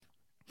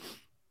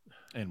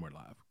And we're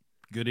live.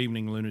 Good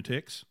evening,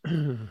 lunatics.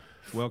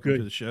 Welcome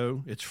to the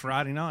show. It's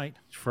Friday night.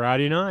 It's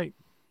Friday night,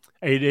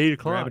 8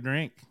 o'clock. Grab a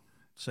drink,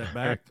 sit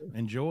back,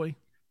 enjoy.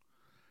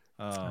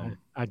 I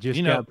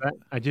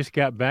just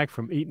got back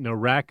from eating a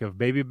rack of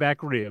baby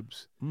back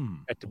ribs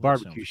at the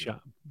barbecue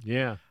shop.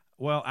 Yeah.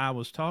 Well, I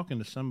was talking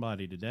to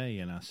somebody today,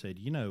 and I said,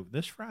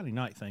 this Friday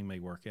night thing may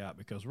work out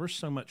because we're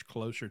so much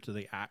closer to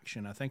the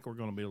action. I think we're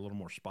going to be a little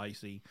more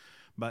spicy.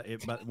 But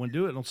when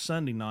do it on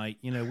Sunday night,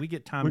 we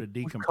get time to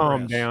decompress.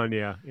 Calm down,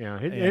 yeah.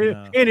 And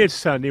it's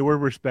Sunday. We're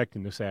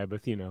respecting the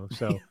Sabbath,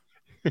 so.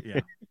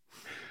 Yeah.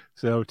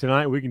 So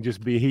tonight we can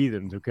just be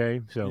heathens,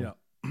 okay? So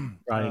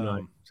Friday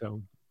night.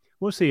 So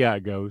we'll see how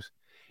it goes.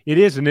 It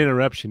is an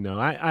interruption, though.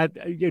 I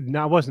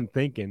wasn't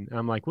thinking.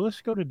 I'm like, well,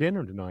 let's go to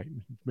dinner tonight.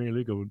 Mary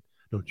Lee goes,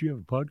 don't you have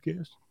a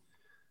podcast?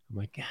 I'm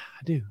like, yeah,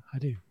 I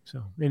do.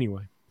 So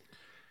anyway.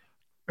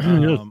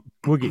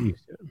 We'll get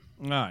used to it.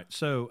 All right.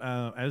 So,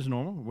 as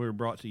normal, we're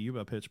brought to you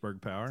by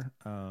Pittsburgh Power,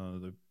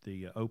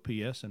 the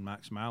OPS and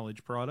max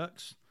mileage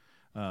products.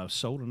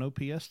 Sold an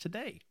OPS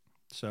today.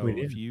 So,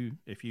 if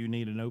you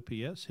need an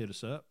OPS, hit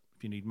us up.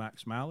 If you need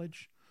max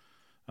mileage,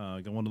 go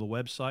onto the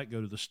website,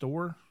 go to the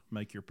store,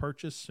 make your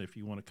purchase. If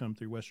you want to come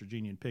through West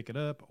Virginia and pick it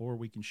up, or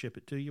we can ship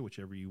it to you,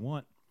 whichever you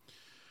want.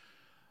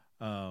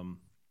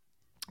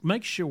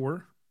 Make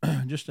sure,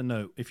 just a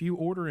note, if you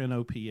order an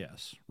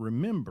OPS,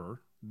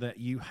 remember that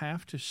you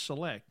have to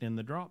select in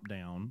the drop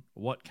down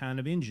what kind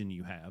of engine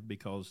you have,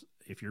 because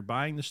if you're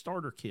buying the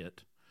starter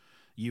kit,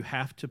 you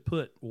have to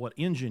put what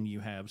engine you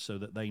have so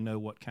that they know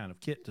what kind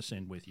of kit to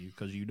send with you,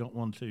 because you don't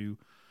want to,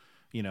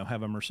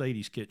 have a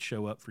Mercedes kit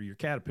show up for your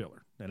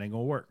Caterpillar. That ain't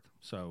going to work.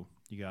 So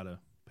you got to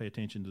pay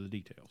attention to the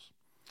details.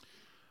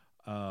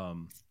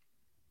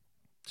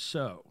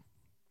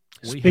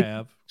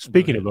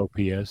 Speaking of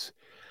OPS,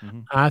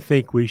 I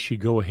think we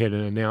should go ahead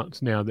and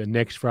announce now that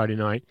next Friday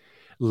night,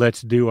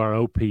 let's do our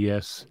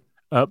OPS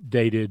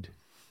updated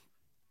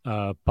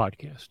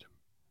podcast.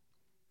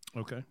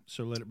 Okay,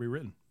 so let it be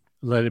written.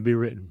 Let it be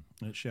written.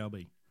 It shall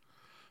be.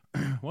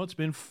 Well, it's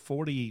been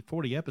 40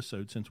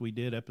 episodes since we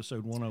did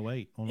episode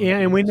 108. Yeah,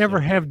 and we never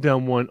have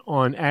done one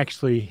on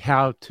actually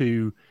how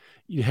to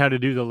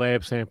do the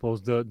lab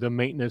samples, the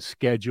maintenance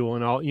schedule,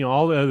 and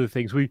all the other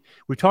things. We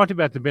talked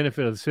about the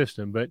benefit of the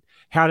system, but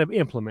how to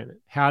implement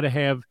it, how to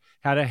have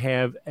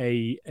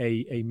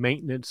a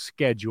maintenance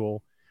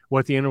schedule,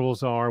 what the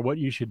intervals are, what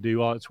you should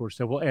do, all that sort of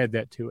stuff. We'll add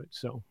that to it.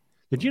 So,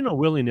 did you know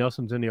Willie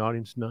Nelson's in the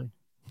audience tonight?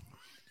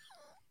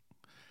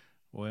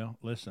 Well,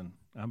 listen,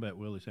 I bet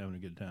Willie's having a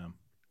good time.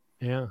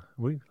 Yeah,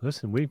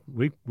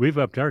 we've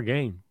upped our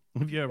game.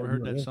 Have you ever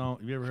heard that song?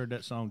 Have you ever heard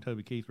that song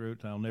Toby Keith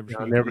wrote? I'll never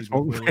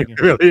smoke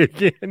Willie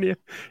again. Yeah.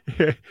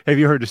 Have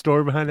you heard the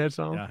story behind that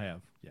song? Yeah, I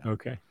have. Yeah.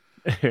 Okay.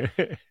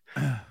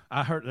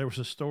 I heard there was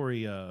a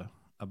story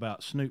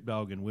about Snoop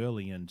Dogg and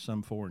Willie in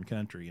some foreign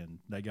country, and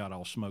they got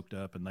all smoked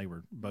up, and they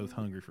were both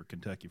hungry for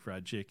Kentucky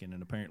Fried Chicken,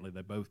 and apparently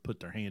they both put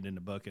their hand in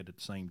the bucket at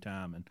the same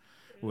time, and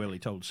Willie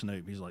told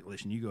Snoop, he's like,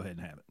 listen, you go ahead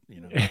and have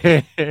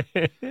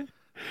it.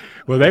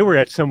 Well, they were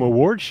at some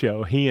award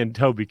show, he and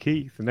Toby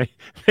Keith, and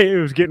it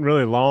was getting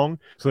really long,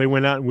 so they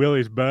went out in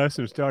Willie's bus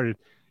and started,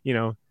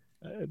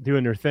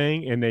 doing their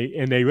thing, and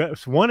they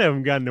one of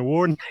them got an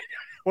award, and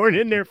they weren't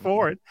in there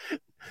for it.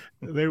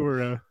 They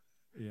were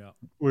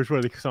where's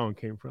where the song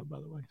came from, by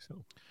the way.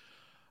 So,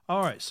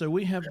 all right, so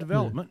we have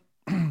development.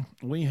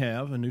 We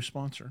have a new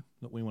sponsor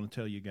that we want to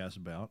tell you guys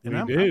about, and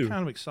I'm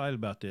kind of excited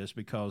about this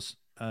because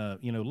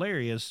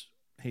Larry, as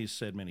he's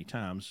said many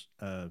times,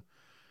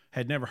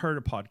 had never heard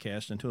a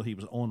podcast until he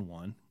was on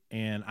one.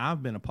 And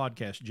I've been a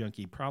podcast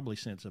junkie probably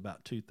since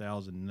about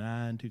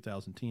 2009,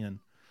 2010.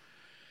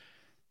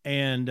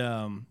 And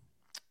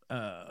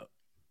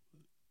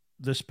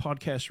this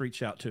podcast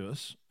reached out to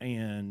us,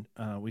 and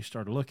we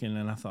started looking,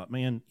 and I thought,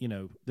 man,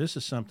 this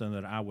is something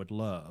that I would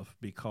love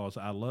because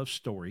I love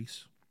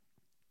stories.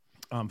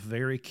 I'm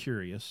very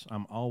curious.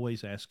 I'm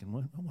always asking,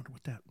 I wonder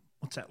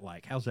what's that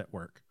like? How's that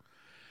work?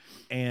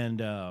 And,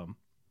 of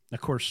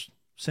course,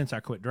 since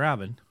I quit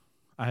driving,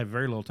 I have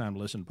very little time to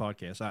listen to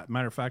podcasts.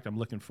 Matter of fact, I'm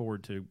looking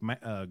forward to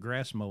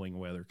grass mowing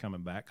weather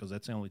coming back because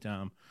that's the only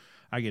time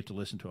I get to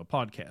listen to a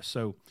podcast.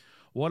 So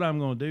what I'm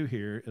going to do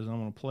here is I'm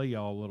going to play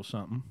y'all a little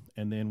something,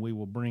 and then we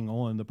will bring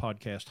on the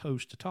podcast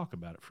host to talk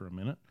about it for a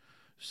minute.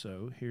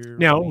 So here.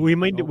 Now,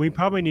 we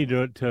probably need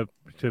to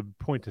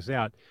point this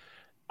out.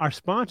 Our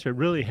sponsor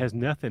really has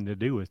nothing to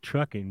do with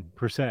trucking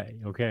per se,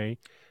 okay?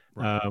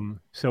 Right.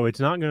 So it's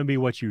not going to be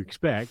what you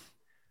expect.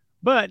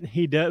 But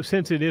he does,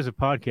 since it is a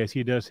podcast,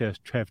 he does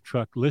have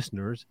truck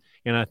listeners,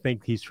 and I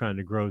think he's trying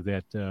to grow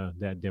that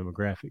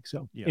demographic.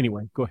 So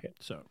anyway, go ahead.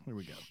 So here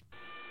we go.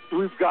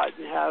 We've got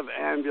to have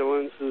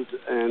ambulances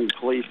and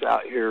police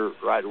out here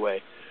right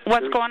away.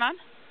 What's going on?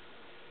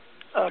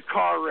 A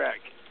car wreck.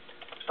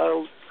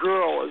 A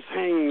girl is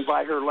hanging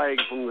by her leg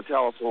from the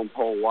telephone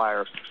pole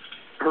wire.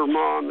 Her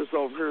mom is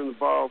over here in the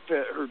borrow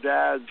pit. Her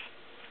dad's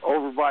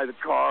over by the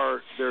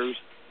car. There's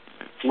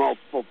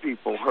multiple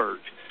people hurt.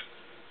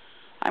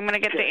 I'm going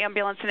to get the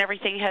ambulance and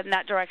everything head in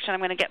that direction.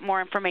 I'm going to get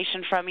more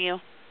information from you.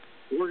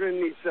 We're going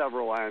to need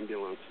several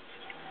ambulances.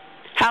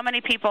 How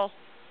many people?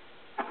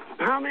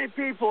 How many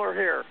people are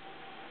here?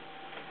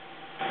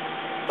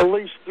 At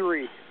least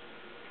 3.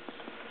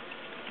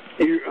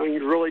 You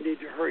really need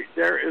to hurry.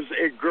 There is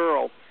a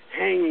girl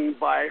hanging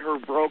by her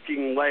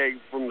broken leg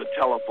from the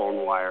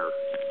telephone wire.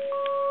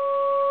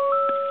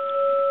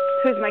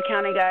 Who's my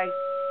county guy?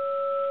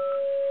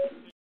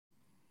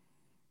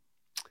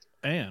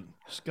 And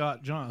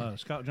Scott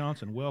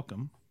Johnson,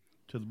 welcome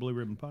to the Blue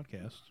Ribbon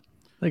Podcast.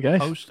 Hey,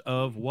 guys. Host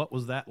of What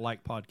Was That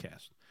Like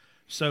podcast.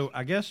 So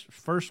I guess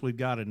first we've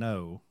got to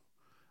know,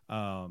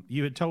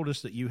 you had told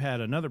us that you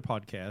had another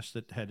podcast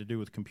that had to do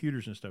with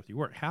computers and stuff that you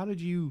work. How did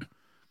you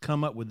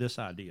come up with this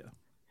idea?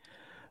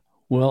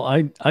 Well,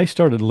 I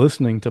started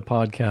listening to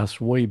podcasts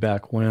way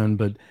back when,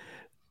 but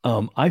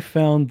I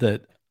found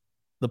that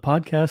the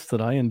podcasts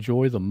that I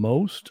enjoy the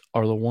most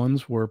are the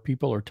ones where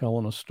people are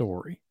telling a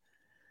story.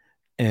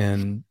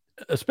 And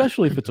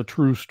especially if it's a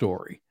true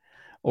story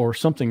or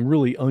something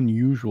really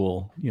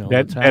unusual, you know,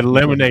 that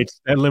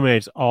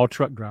eliminates all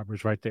truck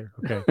drivers right there.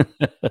 Okay.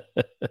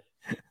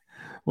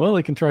 Well,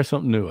 they can try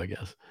something new, I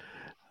guess.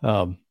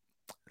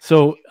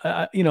 So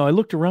I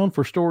looked around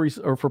for stories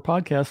or for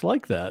podcasts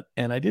like that,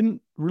 and I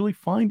didn't really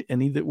find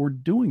any that were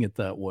doing it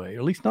that way, or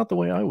at least not the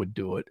way I would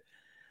do it.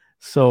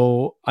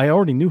 So I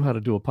already knew how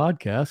to do a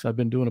podcast. I've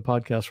been doing a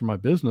podcast for my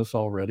business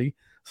already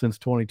since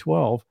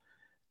 2012.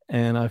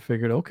 And I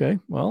figured, okay,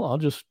 well, I'll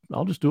just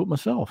do it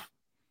myself.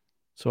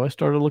 So I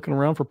started looking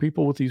around for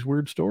people with these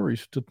weird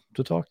stories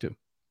to talk to.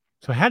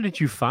 So how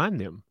did you find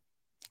them?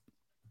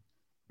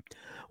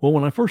 Well,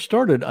 when I first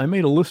started, I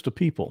made a list of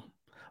people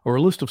or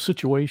a list of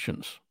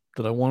situations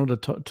that I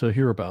wanted to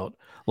hear about,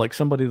 like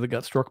somebody that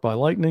got struck by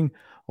lightning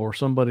or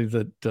somebody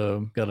that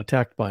got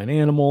attacked by an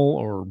animal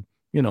or,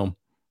 you know,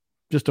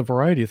 just a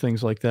variety of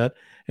things like that.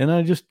 And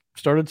I just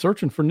started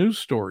searching for news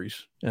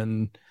stories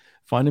and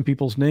finding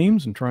people's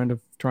names and trying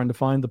to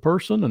find the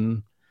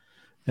person.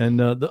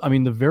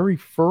 The very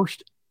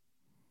first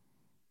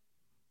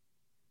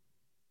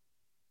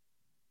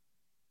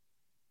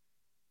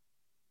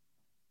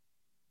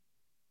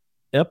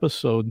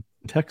episode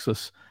in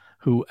Texas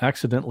who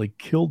accidentally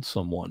killed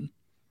someone,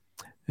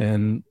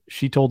 and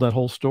she told that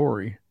whole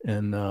story.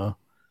 And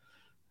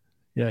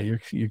you're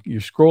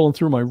scrolling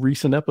through my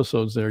recent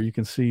episodes there. You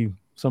can see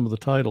some of the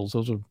titles.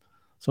 Those are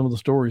some of the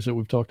stories that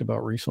we've talked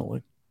about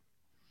recently.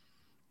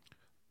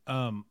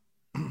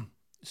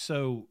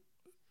 So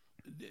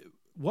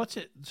what's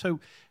it? So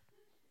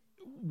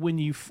when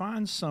you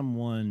find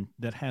someone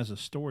that has a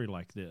story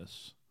like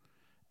this,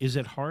 is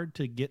it hard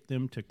to get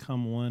them to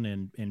come on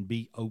and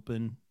be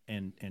open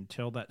and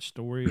tell that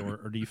story,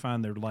 or do you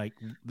find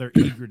they're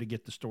eager to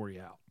get the story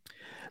out?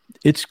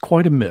 It's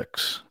quite a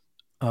mix.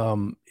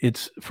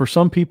 It's for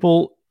some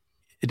people,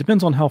 it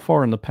depends on how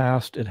far in the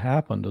past it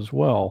happened as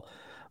well.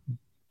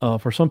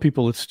 For some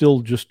people, it's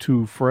still just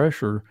too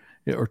fresh or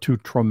too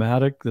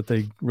traumatic that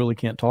they really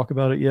can't talk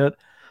about it yet.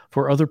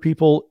 For other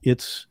people,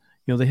 it's,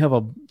 you know, they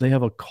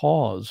have a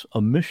cause,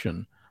 a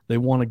mission. They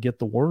want to get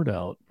the word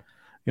out.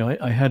 You know,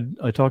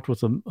 I talked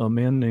with a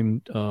man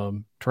named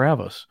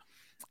Travis,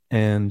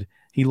 and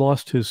he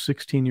lost his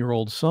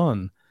 16-year-old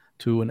son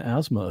to an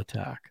asthma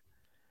attack.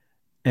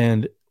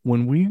 And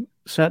when we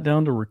sat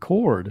down to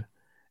record,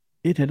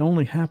 it had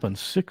only happened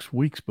 6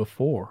 weeks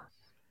before.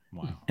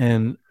 Wow.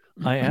 And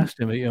I asked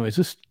him, you know,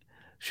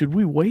 should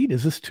we wait?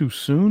 Is this too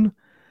soon?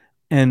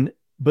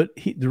 But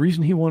the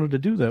reason he wanted to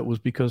do that was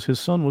because his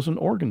son was an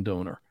organ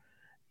donor,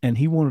 and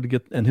he wanted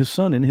to and his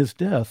son in his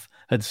death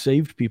had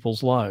saved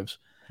people's lives,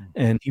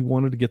 and he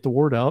wanted to get the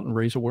word out and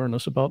raise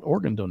awareness about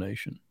organ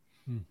donation.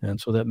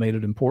 And so that made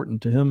it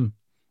important to him,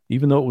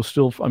 even though it was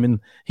still,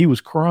 he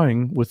was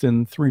crying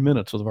within 3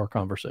 minutes of our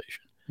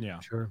conversation. Yeah,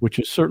 sure. Which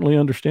is certainly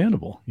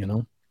understandable, you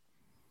know.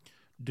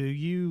 Do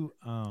you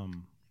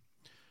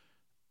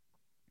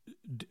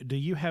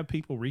have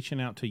people reaching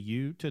out to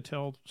you to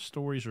tell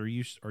stories, or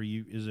is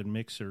it a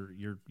mix, or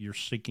you're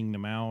seeking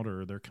them out,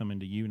 or they're coming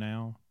to you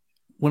now?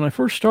 When I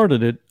first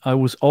started it, I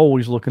was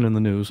always looking in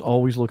the news,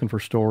 always looking for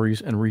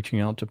stories and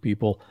reaching out to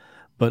people.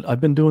 But I've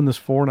been doing this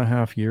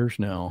 4.5 years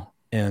now,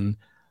 and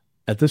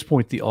at this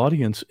point, the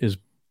audience is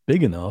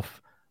big enough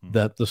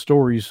that the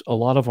stories, a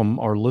lot of them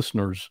are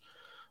listeners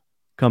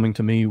coming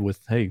to me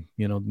with, hey,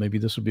 you know, maybe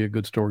this would be a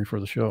good story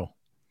for the show.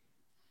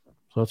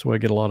 So that's why I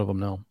get a lot of them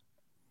now.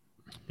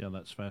 Yeah,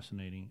 that's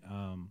fascinating.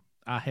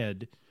 I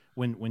had,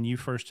 when you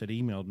first had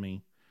emailed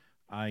me,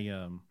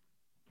 I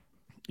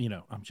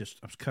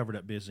was covered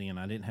up busy and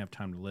I didn't have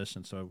time to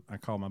listen. So I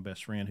called my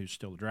best friend who's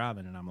still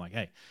driving, and I'm like,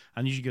 hey,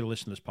 I need you to go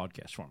listen to this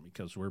podcast for me,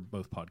 because we're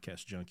both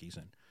podcast junkies.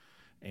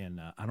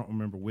 And I don't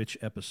remember which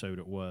episode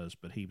it was,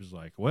 but he was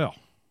like, well,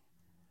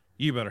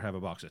 you better have a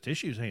box of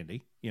tissues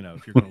handy, you know,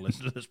 if you're going to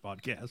listen to this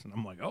podcast. And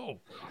I'm like, oh,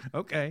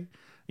 okay.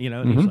 You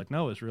know, and he's like,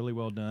 no, it's really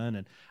well done.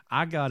 And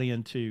I got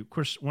into, of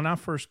course, when I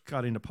first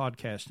got into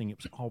podcasting, it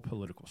was all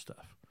political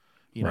stuff,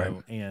 you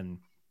know, and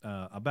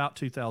about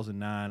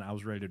 2009, I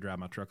was ready to drive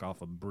my truck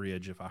off a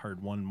bridge if I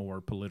heard one more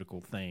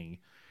political thing.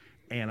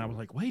 And I was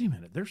like, wait a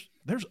minute,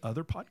 there's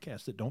other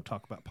podcasts that don't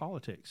talk about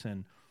politics.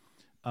 And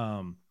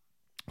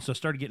So I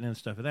started getting into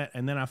stuff of that,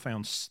 and then I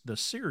found the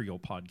Serial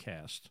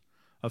podcast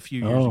a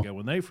few years ago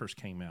when they first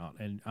came out,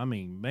 and I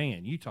mean,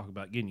 man, you talk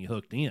about getting you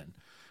hooked in,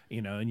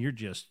 and you're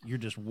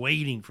just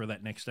waiting for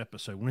that next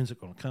episode. When's it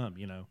going to come?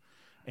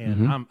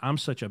 And I'm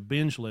such a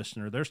binge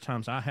listener. There's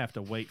times I have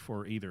to wait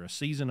for either a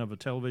season of a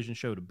television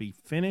show to be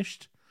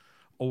finished,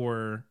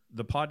 or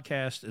the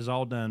podcast is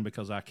all done,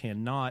 because I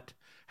cannot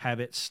have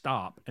it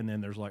stop and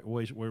then there's like,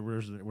 where's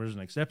the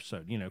next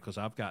episode? Because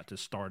I've got to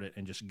start it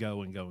and just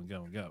go and go and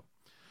go and go.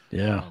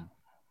 Yeah.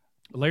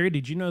 Larry,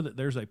 did you know that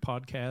there's a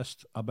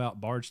podcast about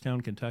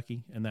Bardstown,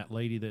 Kentucky, and that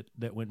lady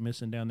that went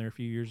missing down there a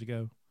few years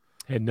ago?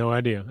 Had no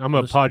idea. I'm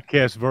a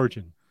podcast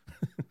virgin.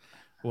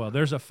 Well,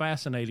 there's a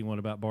fascinating one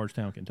about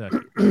Bardstown, Kentucky.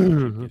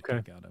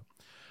 Okay.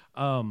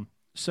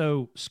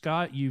 So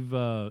Scott, you've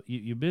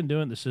been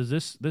doing this.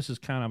 This is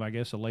kind of, I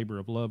guess, a labor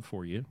of love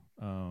for you.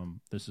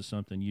 This is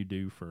something you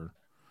do for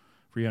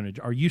you.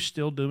 Are you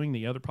still doing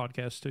the other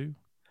podcasts too?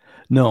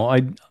 No,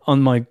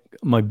 on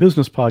my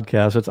business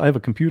podcast, I have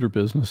a computer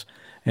business,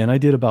 and I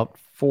did about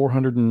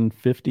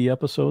 450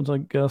 episodes, I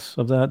guess,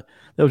 of that.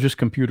 That was just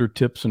computer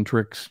tips and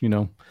tricks,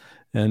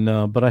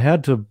 and but I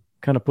had to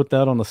kind of put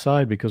that on the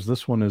side because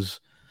this one is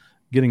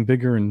getting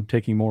bigger and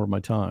taking more of my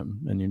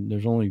time, and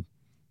there's only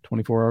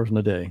 24 hours in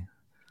a day.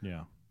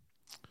 Yeah.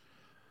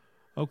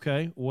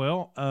 Okay.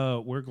 Well,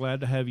 we're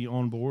glad to have you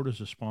on board as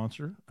a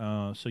sponsor.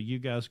 So you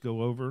guys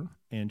go over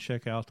and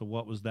check out the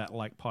What Was That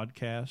Like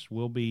podcast.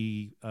 We'll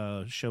be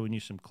showing you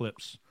some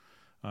clips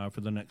for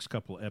the next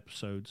couple of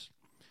episodes.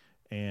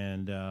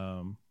 And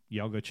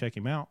y'all go check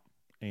him out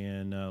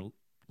and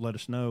let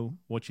us know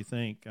what you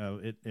think.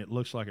 It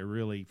looks like a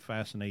really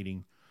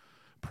fascinating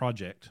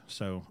project.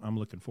 So I'm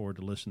looking forward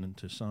to listening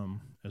to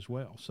some as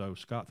well. So,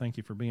 Scott, thank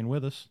you for being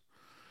with us.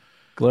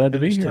 Glad to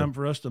be here. It's time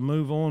for us to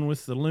move on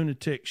with the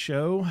Lunatic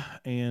Show,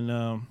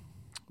 and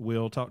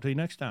we'll talk to you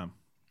next time.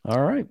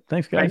 All right.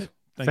 Thanks, guys.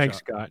 Thanks,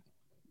 Scott.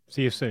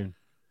 See you soon.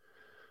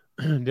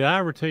 Did I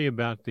ever tell you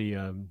about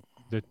the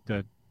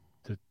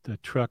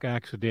truck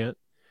accident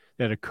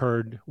that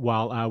occurred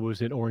while I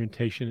was at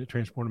orientation at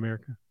Transport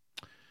America?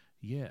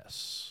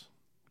 Yes,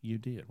 you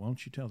did. Why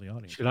don't you tell the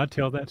audience? Should I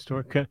tell that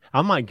story?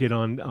 I might get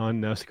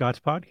on Scott's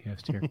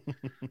podcast here.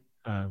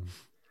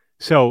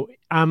 So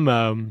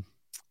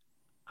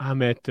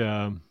I'm at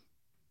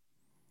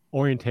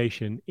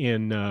orientation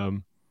in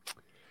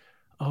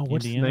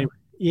what's Indiana? the name?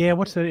 Yeah,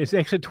 what's that? It's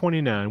exit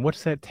 29.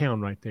 What's that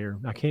town right there?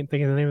 I can't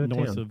think of the name of the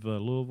North town. of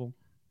Louisville.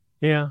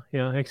 Yeah,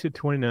 exit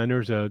 29.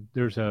 There's a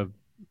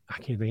I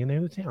can't think of the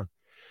name of the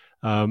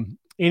town.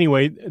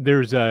 Anyway,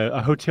 there's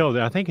a hotel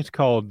that I think it's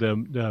called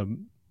the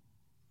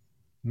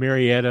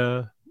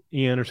Marietta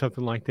Inn or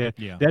something like that.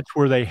 Yeah. That's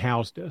where they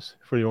housed us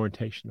for the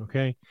orientation.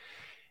 Okay.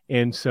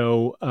 And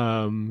so,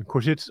 of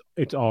course, it's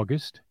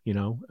August,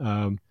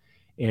 and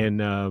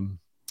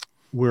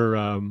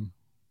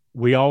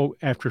we all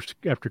after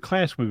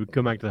class we would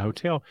come back to the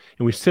hotel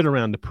and we sit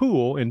around the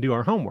pool and do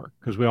our homework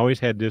because we always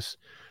had these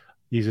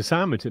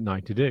assignments at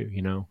night to do,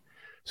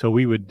 So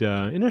we would,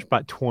 and there's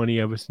about 20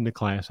 of us in the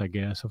class, I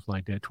guess, something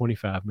like that,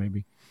 25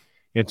 maybe.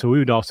 And so we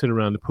would all sit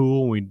around the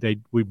pool. We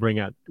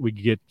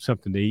get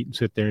something to eat and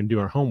sit there and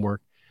do our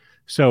homework.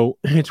 So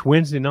it's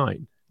Wednesday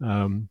night.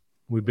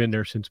 We've been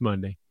there since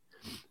Monday.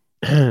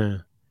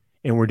 And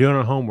we're doing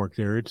our homework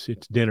there. It's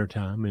dinner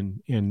time,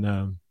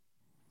 and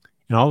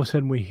all of a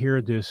sudden we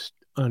hear this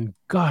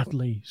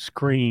ungodly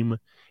scream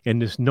and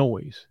this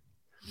noise.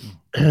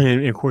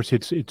 And of course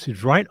it's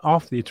right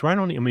off it's right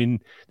on the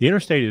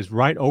interstate is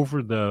right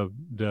over the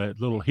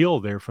little hill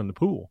there from the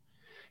pool,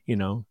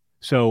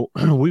 So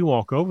we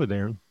walk over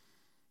there,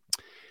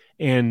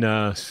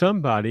 and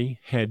somebody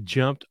had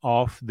jumped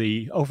off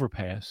the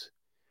overpass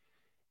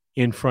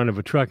in front of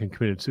a truck and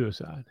committed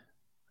suicide.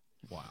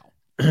 Wow.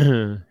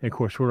 Of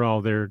course, we're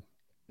all there,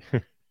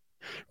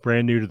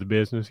 brand new to the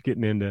business,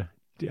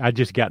 I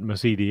just got my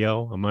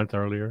CDL a month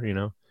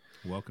earlier,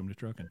 Welcome to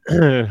trucking.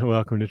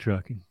 Welcome to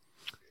trucking.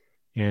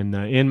 And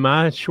in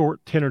my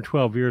short 10 or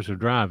 12 years of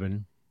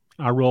driving,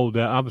 I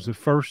was the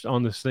first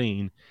on the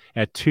scene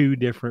at 2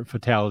 different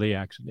fatality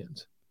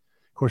accidents.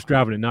 Of course,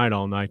 driving at night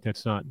all night,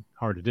 that's not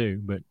hard to do.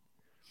 But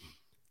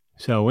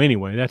so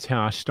anyway, that's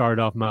how I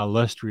started off my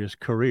illustrious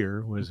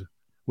career, was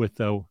with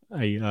a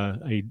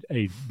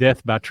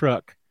death by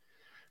truck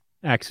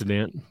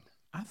accident.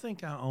 I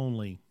think I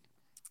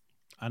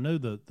know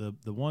the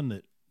one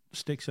that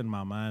sticks in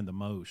my mind the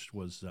most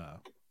was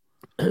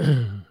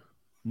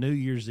New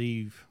Year's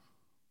Eve.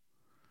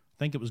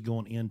 I think it was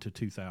going into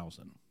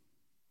 2000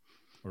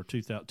 or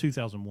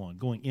 2001,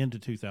 going into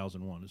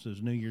 2001. This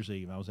was New Year's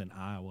Eve. I was in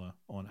Iowa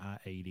on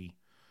I-80.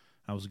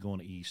 I was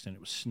going east, and it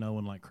was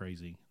snowing like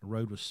crazy. The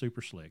road was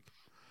super slick.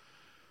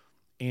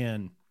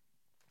 And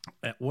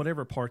at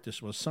whatever part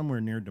this was,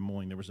 somewhere near Des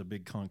Moines, there was a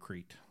big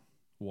concrete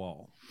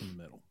wall in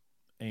the middle.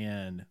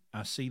 And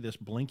I see this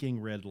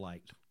blinking red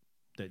light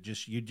that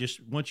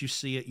once you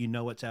see it,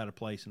 it's out of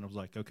place. And I was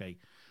like, okay,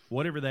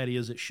 whatever that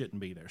is, it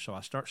shouldn't be there. So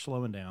I start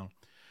slowing down.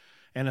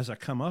 And as I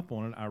come up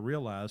on it, I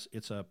realize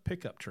it's a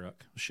pickup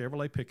truck, a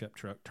Chevrolet pickup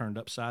truck turned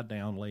upside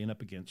down, laying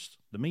up against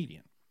the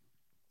median.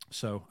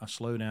 So I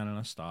slow down and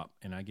I stop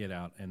and I get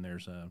out, and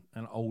there's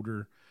an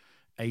older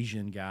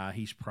Asian guy.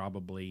 He's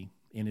probably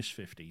in his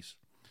 50s.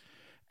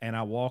 And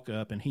I walk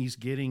up, and he's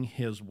getting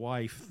his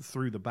wife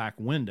through the back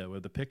window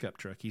of the pickup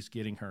truck. He's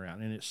getting her out,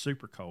 and it's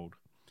super cold.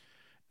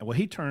 And well,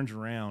 he turns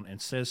around and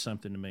says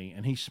something to me,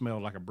 and he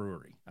smelled like a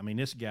brewery. I mean,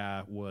 this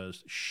guy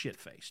was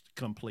shit-faced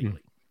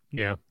completely.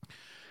 Yeah.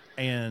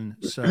 And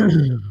so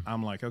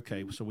I'm like,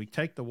 okay. So we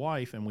take the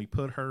wife and we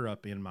put her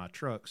up in my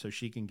truck so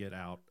she can get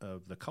out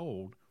of the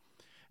cold.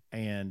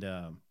 And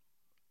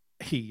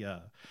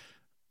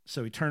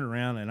so he turned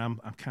around, and I'm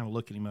kind of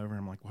looking him over, and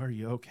I'm like, well, are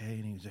you okay?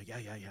 And he's like, yeah,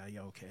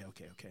 okay.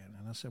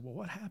 And I said, well,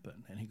 what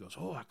happened? And he goes,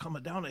 oh, I come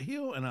down the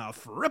hill, and I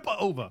flip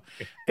over.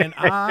 And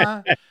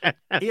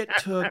it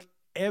took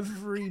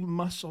every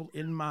muscle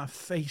in my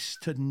face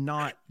to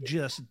not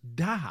just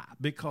die,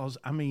 because,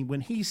 I mean,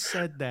 when he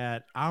said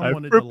that, I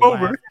wanted to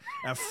laugh.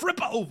 I flip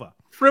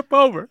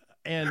over.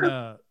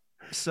 And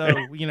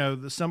so,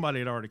 somebody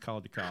had already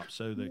called the cops.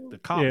 So the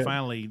cop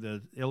finally,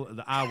 the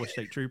Iowa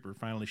State Trooper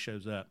finally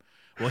shows up.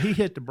 Well, he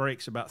hit the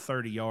brakes about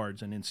 30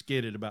 yards and then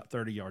skidded about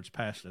 30 yards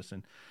past us.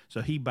 And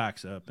so he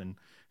backs up, and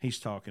he's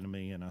talking to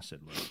me. And I said,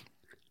 look,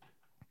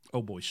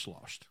 old boy's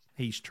sloshed.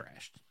 He's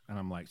trashed. And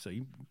I'm like, so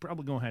you're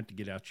probably going to have to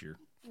get out your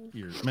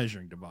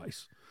measuring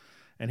device.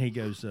 And he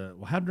goes,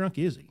 well, how drunk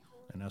is he?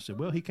 And I said,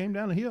 well, he came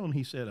down the hill, and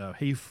he said,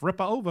 he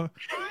flip over.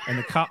 And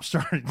the cop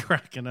started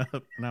cracking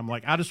up. And I'm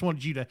like, I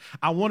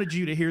wanted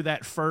you to hear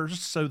that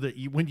first, so that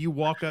when you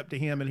walk up to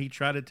him and he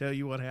tried to tell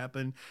you what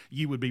happened,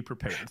 you would be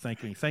prepared.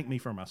 Thank me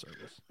for my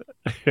service.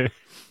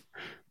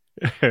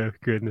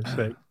 Goodness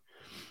sake.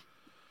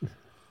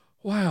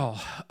 Wow.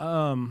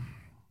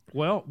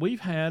 Well, we've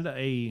had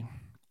an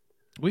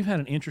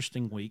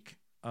interesting week.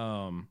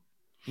 The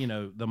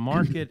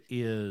market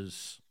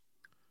is,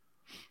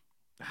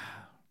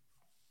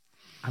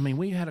 I mean,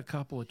 we had a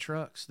couple of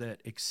trucks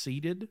that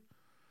exceeded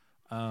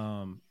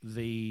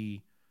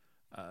the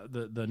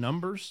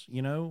numbers,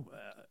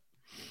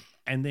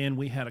 and then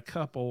we had a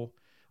couple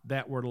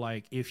that were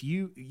like, if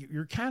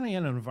you're kind of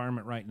in an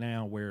environment right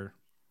now where,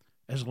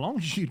 as long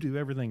as you do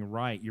everything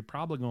right, you're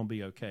probably going to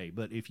be okay.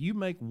 But if you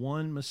make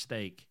one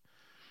mistake,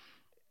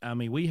 I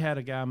mean, we had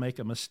a guy make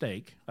a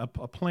mistake, a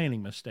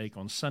planning mistake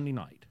on Sunday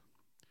night,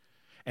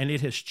 and it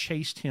has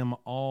chased him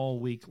all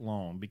week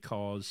long,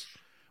 because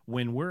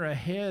when we're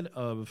ahead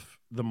of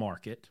the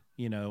market,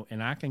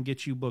 and I can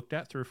get you booked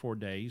out 3 or 4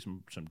 days,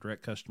 and some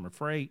direct customer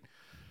freight,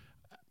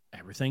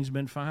 everything's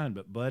been fine.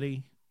 But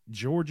buddy,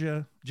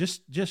 Georgia,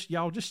 just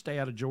y'all just stay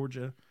out of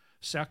Georgia,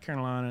 South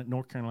Carolina,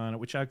 North Carolina,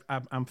 which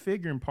I'm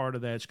figuring part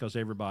of that's because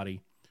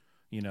everybody,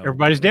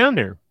 everybody's down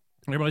there.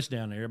 Everybody's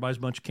down there. Everybody's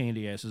a bunch of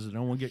candy asses that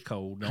don't want to get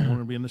cold, don't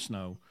want to be in the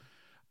snow.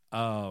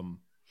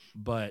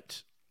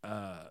 But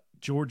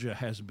Georgia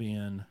has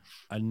been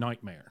a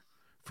nightmare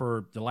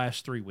for the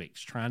last 3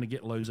 weeks, trying to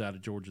get loads out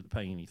of Georgia to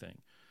pay anything.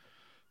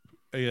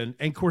 And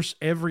of course,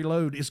 every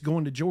load is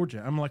going to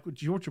Georgia. I'm like, well,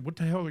 Georgia, what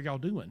the hell are y'all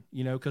doing?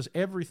 Because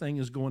everything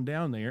is going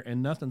down there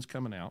and nothing's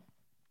coming out.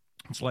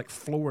 It's like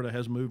Florida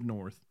has moved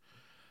north.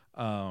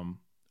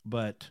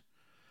 But,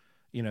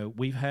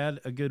 we've had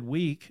a good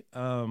week.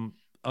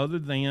 Other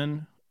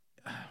than,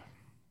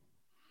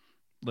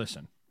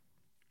 listen,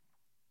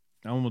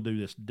 I want to do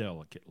this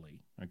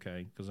delicately,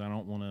 okay? Because I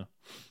don't want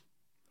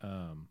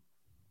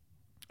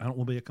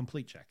to be a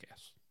complete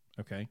jackass,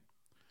 okay?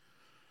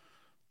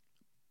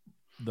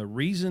 The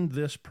reason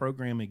this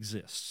program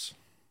exists,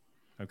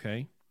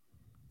 okay,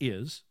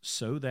 is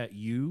so that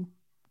you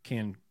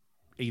can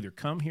either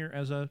come here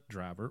as a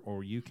driver,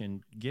 or you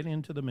can get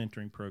into the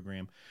mentoring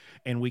program,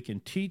 and we can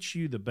teach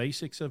you the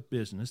basics of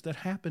business that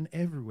happen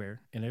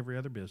everywhere in every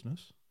other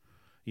business.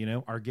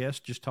 Our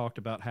guest just talked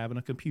about having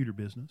a computer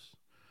business.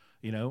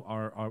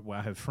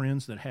 I have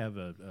friends that have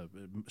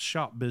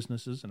shop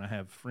businesses, and I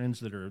have friends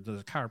that are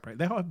the chiropractor.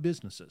 They all have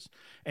businesses,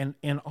 and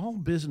all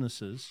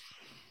businesses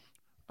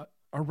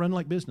are run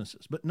like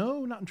businesses, but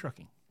no, not in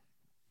trucking.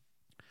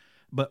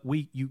 But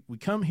we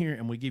come here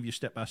and we give you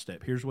step by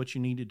step. Here's what you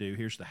need to do.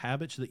 Here's the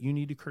habits that you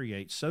need to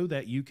create so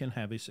that you can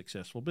have a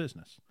successful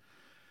business.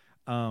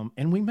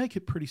 And we make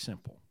it pretty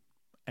simple.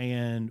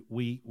 And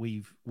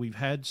we've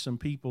had some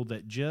people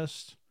that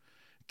just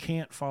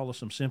can't follow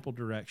some simple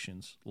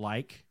directions,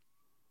 like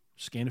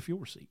scan a fuel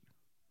receipt.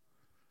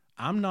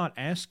 I'm not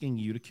asking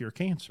you to cure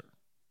cancer.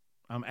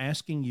 I'm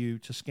asking you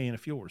to scan a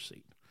fuel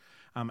receipt.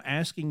 I'm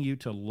asking you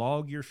to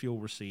log your fuel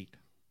receipt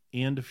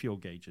into fuel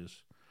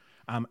gauges.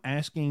 I'm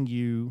asking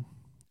you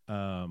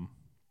to,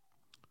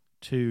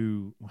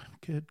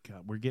 good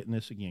God, we're getting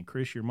this again.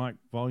 Chris, your mic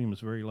volume is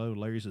very low.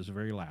 Larry's is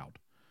very loud.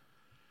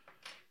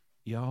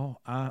 Y'all,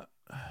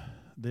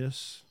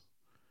 this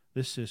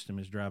system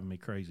is driving me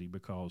crazy,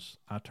 because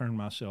I turned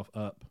myself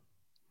up.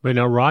 But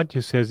now Rod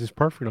just says it's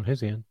perfect on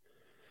his end.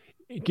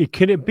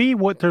 Can it be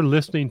what they're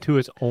listening to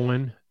is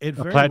on a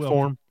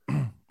platform?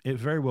 It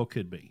very well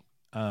could be,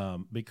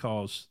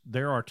 because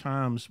there are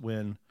times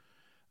when.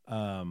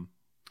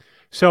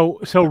 So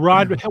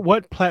Rod,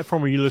 what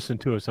platform are you listening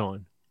to us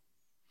on?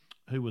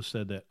 Who was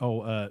said that?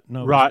 Oh,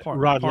 no, Rod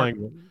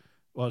Langland.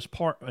 Well, it's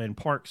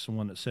Park's the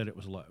one that said it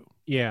was low.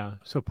 Yeah.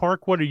 So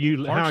Park, what are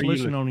you? Park's how are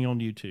listening you? only on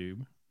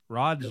YouTube.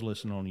 Rod is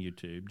listening on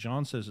YouTube.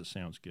 John says it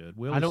sounds good.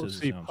 Willie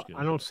says it sounds good.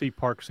 I don't see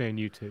Park saying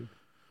YouTube.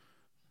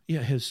 Yeah,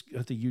 his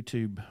got the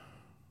YouTube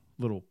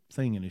little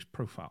thing in his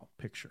profile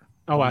picture.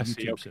 Oh, I YouTube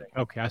see. Okay. said.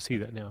 Okay, I see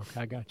that now.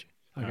 Okay, I got you.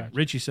 I All got right. you.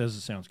 Richie says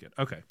it sounds good.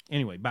 Okay.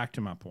 Anyway, back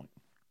to my point.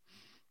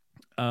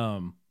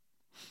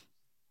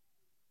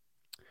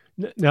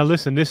 Now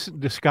listen,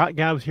 the Scott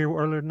guy was here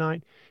earlier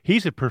tonight.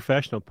 He's a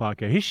professional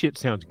podcast. His shit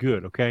sounds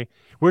good. Okay,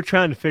 we're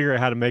trying to figure out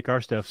how to make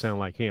our stuff sound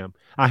like him.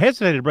 I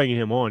hesitated bringing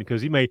him on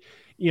because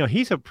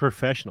he's a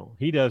professional.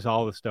 He does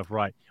all this stuff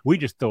right. We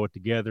just throw it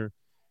together,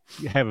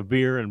 have a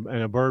beer and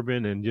a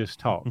bourbon, and just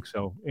talk.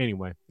 So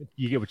anyway,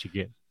 you get what you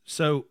get.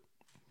 So,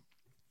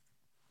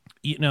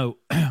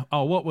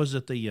 what was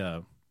it?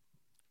 The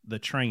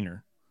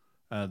trainer,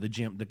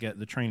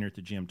 the trainer at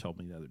the gym told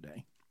me the other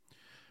day.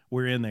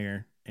 We're in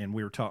there and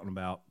we were talking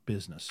about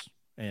business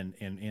and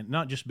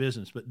not just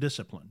business, but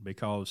discipline,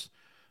 because,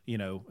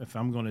 if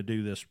I'm going to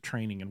do this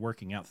training and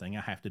working out thing,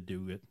 I have to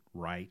do it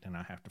right. And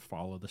I have to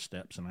follow the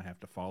steps and I have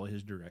to follow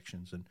his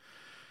directions.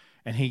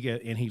 And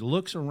he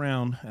looks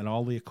around at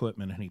all the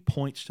equipment and he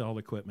points to all the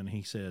equipment. And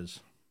he says,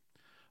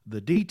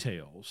 the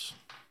details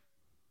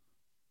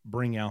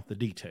bring out the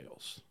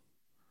details.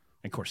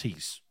 And of course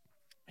he's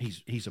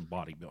a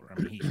bodybuilder. I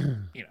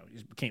mean, he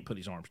can't put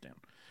his arms down.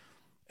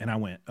 And I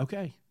went,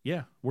 okay,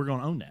 yeah, we're going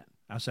to own that.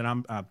 I said,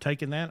 I'm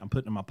taking that. I'm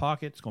putting it in my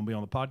pocket. It's going to be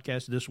on the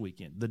podcast this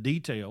weekend. The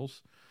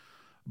details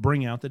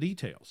bring out the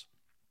details.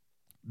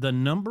 The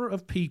number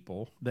of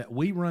people that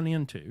we run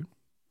into,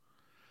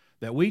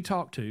 that we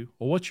talk to,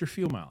 well, what's your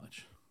fuel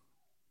mileage?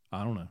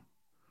 I don't know.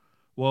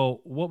 Well,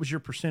 what was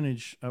your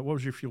percentage? What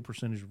was your fuel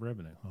percentage of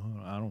revenue?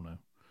 Oh, I don't know.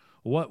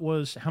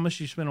 How much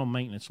did you spend on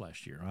maintenance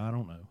last year? I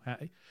don't know.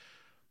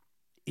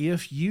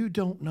 If you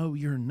don't know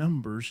your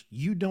numbers,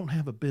 you don't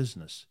have a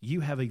business.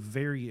 You have a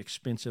very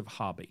expensive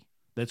hobby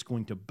that's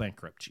going to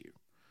bankrupt you.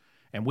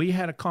 And we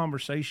had a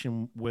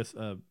conversation with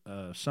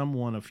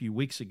someone a few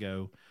weeks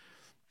ago,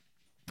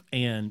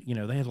 and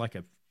they had like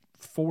a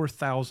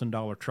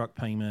 $4,000 truck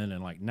payment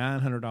and like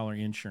 $900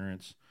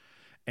 insurance,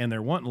 and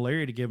they're wanting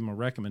Larry to give them a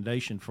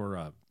recommendation for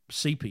a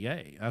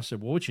CPA. I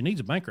said, well, what you need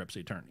is a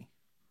bankruptcy attorney.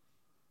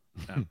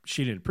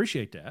 She didn't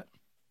appreciate that,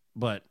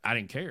 but I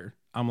didn't care.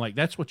 I'm like,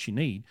 that's what you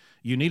need.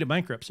 You need a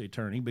bankruptcy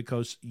attorney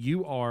because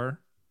you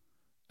are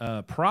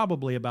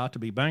probably about to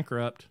be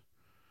bankrupt,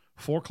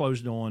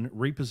 foreclosed on,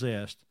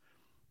 repossessed,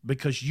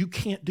 because you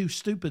can't do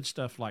stupid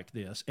stuff like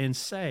this and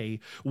say,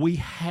 we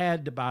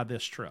had to buy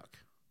this truck.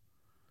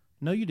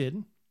 No, you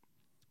didn't.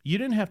 You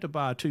didn't have to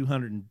buy a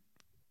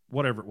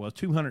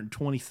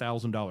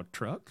 $220,000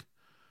 truck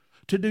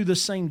to do the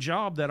same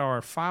job that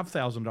our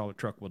 $5,000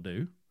 truck will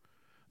do.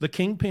 The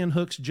Kingpin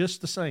hooks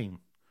just the same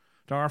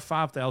to our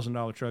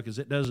 $5,000 truck as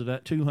it does to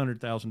that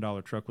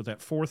 $200,000 truck with that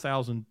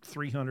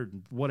 $4,300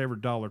 and whatever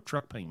dollar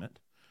truck payment.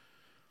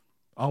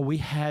 Oh, we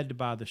had to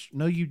buy this.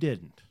 No, you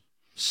didn't.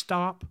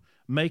 Stop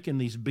making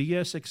these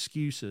BS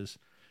excuses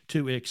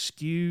to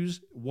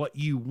excuse what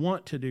you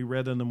want to do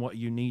rather than what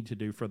you need to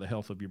do for the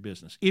health of your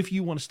business. If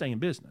you want to stay in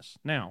business.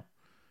 Now,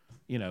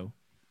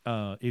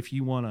 if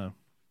you want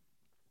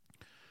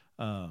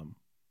to,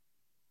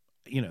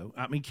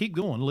 keep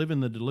going, live in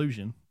the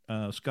delusion.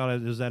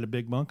 Scott, is that a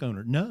big bunk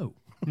owner? No.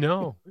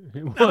 No.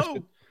 It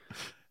wasn't.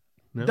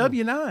 No.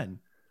 W9.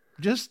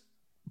 Just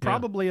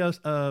probably a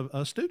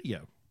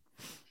studio.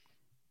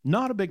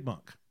 Not a big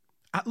bunk.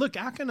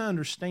 I can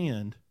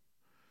understand,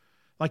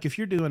 like if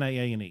you're doing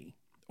AA&E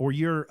or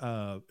you're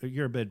a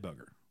bed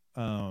bugger,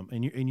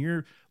 and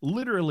you're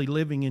literally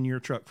living in your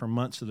truck for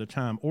months at a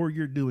time, or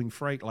you're doing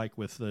freight like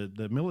with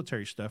the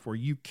military stuff where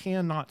you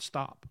cannot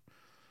stop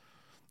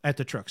at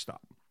the truck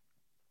stop.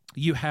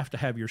 You have to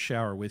have your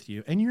shower with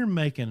you, and you're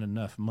making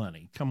enough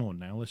money. Come on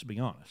now, let's be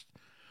honest.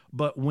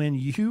 But when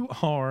you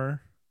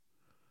are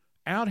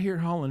out here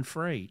hauling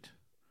freight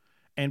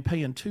and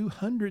paying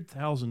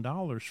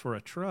 $200,000 for a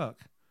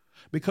truck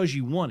because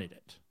you wanted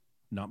it,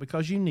 not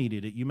because you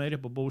needed it, you made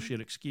up a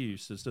bullshit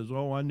excuse that says,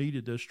 oh, I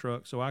needed this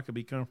truck so I could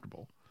be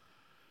comfortable.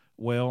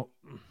 Well,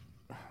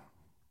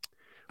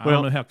 I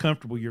don't know how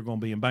comfortable you're going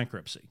to be in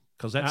bankruptcy,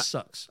 because that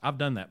sucks. I've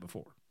done that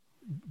before.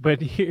 But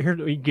here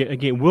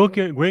again, we'll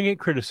get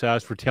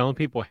criticized for telling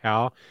people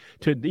how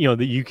to,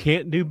 that you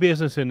can't do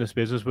business in this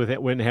business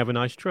without have a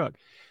nice truck.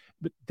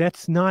 But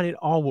that's not at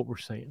all what we're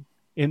saying.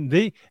 In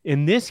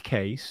this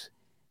case,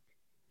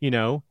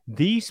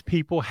 these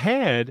people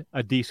had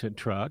a decent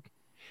truck,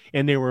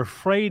 and they were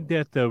afraid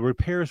that the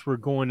repairs were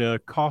going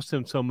to cost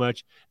them so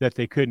much that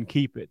they couldn't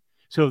keep it.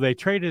 So they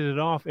traded it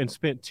off and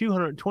spent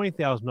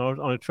 $220,000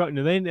 on a truck.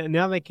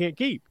 Now they can't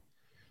keep.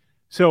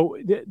 So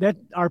that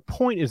our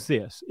point is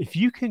this: if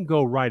you can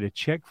go write a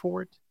check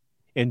for it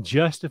and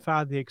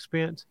justify the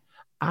expense,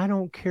 I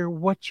don't care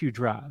what you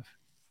drive,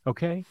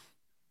 okay?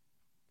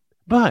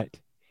 But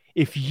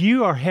if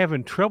you are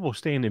having trouble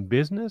staying in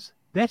business,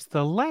 that's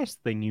the last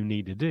thing you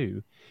need to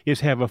do is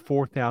have a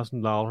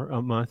 $4,000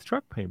 a month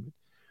truck payment.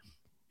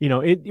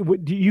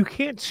 You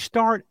can't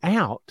start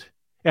out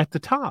at the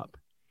top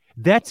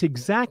That's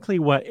exactly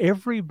what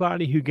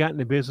everybody who got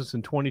into business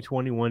in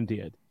 2021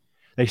 did.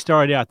 They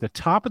started out at the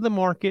top of the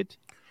market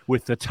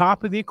with the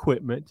top of the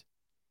equipment,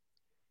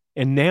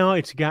 and now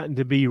it's gotten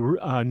to be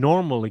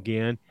normal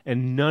again,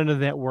 and none of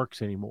that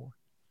works anymore.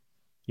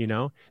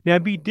 Now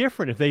it'd be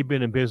different if they'd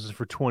been in business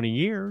for 20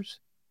 years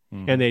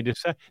and they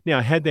decide.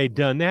 Now, had they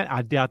done that,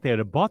 I doubt they'd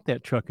have bought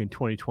that truck in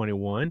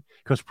 2021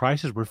 because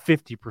prices were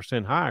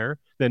 50% higher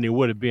than they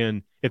would have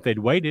been if they'd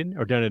waited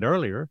or done it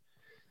earlier.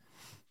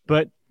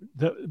 But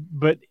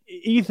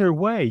either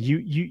way,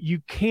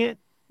 you can't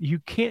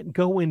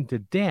go into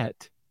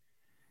debt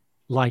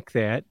like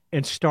that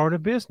and start a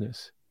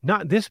business,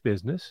 not this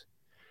business.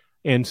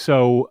 And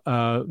so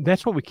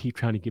that's what we keep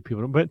trying to get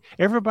people to. But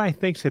everybody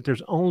thinks that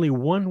there's only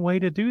one way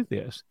to do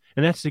this,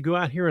 and that's to go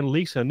out here and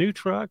lease a new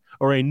truck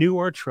or a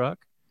newer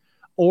truck,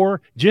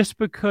 or just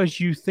because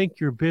you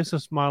think your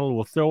business model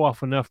will throw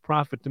off enough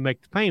profit to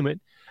make the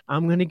payment,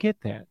 I'm going to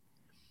get that.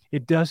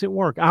 It doesn't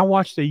work. I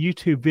watched a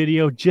YouTube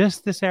video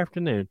just this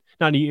afternoon.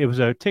 It was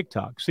a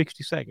TikTok,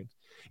 60 seconds.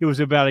 It was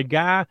about a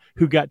guy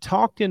who got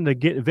talked into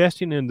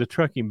investing in the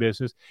trucking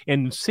business,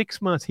 and in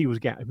 6 months he was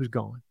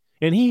gone,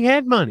 and he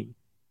had money.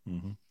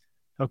 Mm-hmm.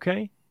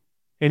 Okay.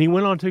 And he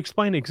went on to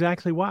explain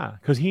exactly why,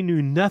 because he knew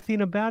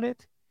nothing about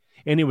it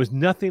and it was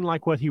nothing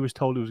like what he was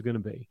told it was going to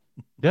be.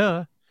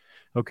 Duh.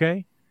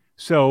 Okay.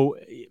 So,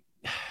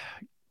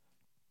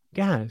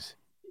 guys,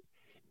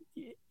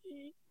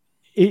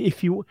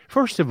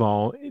 first of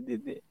all,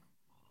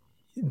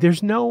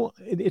 it's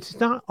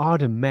not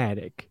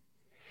automatic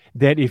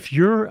that if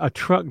you're a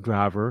truck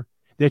driver,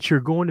 that you're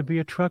going to be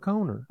a truck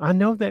owner. I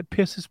know that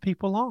pisses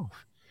people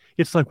off.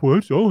 It's like, well,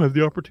 I'll have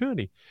the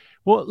opportunity.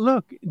 Well,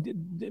 look,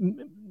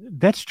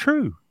 that's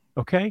true.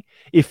 Okay.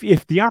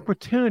 If the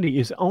opportunity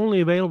is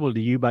only available to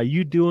you by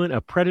you doing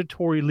a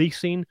predatory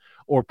leasing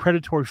or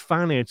predatory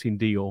financing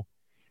deal,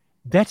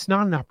 that's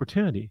not an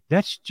opportunity.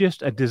 That's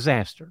just a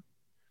disaster.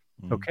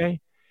 Mm-hmm.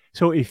 Okay.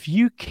 So if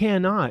you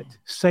cannot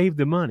save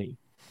the money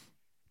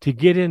to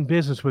get in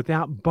business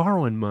without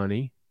borrowing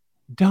money,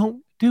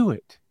 don't do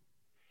it.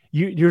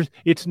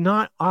 It's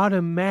not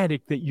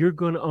automatic that you're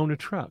going to own a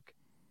truck.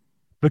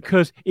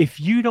 Because if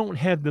you don't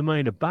have the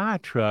money to buy a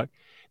truck,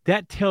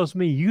 that tells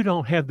me you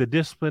don't have the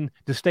discipline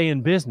to stay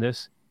in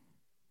business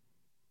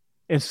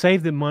and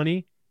save the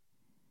money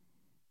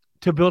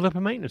to build up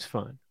a maintenance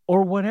fund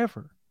or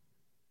whatever.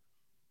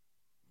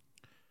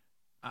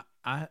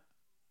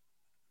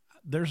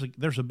 There's a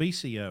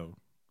BCO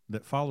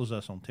that follows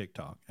us on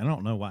TikTok. I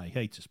don't know why he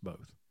hates us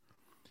both.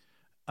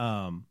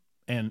 And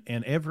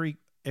every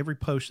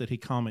post that he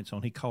comments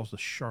on, he calls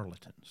us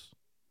charlatans.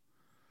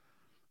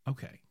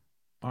 Okay.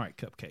 All right,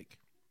 Cupcake.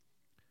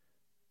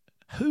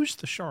 Who's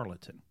the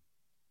charlatan?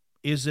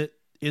 Is it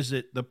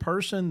the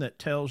person that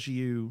tells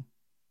you,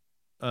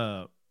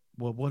 well,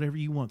 whatever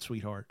you want,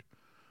 sweetheart,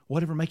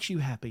 whatever makes you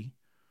happy,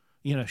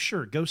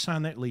 sure, go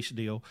sign that lease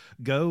deal,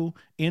 go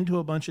into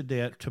a bunch of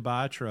debt to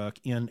buy a truck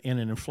in an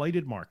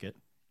inflated market.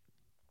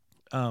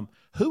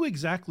 Who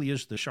exactly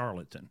is the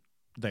charlatan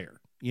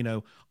there?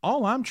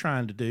 All I'm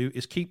trying to do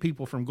is keep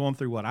people from going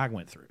through what I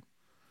went through.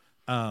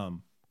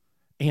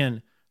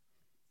 And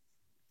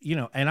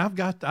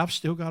I've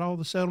still got all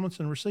the settlements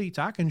and receipts.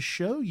 I can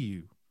show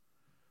you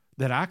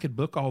that I could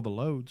book all the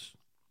loads.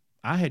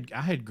 I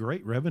had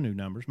great revenue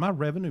numbers. My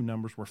revenue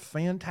numbers were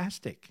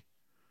fantastic.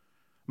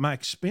 My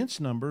expense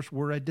numbers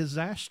were a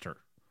disaster.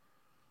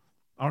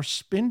 Our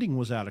spending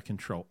was out of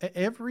control.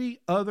 Every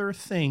other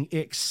thing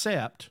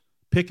except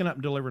picking up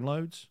and delivering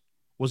loads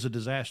was a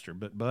disaster.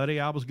 But buddy,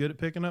 I was good at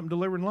picking up and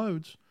delivering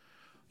loads.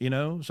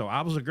 So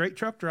I was a great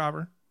truck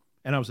driver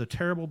and I was a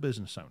terrible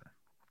business owner.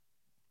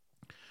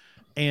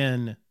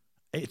 And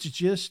it's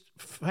just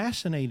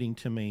fascinating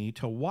to me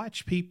to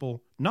watch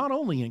people not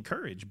only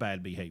encourage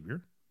bad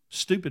behavior,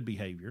 stupid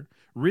behavior,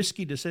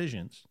 risky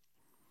decisions,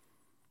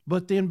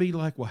 but then be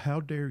like, well, how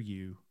dare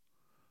you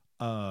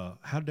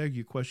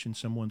question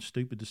someone's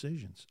stupid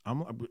decisions?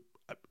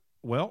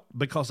 Well,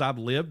 because I've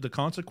lived the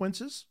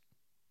consequences,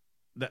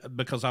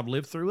 because I've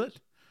lived through it,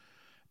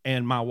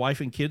 and my wife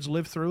and kids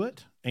lived through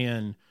it,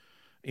 and,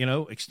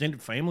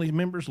 extended family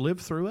members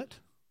lived through it.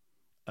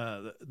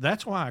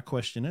 That's why I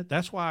question it.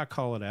 That's why I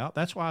call it out.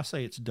 That's why I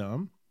say it's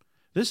dumb.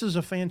 This is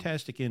a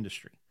fantastic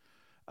industry.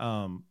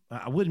 I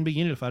wouldn't be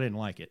in it if I didn't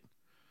like it.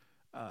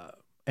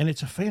 And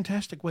it's a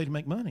fantastic way to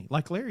make money.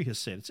 Like Larry has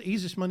said, it's the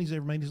easiest money he's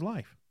ever made in his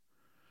life.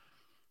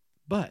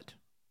 But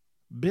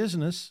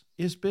business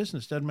is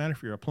business. Doesn't matter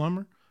if you're a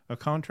plumber, a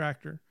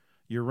contractor,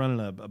 you're running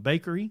a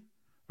bakery,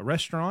 a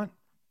restaurant,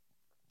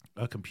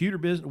 a computer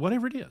business,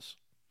 whatever it is.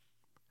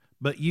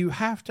 But you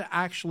have to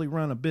actually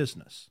run a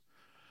business.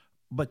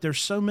 But there's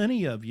so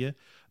many of you,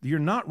 you're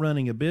not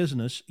running a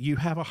business, you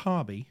have a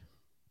hobby,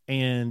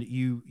 and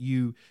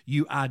you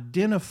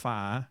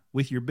identify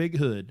with your big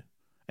hood,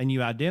 and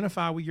you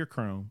identify with your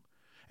chrome,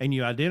 and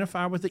you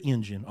identify with the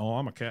engine. Oh,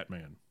 I'm a cat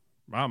man.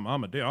 I'm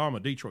a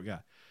Detroit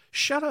guy.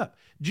 Shut up.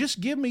 Just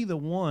give me the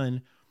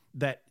one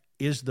that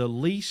is the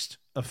least,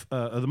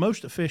 the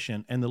most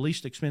efficient and the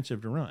least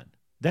expensive to run.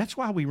 That's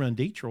why we run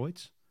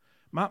Detroits.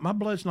 My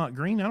blood's not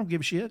green. I don't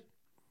give a shit.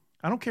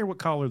 I don't care what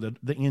color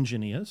the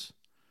engine is.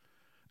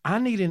 I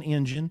need an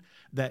engine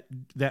that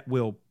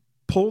will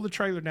pull the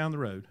trailer down the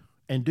road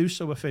and do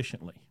so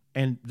efficiently.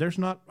 And there's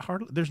not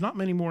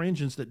many more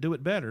engines that do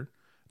it better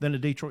than a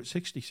Detroit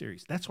 60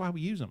 series. That's why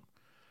we use them.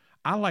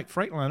 I like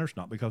Freightliners,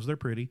 not because they're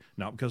pretty,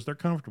 not because they're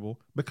comfortable,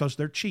 because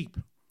they're cheap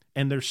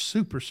and they're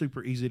super,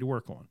 super easy to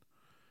work on.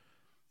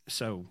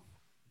 So,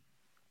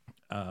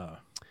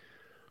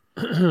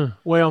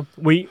 well,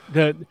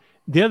 the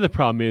other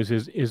problem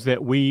is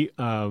that we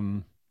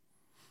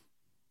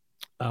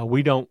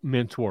don't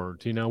mince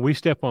words. You know, we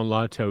step on a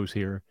lot of toes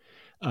here.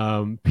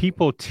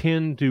 People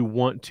tend to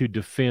want to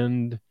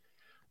defend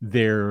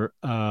their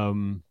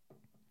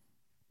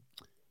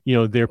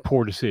their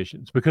poor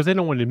decisions because they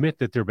don't want to admit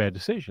that they're bad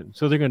decisions.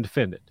 So they're going to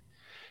defend it.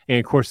 And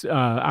of course,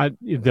 I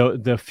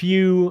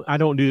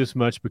don't do this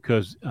much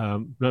because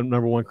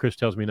number one, Chris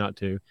tells me not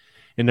to,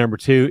 and number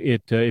two,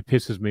 it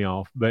pisses me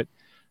off. But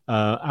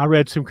I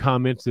read some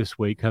comments this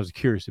week. I was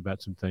curious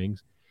about some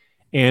things,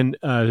 and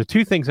the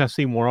two things I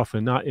see more often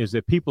than not is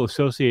that people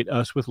associate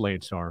us with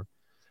Landstar.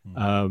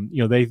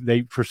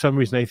 They for some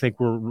reason they think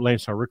we're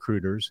Landstar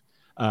recruiters.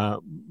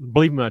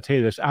 Believe me when I tell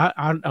you this,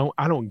 I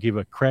don't give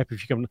a crap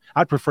if you come.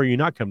 I'd prefer you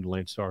not come to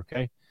Landstar.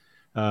 Okay.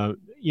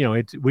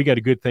 We got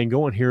a good thing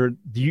going here.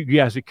 You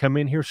guys that come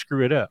in here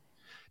screw it up,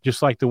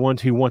 just like the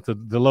ones who want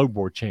the load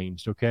board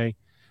changed. Okay.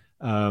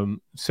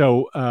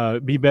 So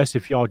be best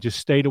if y'all just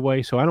stayed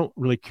away. So I don't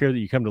really care that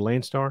you come to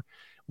Landstar.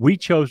 We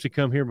chose to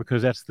come here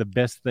because that's the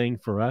best thing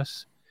for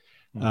us.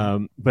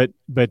 Mm-hmm.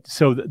 But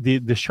so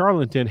the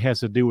charlatan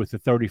has to do with the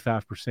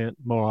 35%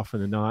 more often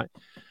than not.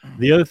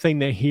 The other thing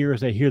they hear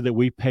is that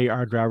we pay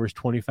our drivers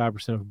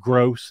 25% of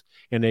gross,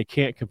 and they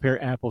can't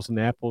compare apples and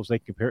apples. They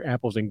compare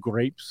apples and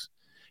grapes,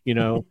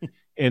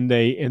 and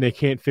they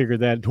can't figure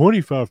that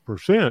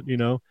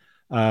 25%,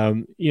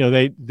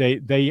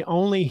 they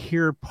only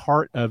hear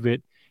part of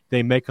it.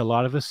 They make a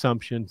lot of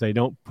assumptions. They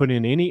don't put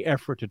in any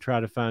effort to try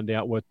to find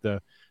out what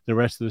the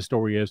rest of the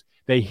story is.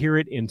 They hear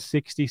it in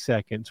 60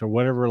 seconds or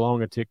whatever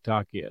long a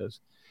TikTok is.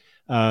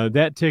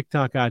 That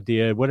TikTok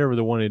idea, whatever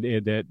the one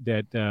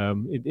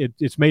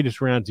it's made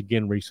its rounds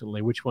again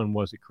recently. Which one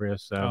was it,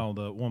 Chris? The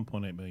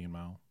 1.8 million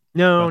mile.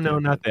 No,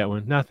 not that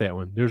one. Not that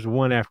one. There's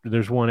one after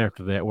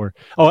that where.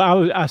 Oh, I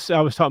was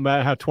talking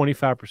about how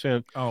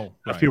 25%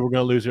 of people were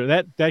going to lose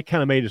it. That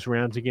kind of made its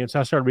rounds again.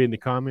 So I started reading the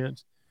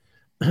comments.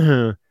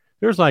 There's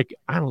there was like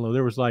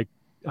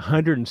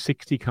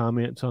 160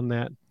 comments on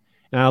that.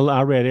 And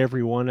I read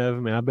every one of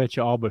them, and I bet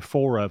you all but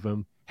four of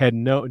them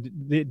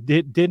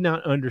did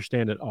not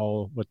understand at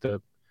all what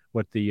the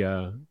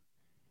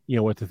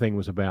thing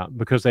was about,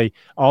 because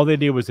all they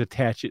did was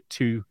attach it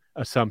to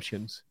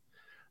assumptions.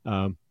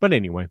 But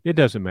anyway, it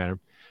doesn't matter.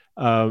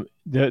 Our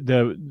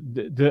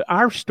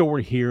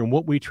story here and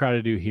what we try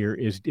to do here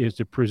is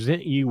to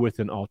present you with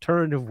an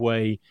alternative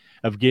way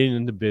of getting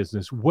into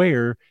business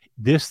where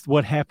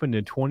what happened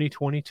in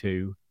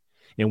 2022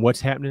 and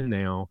what's happening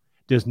now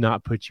does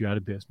not put you out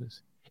of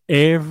business.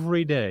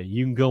 Every day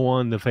you can go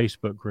on the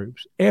Facebook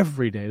groups.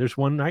 Every day there's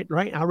one right.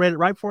 I read it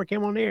right before I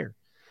came on the air.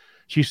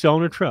 She's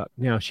selling a truck.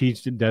 Now she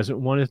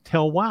doesn't want to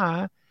tell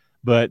why,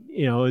 but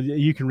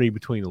you can read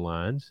between the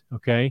lines.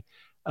 Okay.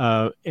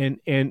 And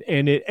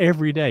it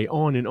every day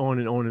on and on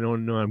and on and on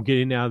and on. I'm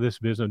getting out of this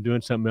business. I'm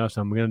doing something else.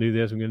 I'm going to do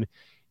this. I'm going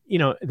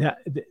to, that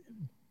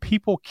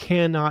people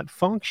cannot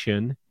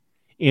function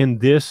in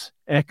this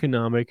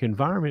economic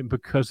environment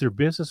because their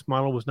business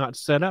model was not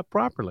set up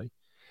properly.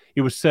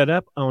 It was set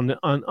up on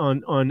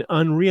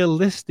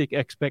unrealistic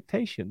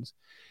expectations.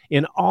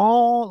 In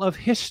all of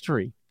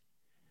history,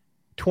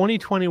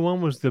 2021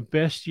 was the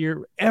best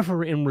year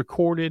ever in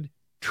recorded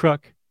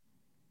truck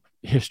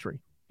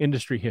history,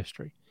 industry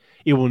history.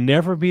 It will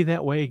never be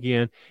that way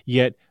again,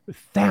 yet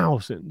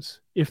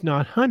thousands, if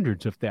not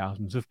hundreds of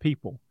thousands of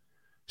people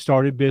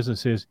started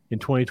businesses in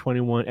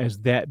 2021 as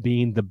that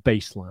being the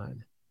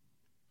baseline.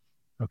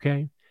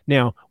 Okay?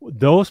 Now,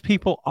 those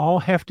people all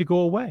have to go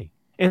away,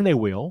 and they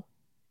will.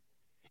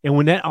 And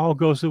when that all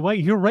goes away,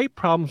 your rate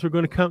problems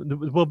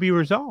will be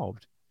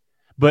resolved.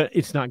 But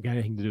it's not got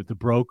anything to do with the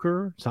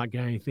broker. It's not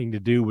got anything to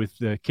do with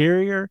the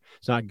carrier.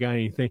 It's not got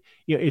anything.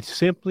 It's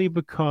simply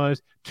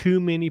because too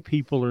many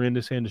people are in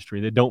this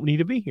industry that don't need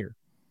to be here.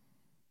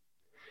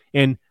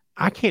 And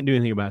I can't do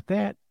anything about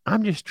that.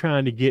 I'm just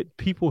trying to get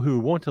people who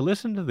want to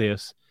listen to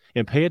this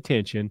and pay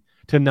attention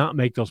to not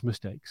make those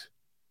mistakes.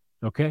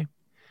 Okay?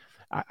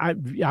 I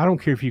don't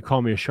care if you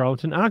call me a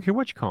charlatan. I don't care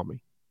what you call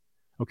me.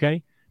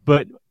 Okay?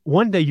 But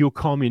one day you'll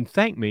call me and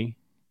thank me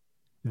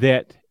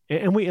that,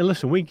 and we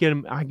get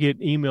them. I get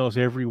emails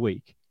every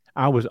week.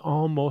 I was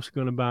almost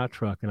going to buy a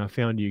truck and I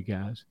found you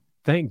guys.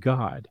 Thank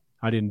God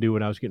I didn't do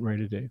what I was getting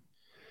ready to do.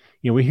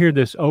 We hear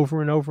this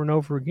over and over and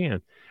over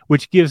again,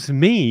 which gives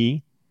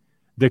me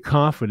the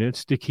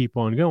confidence to keep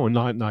on going.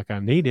 Not like I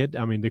need it.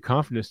 I mean, the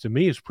confidence to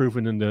me is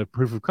proven in the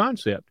proof of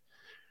concept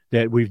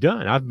that we've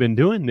done. I've been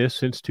doing this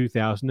since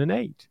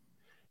 2008.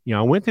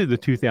 I went through the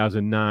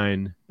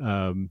 2009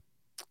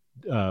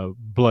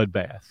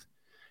 bloodbath.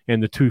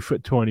 and the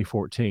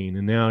 2014,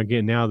 and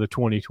now the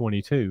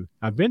 2022.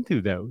 I've been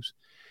through those,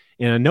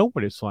 and I know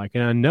what it's like,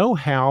 and I know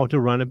how to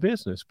run a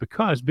business,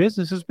 because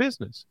business is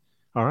business.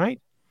 All right.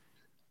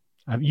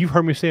 You've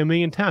heard me say a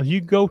million times,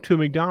 you go to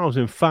McDonald's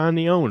and find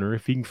the owner,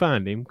 if you can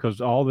find him,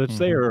 because all that's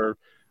there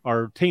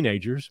are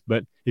teenagers.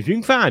 But if you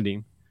can find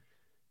him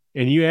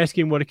and you ask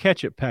him what a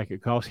ketchup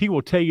packet costs, he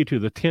will tell you to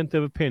the 10th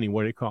of a penny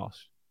what it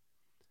costs.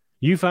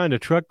 You find a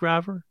truck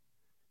driver,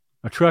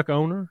 a truck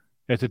owner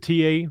at the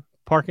TA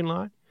parking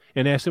lot,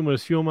 and ask him what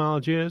his fuel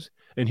mileage is,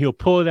 and he'll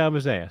pull it out of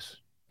his ass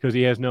because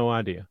he has no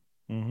idea.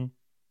 Mm-hmm.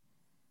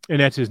 And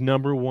that's his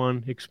number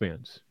one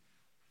expense.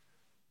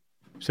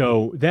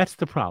 So that's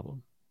the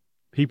problem.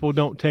 People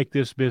don't take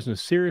this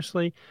business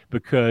seriously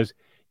because,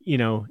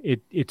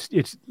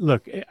 it's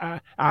look,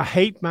 I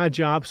hate my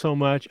job so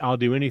much, I'll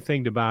do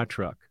anything to buy a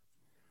truck.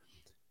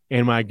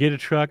 And when I get a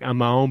truck, I'm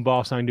my own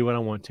boss. I can do what I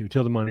want to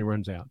till the money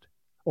runs out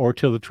or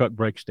till the truck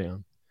breaks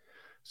down.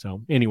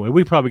 So anyway,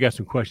 we probably got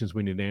some questions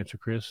we need to answer,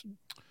 Chris.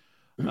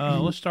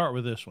 Let's start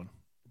with this one.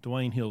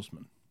 Dwayne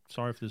Hillsman.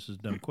 Sorry if this is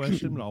a dumb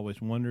question, but I always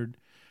wondered,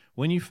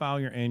 when you file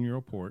your annual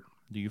report,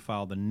 do you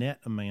file the net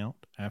amount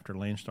after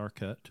Landstar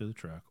cut to the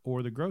truck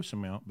or the gross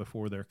amount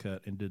before their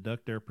cut and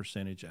deduct their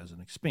percentage as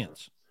an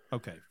expense?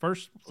 Okay,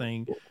 first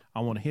thing I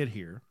want to hit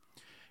here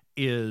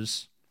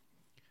is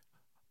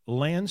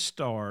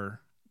Landstar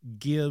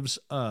gives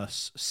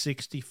us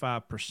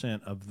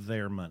 65% of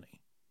their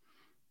money,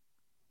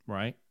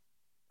 right?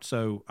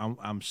 So I'm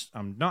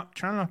not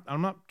trying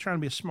to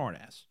be a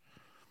smartass,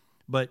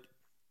 but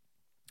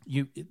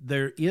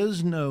there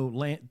is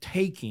no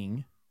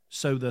taking.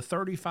 So the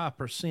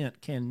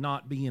 35%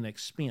 cannot be an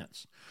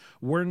expense.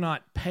 We're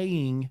not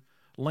paying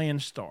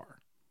Landstar.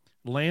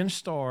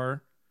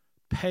 Landstar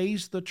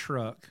pays the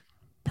truck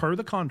per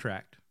the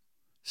contract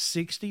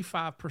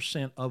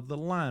 65% of the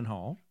line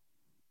haul,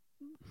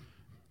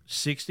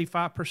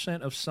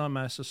 65% of some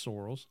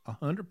accessorials,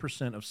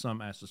 100% of some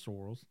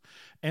accessorials,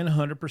 and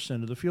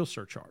 100% of the fuel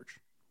surcharge.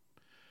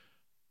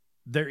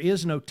 There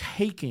is no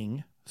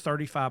taking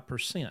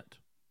 35%.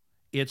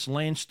 It's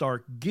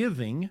Landstar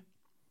giving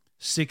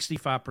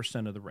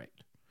 65% of the rate.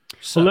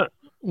 So,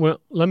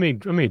 let me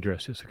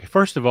address this. Okay.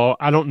 First of all,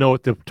 I don't know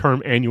what the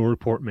term annual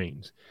report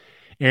means.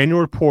 Annual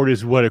report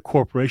is what a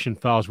corporation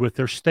files with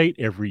their state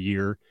every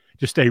year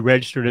to stay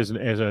registered as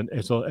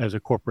a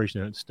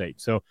corporation in the state.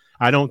 So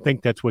I don't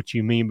think that's what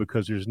you mean,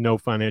 because there's no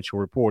financial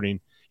reporting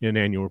in an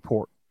annual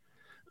report.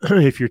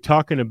 If you're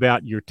talking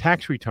about your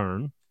tax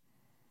return,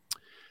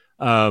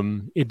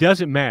 it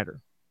doesn't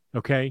matter.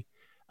 Okay.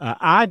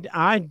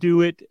 I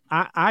do it.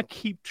 I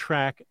keep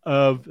track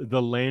of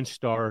the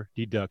Landstar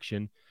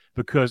deduction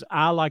because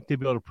I like to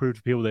be able to prove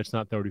to people that's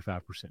not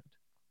 35%.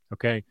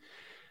 Okay.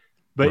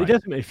 But right. It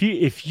doesn't matter.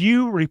 If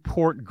you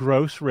report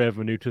gross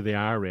revenue to the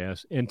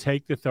IRS and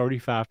take the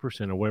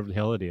 35% or whatever the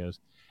hell it is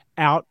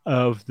out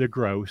of the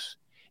gross,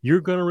 you're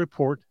going to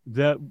report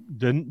the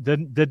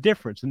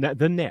difference and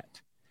the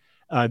net.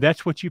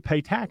 That's what you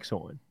pay tax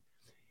on.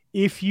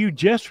 If you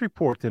just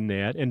report the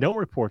net and don't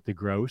report the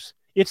gross,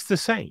 it's the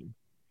same.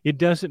 It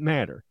doesn't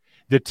matter.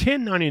 The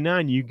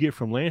 1099 you get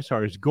from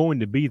Landstar is going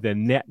to be the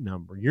net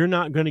number. You're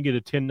not going to get a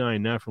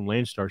 1099 from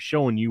Landstar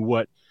showing you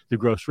what the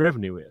gross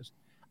revenue is.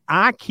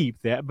 I keep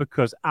that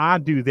because I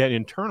do that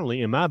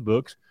internally in my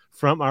books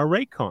from our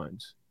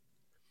Raycons.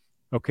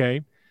 Okay.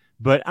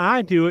 But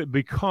I do it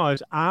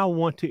because I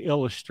want to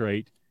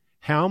illustrate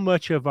how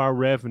much of our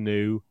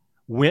revenue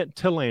went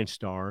to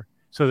Landstar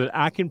so that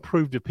I can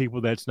prove to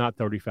people that's not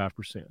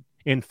 35%.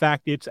 In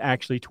fact, it's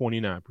actually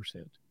 29%.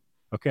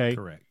 Okay.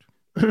 Correct.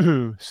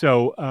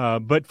 So,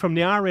 but from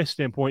the IRS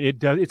standpoint,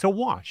 it's a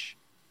wash.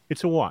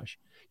 It's a wash.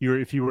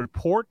 If you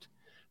report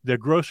the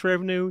gross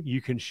revenue,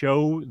 you can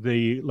show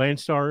the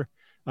Landstar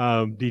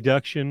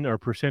deduction or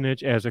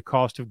percentage as a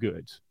cost of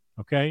goods.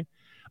 Okay.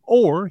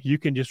 Or you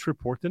can just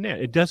report the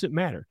net. It doesn't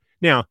matter.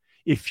 Now,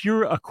 if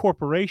you're a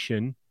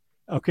corporation,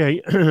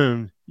 okay,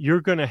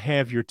 you're going to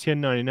have your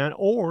 1099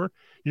 or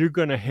you're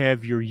going to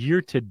have your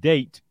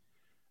year-to-date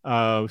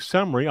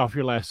summary off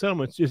your last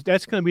settlements.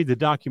 That's going to be the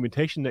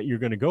documentation that you're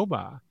going to go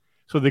by.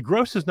 So the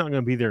gross is not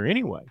going to be there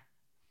anyway.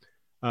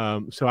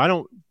 So I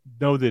don't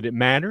know that it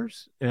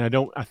matters, and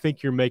I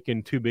think you're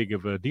making too big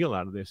of a deal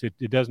out of this.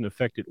 It doesn't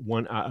affect it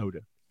one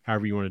iota,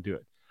 however you want to do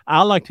it.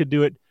 I like to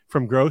do it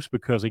from gross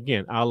because,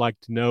 again, I like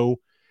to know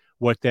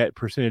what that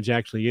percentage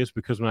actually is,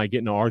 because when I get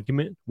in an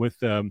argument with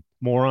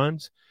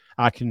morons,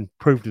 I can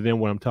prove to them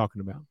what I'm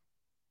talking about.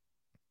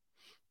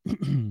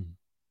 Does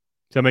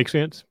that make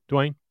sense,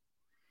 Dwayne?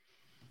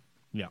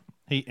 Yeah.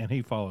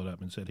 He followed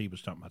up and said he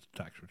was talking about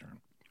the tax return.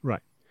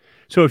 Right.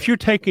 So if you're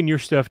taking your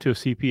stuff to a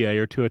CPA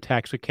or to a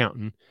tax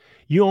accountant,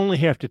 you only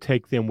have to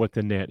take them what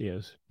the net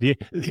is.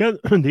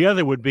 The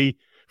other would be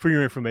for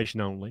your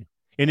information only.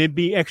 And it'd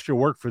be extra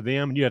work for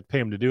them, and you have to pay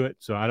them to do it.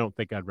 So I don't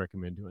think I'd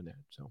recommend doing that.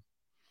 So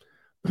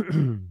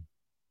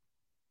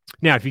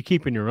now, if you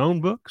keep in your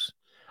own books,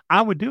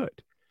 I would do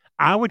it.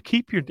 I would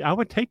take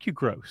your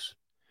gross.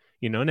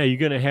 Now you're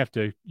going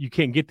to you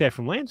can't get that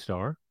from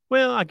Landstar.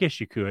 Well, I guess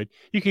you could.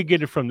 You could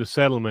get it from the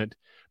settlement,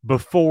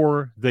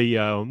 before the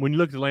when you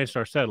look at the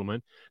Landstar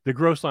settlement, the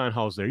gross line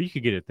haul's there. You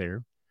could get it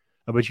there,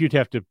 but you'd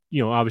have to,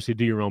 obviously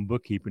do your own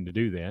bookkeeping to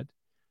do that.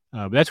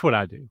 But that's what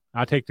I do.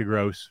 I take the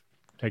gross,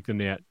 take the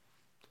net,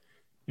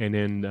 and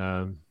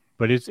then.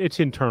 But it's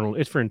internal.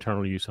 It's for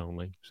internal use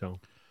only. So,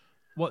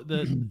 what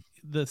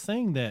the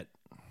thing that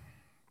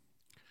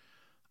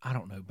I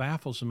don't know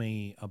baffles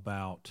me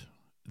about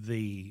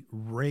the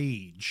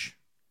rage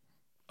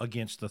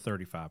against the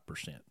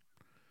 35%.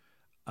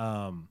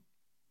 I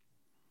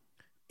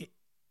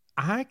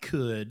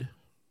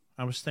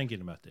was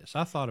thinking about this.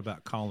 I thought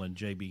about calling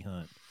J.B.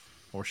 Hunt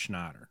or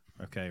Schneider,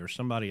 okay, or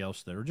somebody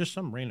else there, or just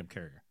some random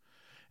carrier,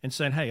 and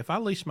saying, hey, if I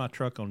lease my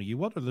truck onto you,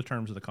 what are the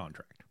terms of the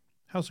contract?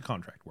 How's the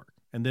contract work?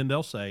 And then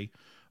they'll say,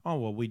 oh,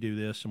 well, we do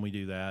this and we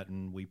do that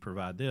and we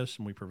provide this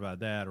and we provide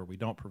that, or we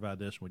don't provide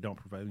this and we don't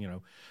provide,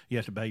 you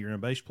have to pay your own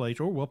base plates,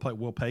 or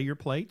we'll pay your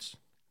plates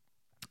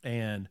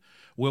and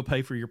we'll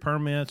pay for your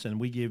permits and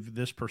we give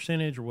this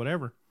percentage or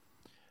whatever.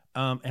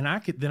 And I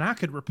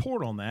could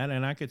report on that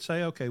and I could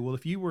say, okay, well,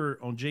 if you were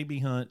on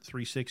JB Hunt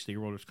 360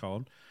 or what it's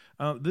called,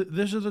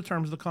 this is the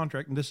terms of the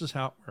contract and this is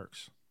how it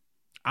works.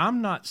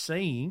 I'm not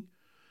saying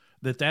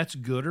that that's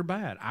good or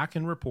bad. I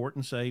can report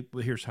and say,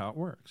 well, here's how it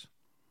works.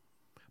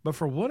 But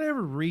for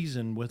whatever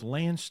reason with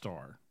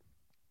Landstar,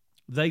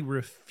 they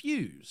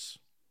refuse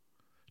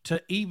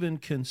to even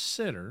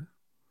consider,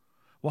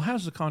 well, how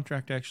does the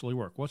contract actually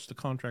work? What's the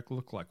contract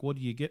look like? What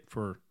do you get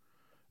for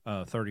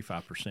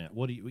 35%?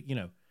 What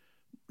do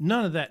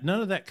none of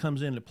that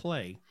comes into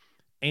play.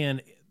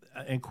 And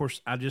of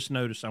course, I just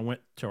noticed I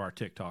went to our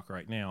TikTok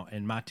right now,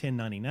 and my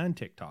 1099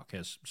 TikTok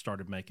has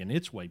started making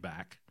its way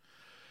back.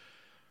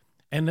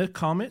 And the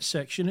comment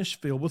section is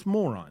filled with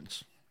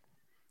morons.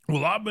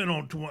 Well, I've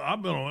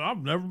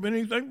never been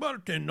anything but a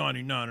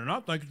 1099, and I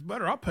think it's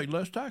better. I pay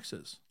less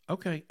taxes.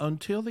 Okay,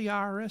 until the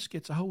IRS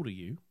gets a hold of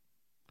you.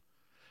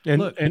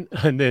 And look, and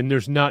then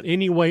there's not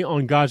any way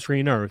on God's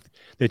green earth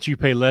that you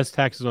pay less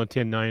taxes on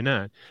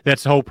 1099.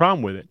 That's the whole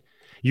problem with it.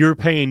 You're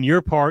paying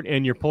your part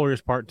and your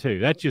employer's part too.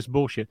 That's just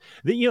bullshit.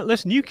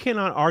 Listen, you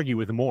cannot argue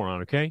with a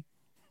moron, okay?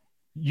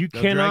 They'll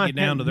cannot drag you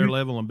down to their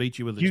level and beat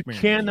you with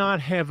experience. You cannot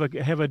have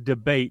a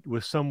debate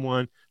with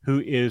someone who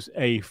is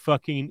a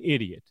fucking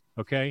idiot.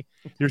 Okay,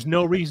 there's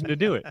no reason to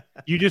do it.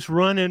 You just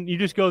run and you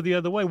just go the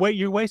other way.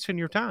 You're wasting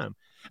your time.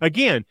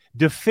 Again,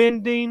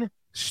 defending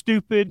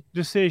stupid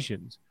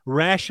decisions,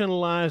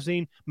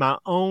 rationalizing my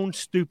own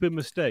stupid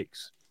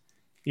mistakes.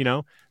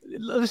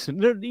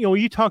 Listen.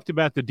 You talked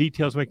about the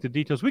details make the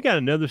details. We got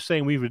another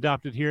saying we've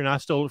adopted here, and I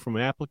stole it from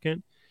an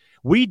applicant.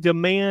 We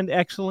demand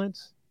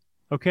excellence.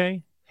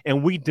 Okay.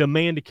 And we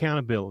demand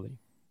accountability.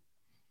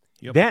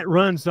 Yep. That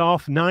runs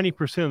off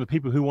 90% of the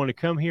people who want to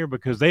come here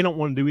because they don't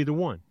want to do either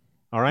one.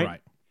 All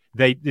right.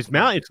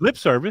 It's lip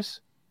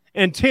service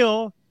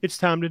until it's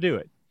time to do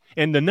it.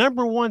 And the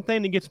number one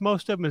thing that gets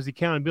most of them is the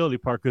accountability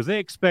part, because they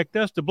expect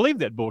us to believe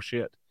that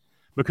bullshit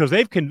because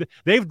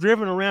they've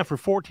driven around for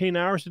 14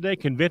 hours a day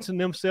convincing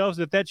themselves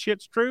that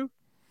shit's true.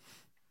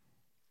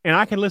 And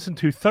I can listen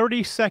to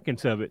 30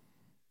 seconds of it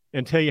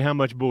and tell you how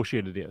much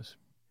bullshit it is.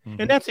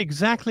 Mm-hmm. And that's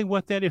exactly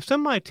what that is. If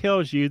somebody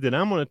tells you that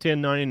I'm on a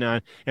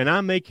 1099 and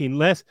I'm making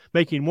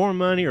more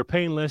money or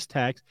paying less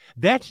tax,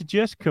 that's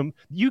just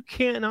you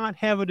cannot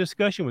have a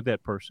discussion with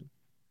that person.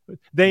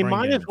 They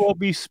might as well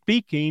be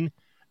speaking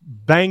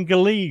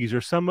Bengalese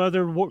or some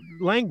other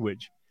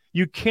language.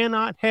 You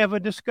cannot have a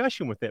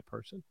discussion with that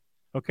person.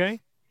 Okay?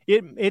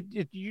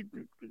 You'd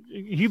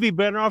be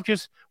better off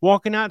just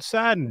walking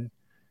outside and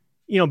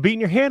beating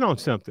your head on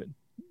something.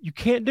 You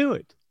can't do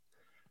it.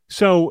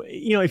 So,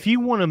 if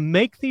you want to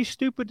make these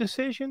stupid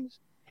decisions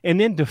and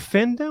then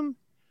defend them,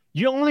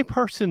 the only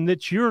person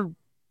that you're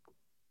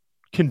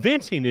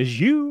convincing is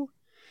you.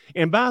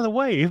 And by the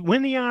way,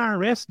 when the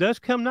IRS does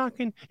come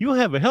knocking, you'll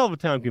have a hell of a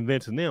time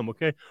convincing them,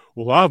 okay?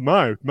 Well,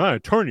 my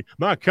attorney,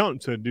 my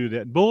accountant said do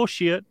that.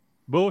 Bullshit.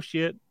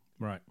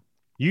 Right.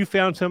 You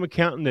found some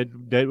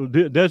accountant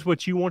that does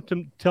what you want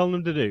them, tell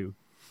them to do.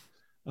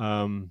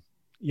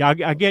 I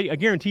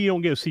guarantee you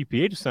don't get a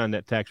CPA to sign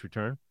that tax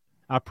return.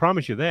 I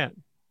promise you that.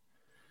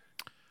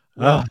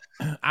 Well,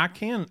 I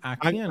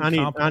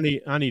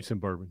need some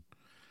bourbon.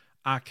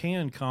 I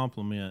can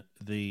compliment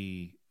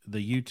the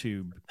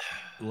YouTube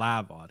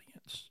live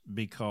audience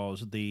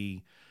because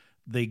the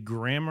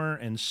grammar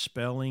and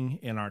spelling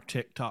in our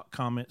TikTok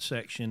comment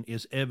section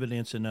is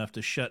evidence enough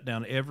to shut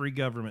down every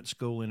government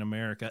school in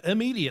America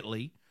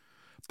immediately,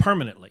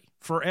 permanently,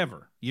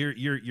 forever.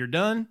 You're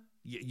done,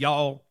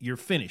 y'all. You're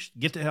finished.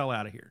 Get the hell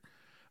out of here.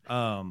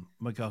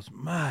 Because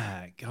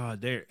my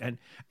God, and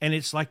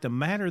it's like the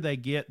madder they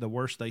get, the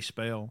worse they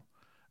spell.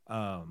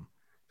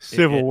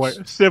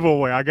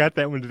 Civilware. I got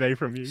that one today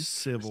from you.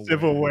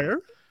 Civilware.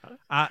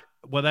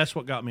 Well, that's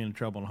what got me in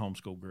trouble in a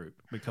homeschool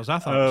group because I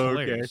thought it was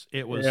hilarious.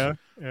 It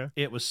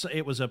was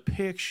it was a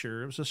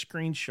picture, it was a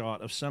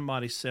screenshot of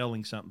somebody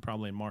selling something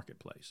probably in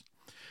Marketplace,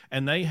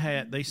 and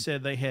they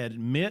said they had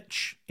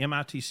Mitch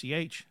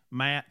MITCH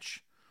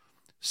Match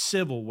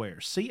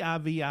Civilware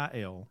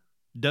CIVIL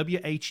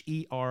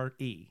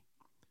WHERE,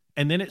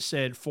 and then it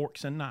said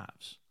forks and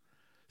knives.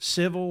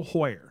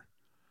 Civilware,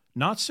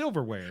 not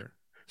silverware,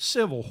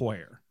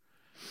 Civilware.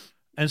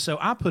 And so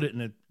I put it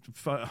in a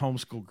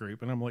homeschool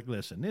group, and I'm like,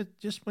 listen,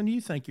 just when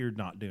you think you're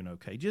not doing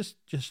okay, just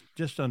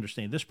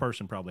understand this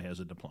person probably has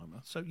a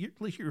diploma, so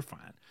at least you're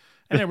fine.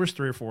 And there was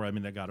 3 or 4 of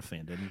them that got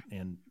offended,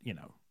 and you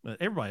know,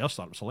 everybody else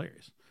thought it was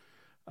hilarious.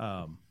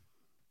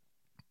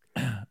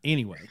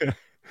 Anyway,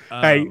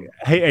 hey,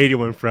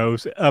 81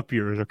 froze up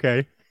yours,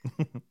 okay?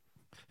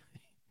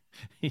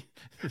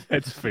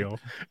 That's Phil.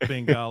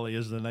 Bengali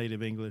is the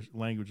native English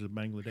language of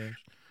Bangladesh.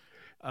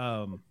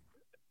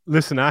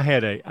 Listen, I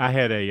had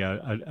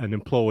an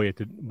employee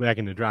back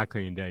in the dry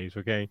cleaning days,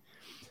 okay,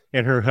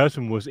 and her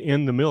husband was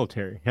in the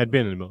military, had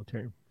been in the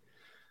military.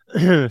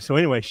 So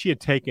anyway, she had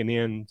taken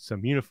in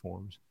some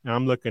uniforms, and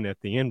I'm looking at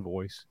the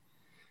invoice,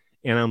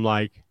 and I'm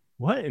like,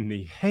 "What in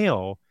the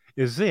hell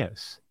is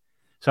this?"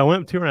 So I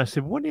went to her and I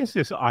said, "What is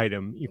this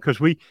item?" Because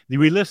we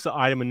list the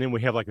item and then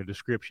we have like a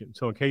description.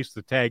 So in case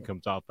the tag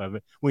comes off of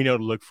it, we know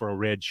to look for a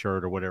red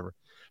shirt or whatever.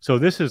 So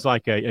this is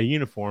like a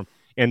uniform,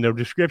 and the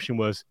description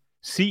was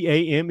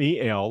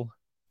CAMEL,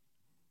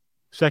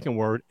 second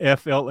word,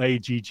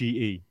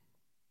 FLAGGE,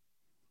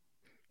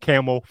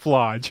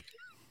 camouflage.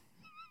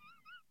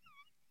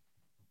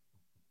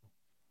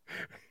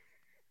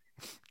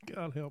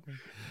 God help me.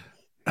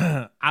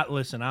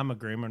 Listen, I'm a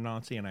grammar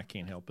Nazi and I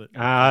can't help it.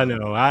 I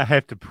know. I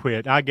have to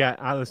quit. I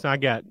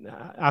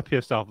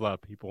pissed off a lot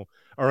of people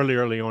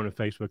early on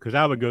Facebook because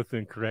I would go through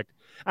and correct.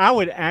 I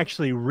would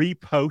actually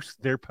repost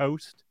their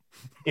post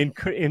in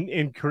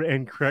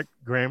correct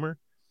grammar.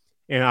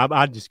 And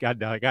I just got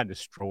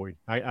destroyed.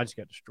 I just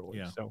got destroyed.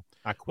 Yeah. So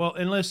I quit. Well,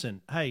 and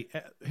listen, hey,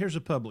 here's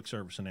a public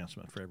service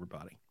announcement for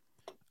everybody.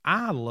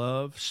 I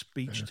love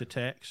speech to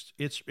text.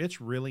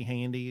 It's really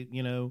handy,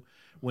 you know,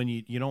 when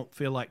you don't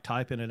feel like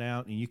typing it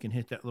out and you can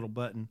hit that little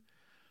button.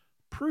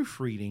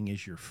 Proofreading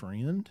is your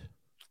friend.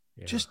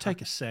 Yeah. Just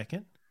take a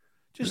second.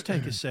 Just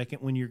take a second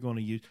when you're going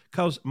to use,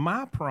 because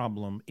my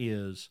problem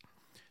is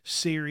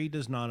Siri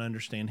does not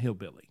understand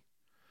hillbilly.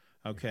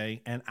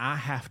 Okay, and I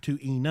have to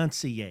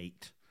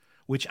enunciate,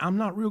 which I'm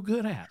not real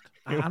good at.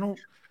 I don't.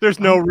 There's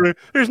no room.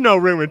 There's no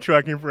room in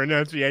trucking for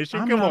enunciation.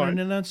 I'm Come not on, an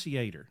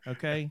enunciator.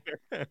 Okay.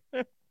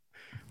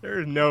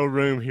 There's no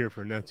room here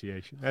for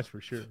enunciation. That's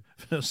for sure.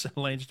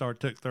 Landstar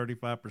took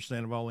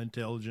 35% of all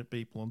intelligent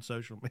people on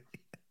social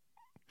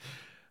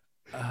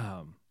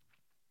media.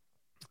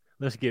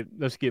 Let's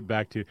get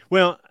back to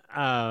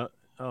I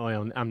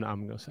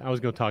was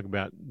going to talk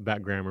about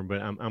grammar,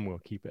 but I'm going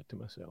to keep that to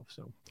myself.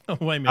 So. Oh,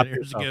 wait a minute.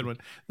 Here's a good one.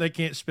 They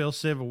can't spell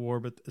silverware,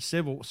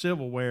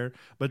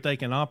 but they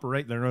can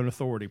operate their own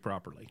authority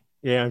properly.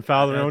 Yeah, and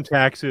file their own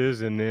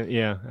taxes, and then,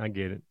 yeah, I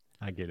get it.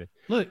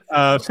 Look,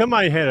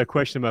 somebody had a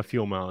question about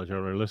fuel mileage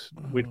earlier.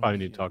 We probably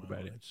need to talk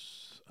about it.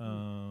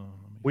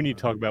 We need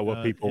to talk about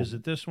what people. Is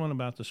it this one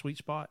about the sweet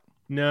spot?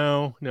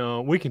 No,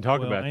 we can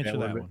talk about answer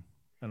that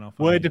one.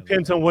 Well, it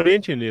depends on what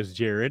engine it is,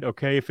 Jared.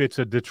 Okay, if it's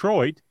a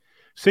Detroit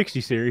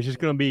 60 series, it's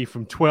going to be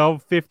from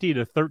 1250 to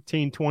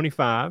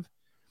 1325,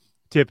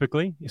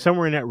 typically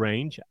somewhere in that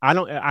range.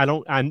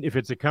 If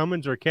it's a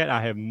Cummins or a Cat,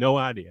 I have no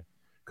idea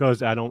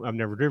because I've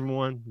never driven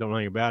one, don't know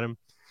anything about them.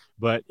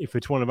 But if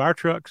it's one of our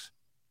trucks,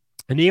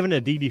 and even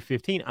a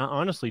DD15, I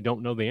honestly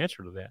don't know the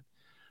answer to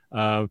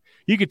that.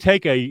 You could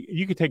take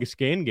a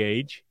scan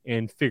gauge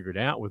and figure it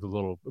out with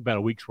about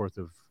a week's worth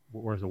of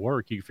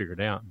work. You can figure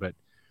it out, but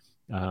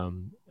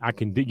I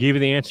can give you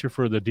the answer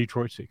for the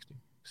Detroit 60.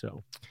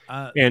 So,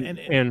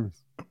 and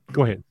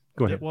go ahead.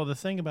 Well, the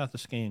thing about the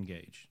scan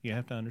gauge, you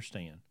have to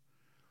understand,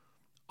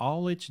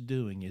 all it's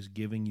doing is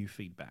giving you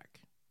feedback.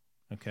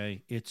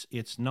 Okay,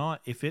 it's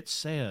not, if it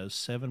says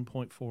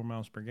 7.4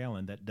 miles per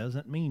gallon, that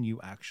doesn't mean you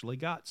actually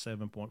got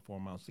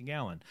 7.4 miles per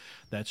gallon.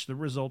 That's the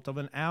result of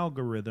an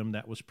algorithm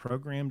that was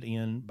programmed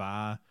in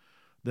by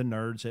the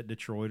nerds at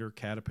Detroit or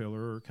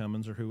Caterpillar or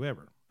Cummins or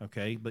whoever.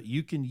 Okay, but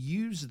you can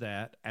use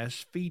that as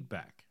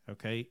feedback.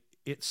 Okay,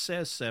 it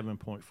says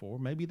 7.4,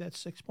 maybe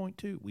that's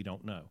 6.2. We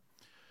don't know.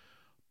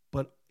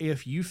 But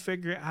if you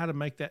figure out how to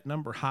make that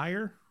number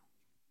higher,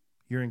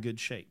 you're in good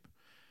shape.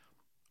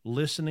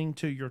 Listening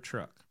to your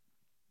truck.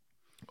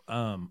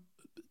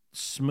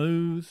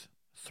 Smooth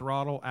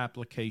throttle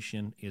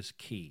application is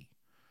key.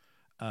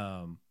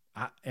 I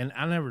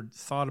never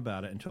thought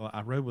about it until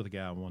I rode with a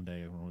guy one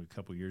day a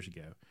couple years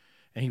ago,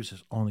 and he was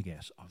just on the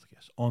gas, off the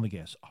gas, on the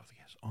gas, off the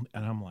gas,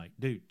 and I'm like,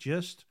 dude,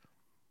 just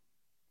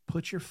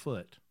put your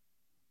foot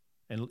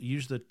and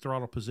use the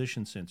throttle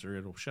position sensor.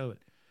 It'll show it.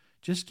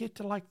 Just get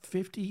to like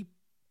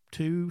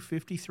 52,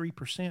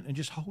 53% and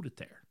just hold it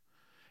there.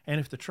 And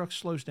if the truck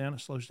slows down,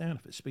 it slows down.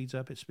 If it speeds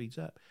up, it speeds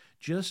up.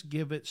 Just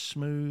give it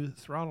smooth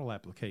throttle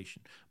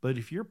application. But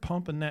if you're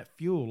pumping that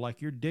fuel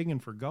like you're digging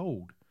for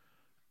gold,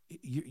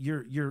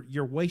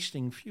 you're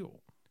wasting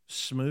fuel.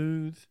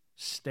 Smooth,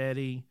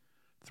 steady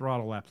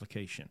throttle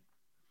application.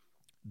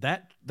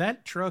 That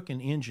truck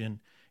and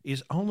engine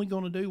is only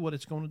going to do what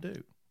it's going to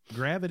do.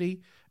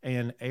 Gravity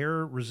and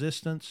air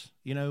resistance,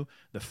 the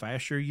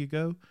faster you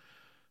go,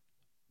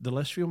 the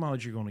less fuel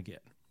mileage you're going to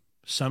get.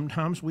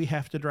 Sometimes we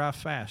have to drive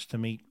fast to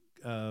meet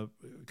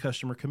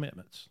customer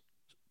commitments.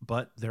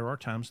 but there are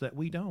times that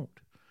we don't.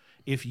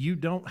 If you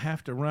don't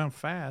have to run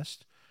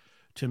fast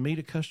to meet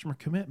a customer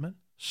commitment,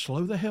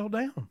 slow the hell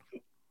down.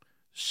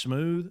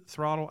 Smooth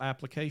throttle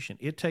application.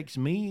 It takes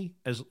me,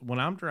 when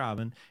I'm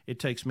driving, it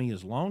takes me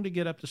as long to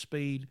get up to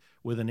speed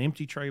with an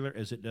empty trailer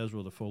as it does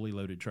with a fully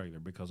loaded trailer,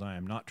 because I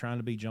am not trying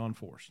to be John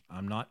Force.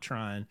 I'm not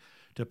trying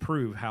to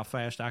prove how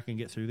fast I can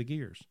get through the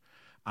gears.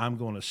 I'm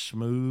going to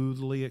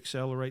smoothly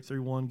accelerate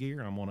through one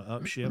gear. I'm going to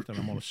upshift, and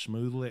I'm going to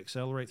smoothly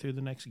accelerate through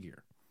the next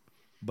gear.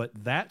 But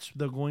that's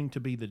going to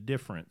be the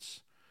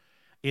difference.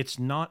 It's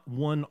not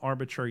one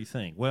arbitrary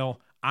thing.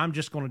 Well, I'm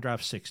just going to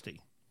drive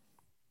 60.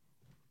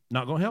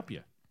 Not going to help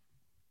you.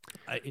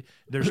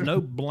 There's no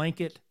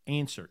blanket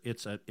answer.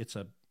 It's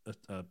a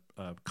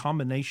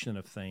combination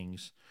of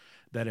things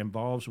that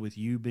involves with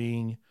you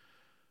being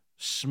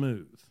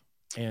smooth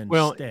and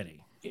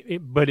steady.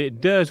 But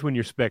it does when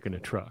you're speccing a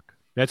truck.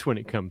 That's when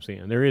it comes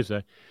in. There is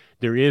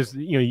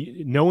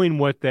knowing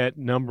what that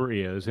number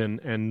is, and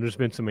there's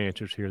been some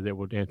answers here that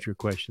will answer your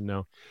question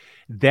though.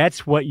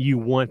 That's what you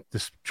want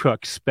the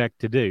truck spec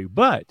to do.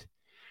 But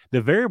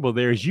the variable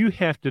there is you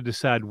have to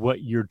decide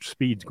what your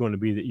speed's going to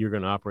be that you're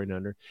going to operate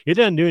under. It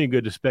doesn't do any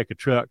good to spec a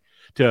truck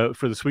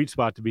for the sweet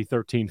spot to be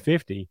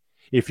 1350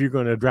 if you're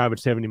going to drive at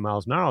 70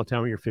 miles an hour all the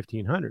time when you're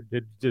 1500.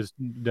 It just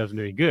doesn't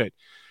do any good.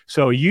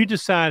 So you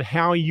decide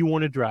how you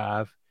want to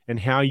drive and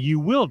how you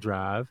will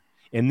drive,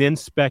 and then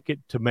spec it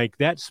to make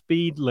that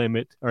speed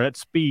limit or that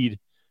speed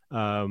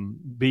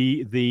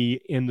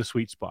be in the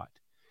sweet spot.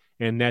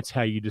 And that's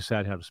how you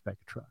decide how to spec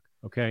a truck.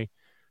 Okay.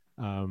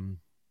 And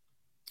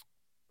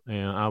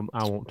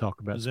I won't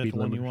talk about speed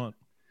limit. Is that the one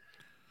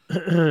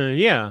you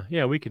want?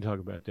 Yeah, we can talk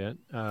about that.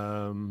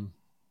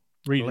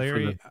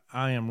 Larry,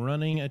 I am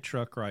running a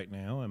truck right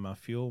now, and my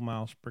fuel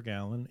miles per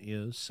gallon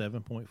is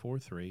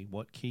 7.43.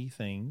 What key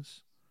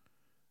things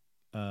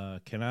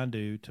can I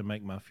do to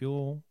make my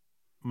fuel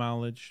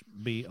mileage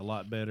be a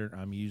lot better?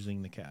 I'm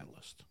using the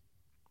catalyst.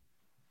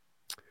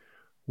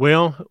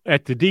 Well,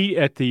 at the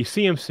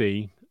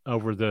CMC,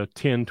 over the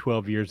 10,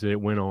 12 years that it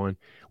went on,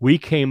 we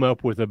came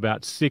up with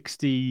about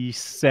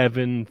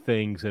 67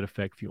 things that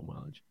affect fuel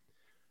mileage.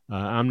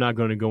 I'm not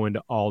going to go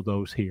into all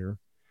those here,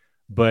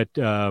 but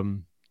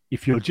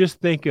if you'll just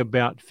think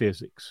about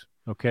physics,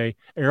 okay,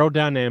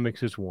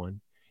 aerodynamics is one.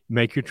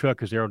 Make your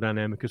truck as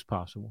aerodynamic as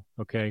possible,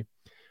 okay?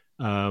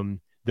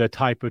 The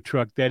type of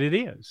truck that it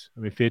is. I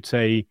mean, if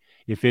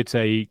it's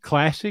a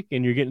classic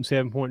and you're getting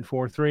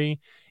 7.43,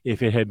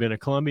 if it had been a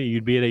Columbia,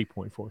 you'd be at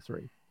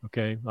 8.43,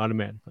 okay,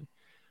 automatically.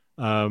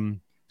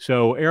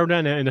 So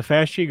aerodynamic, and the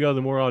faster you go,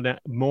 the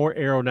more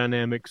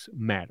aerodynamics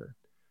matter,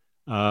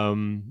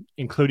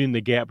 including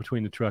the gap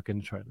between the truck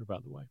and the trailer, by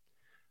the way.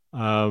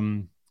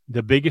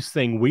 The biggest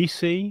thing we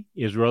see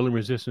is rolling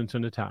resistance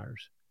in the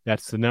tires.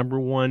 That's the number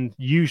one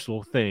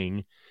usual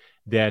thing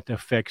that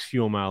affects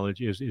fuel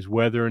mileage is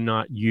whether or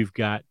not you've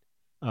got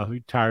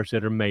tires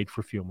that are made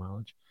for fuel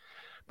mileage.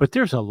 But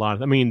there's a lot.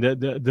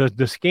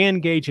 The scan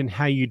gauge and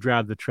how you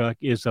drive the truck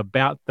is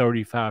about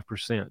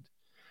 35%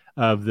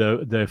 of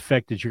the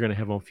effect that you're going to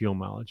have on fuel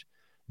mileage.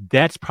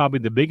 That's probably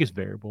the biggest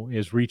variable,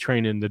 is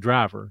retraining the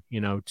driver,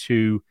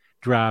 to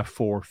drive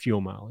for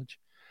fuel mileage.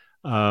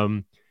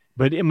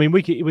 But I mean,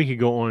 we could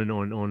go on and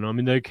on and on. I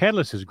mean, the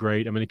catalyst is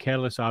great. I mean, the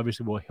catalyst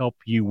obviously will help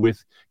you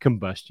with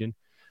combustion.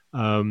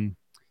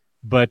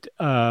 But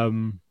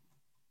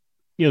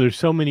there's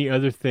so many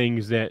other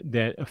things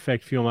that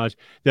affect fuel mileage.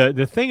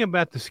 The thing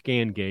about the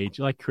scan gauge,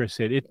 like Chris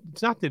said,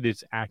 it's not that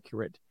it's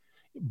accurate,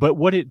 but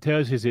what it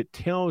does is it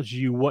tells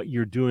you what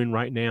you're doing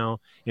right now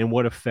and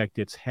what effect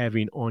it's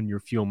having on your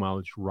fuel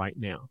mileage right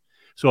now.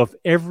 So if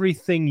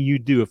everything you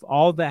do, if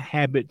all the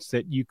habits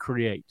that you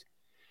create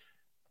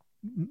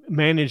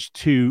manage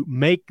to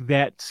make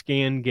that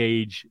scan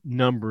gauge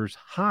numbers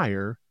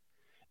higher,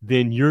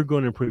 then you're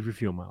going to improve your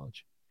fuel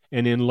mileage.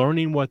 And in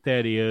learning what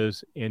that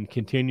is and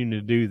continuing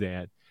to do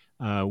that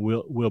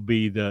will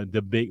be the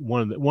big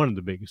one of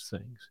the biggest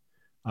things.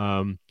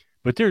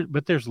 But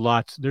there's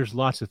lots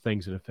of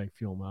things that affect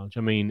fuel mileage.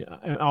 I mean,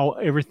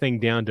 everything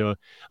down to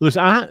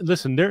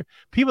listen. There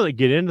people that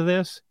get into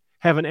this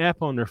have an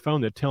app on their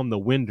phone that tell them the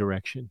wind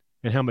direction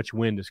and how much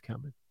wind is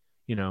coming.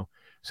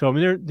 So I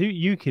mean,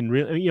 you can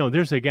really,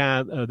 there's a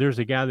guy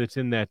that's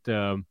in that.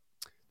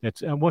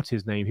 That's what's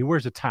his name? He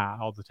wears a tie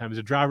all the time. He's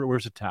a driver that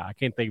wears a tie. I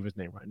can't think of his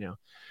name right now.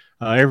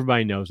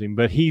 Everybody knows him,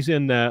 but he's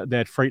in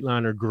that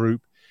Freightliner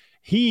group.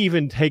 He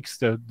even takes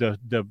the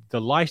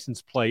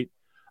license plate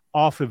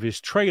off of his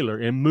trailer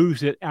and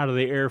moves it out of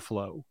the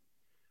airflow,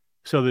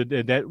 so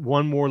that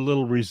one more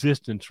little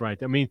resistance right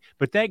there. I mean,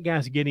 but that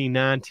guy's getting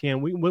 9, 10.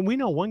 We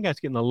know one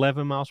guy's getting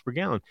 11 miles per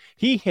gallon.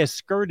 He has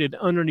skirted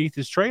underneath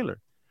his trailer,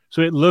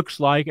 so it looks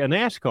like a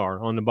NASCAR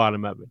on the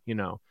bottom of it,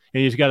 And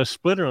he's got a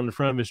splitter on the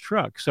front of his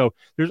truck. So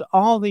there's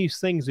all these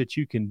things that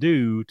you can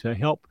do to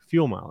help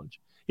fuel mileage.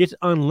 It's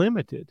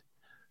unlimited.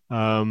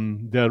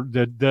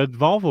 The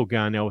Volvo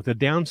guy now with the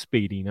down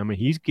speeding, I mean,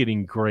 he's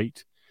getting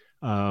great,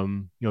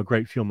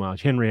 great fuel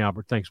mileage. Henry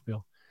Albert, thanks,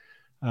 Bill.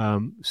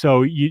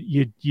 So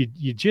you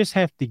just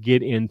have to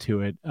get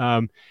into it.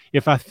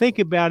 If I think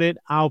about it,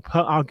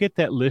 I'll get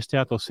that list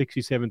out, those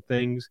 67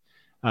 things.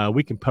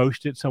 We can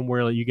post it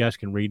somewhere that you guys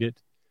can read it.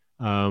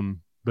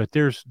 But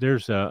there's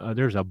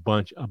a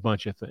bunch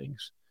of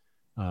things.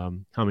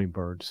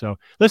 Hummingbird. So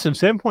listen,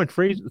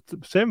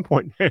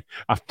 7.3,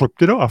 I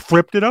flipped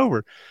it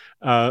over.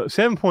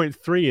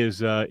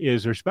 7.3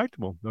 is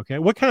respectable. Okay.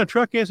 What kind of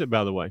truck is it,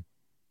 by the way?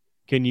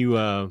 Can you,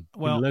 well,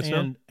 let us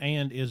know?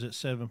 And is it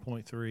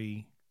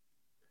 7.3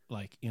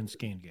 like in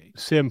scan gauge?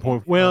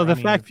 7. Well, the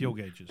fact fuel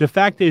gauges. The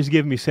fact that he's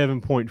giving me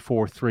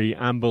 7.43,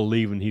 I'm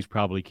believing he's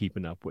probably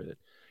keeping up with it,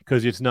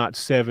 because it's not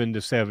 7 to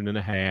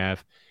 7.5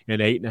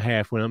 and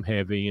 8.5 when I'm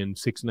heavy and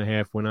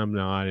 6.5 when I'm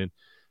not, and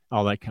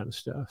all that kind of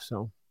stuff.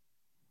 So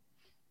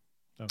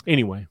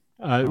anyway,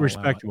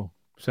 respectable.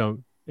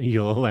 So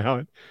you'll allow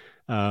it.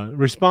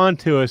 Respond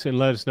to us and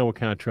let us know what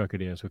kind of truck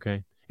it is,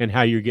 okay? And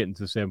how you're getting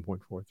to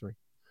 7.43.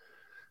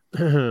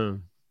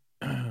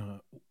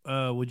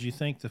 Would you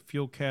think the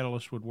fuel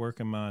catalyst would work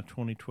in my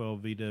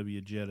 2012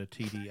 VW Jetta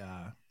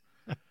TDI?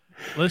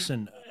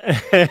 Listen,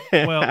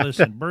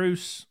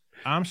 Bruce,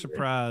 I'm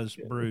surprised,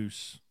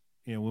 Bruce,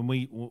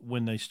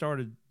 when they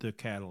started the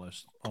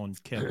catalyst on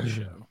Kevin's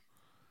show,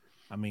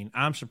 I mean,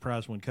 I'm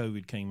surprised when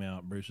COVID came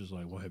out, Bruce was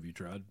like, well, have you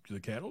tried the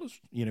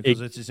catalyst? Because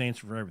that's his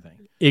answer for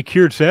everything. It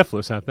cured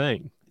syphilis, I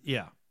think.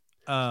 Yeah.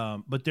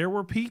 But there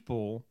were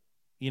people,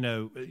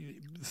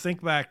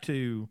 think back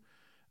to,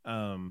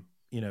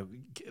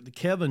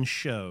 Kevin's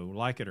show,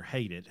 Like It or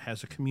Hate It,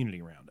 has a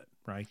community around it,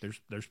 right?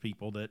 There's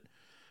people that,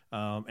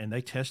 and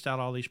they test out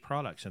all these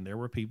products, and there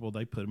were people,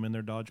 they put them in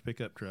their Dodge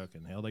pickup truck,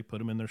 and hell, they put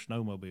them in their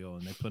snowmobile,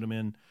 and they put them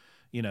in,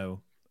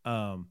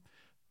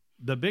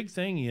 the big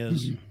thing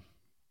is,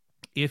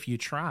 if you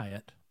try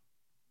it,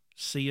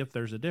 see if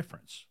there's a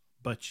difference.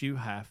 But you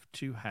have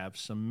to have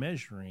some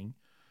measuring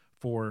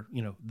for,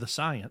 the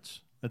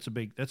science. That's a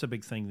big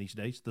thing these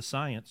days, the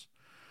science.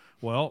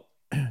 Well,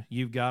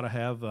 you've got to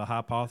have a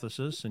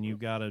hypothesis, and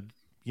you've got to,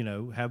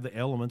 have the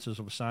elements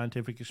of a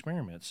scientific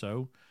experiment.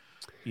 So,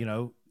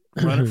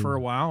 run it for a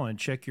while and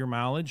check your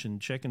mileage and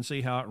check and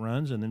see how it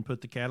runs, and then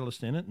put the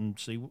catalyst in it and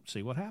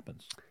see what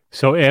happens.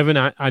 So, Evan,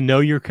 I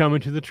know you're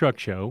coming to the truck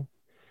show.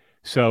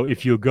 So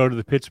if you'll go to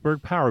the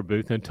Pittsburgh Power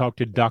Booth and talk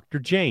to Dr.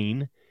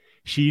 Jane,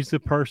 she's the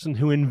person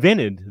who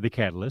invented the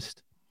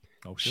catalyst.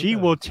 Oh, she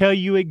will tell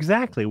you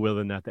exactly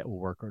whether or not that will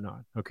work or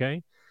not.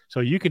 Okay.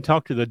 So you can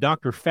talk to the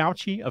Dr.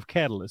 Fauci of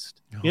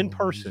Catalyst in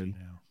person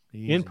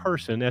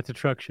at the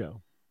truck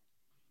show.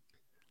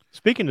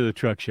 Speaking of the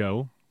truck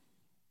show,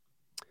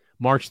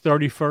 March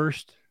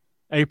 31st,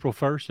 April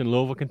 1st in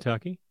Louisville,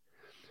 Kentucky,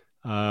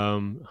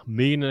 1.5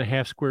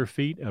 million square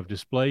feet of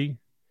display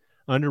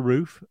under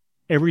roof.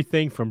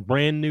 Everything from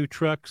brand new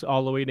trucks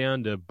all the way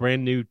down to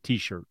brand new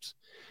T-shirts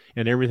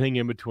and everything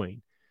in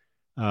between.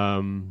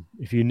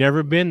 If you've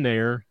never been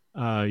there,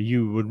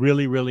 you would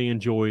really, really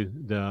enjoy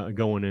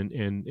going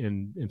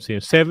and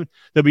seeing.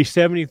 There'll be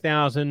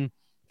 70,000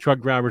 truck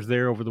drivers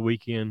there over the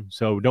weekend.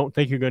 So don't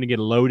think you're going to get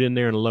a load in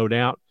there and a load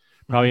out.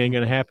 Probably ain't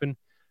going to happen.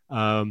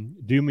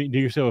 Do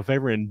yourself a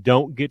favor and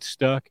don't get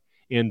stuck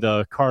in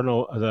the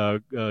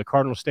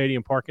Cardinal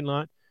Stadium parking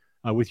lot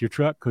with your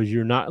truck, because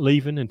you're not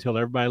leaving until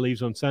everybody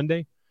leaves on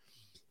Sunday.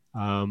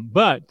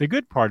 But the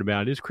good part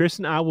about it is Chris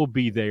and I will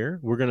be there.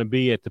 We're going to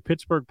be at the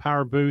Pittsburgh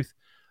Power booth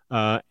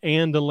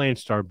and the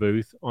Landstar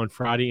booth on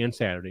Friday and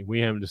Saturday.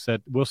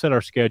 We'll set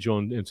our schedule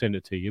and send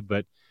it to you.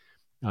 But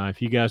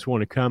if you guys want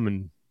to come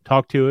and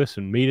talk to us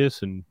and meet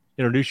us and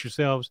introduce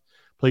yourselves,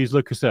 please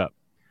look us up.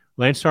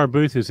 Landstar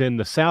booth is in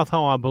the South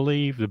Hall, I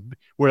believe,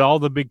 where all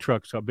the big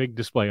trucks, big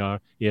display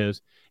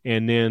is.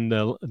 And then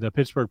the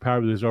Pittsburgh Power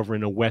booth is over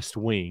in the West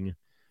Wing,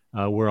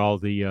 where all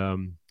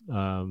the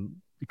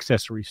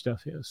accessory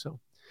stuff is. So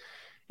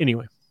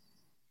anyway,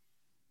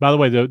 by the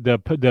way,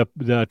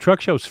 the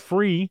truck show is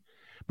free,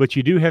 but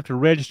you do have to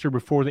register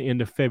before the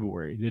end of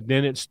February.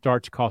 Then it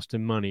starts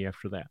costing money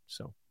after that.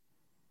 So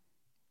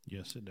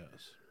yes, it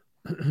does.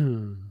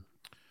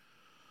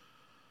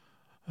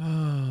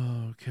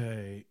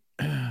 Okay.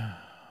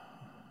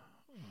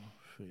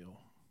 Phil,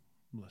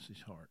 bless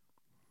his heart.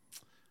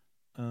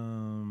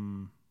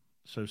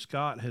 So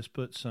Scott has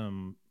put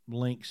some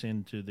links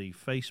into the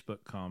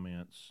Facebook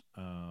comments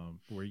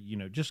where,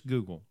 just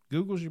Google.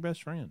 Google's your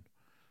best friend.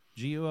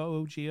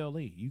 Google.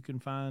 You can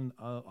find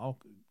all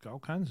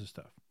kinds of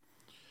stuff.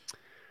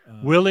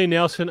 Willie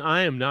Nelson,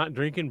 I am not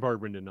drinking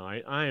bourbon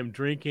tonight. I am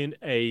drinking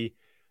a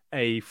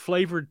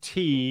flavored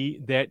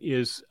tea that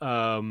is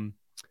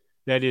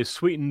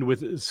sweetened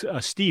with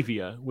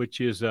stevia,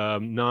 which is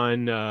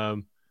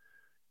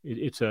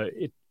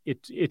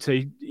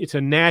it's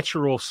a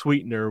natural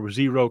sweetener with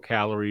 0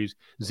 calories,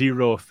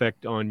 0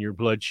 effect on your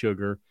blood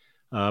sugar,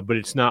 but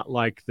it's not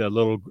like the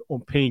little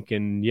pink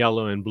and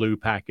yellow and blue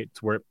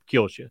packets where it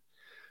kills you.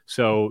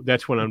 So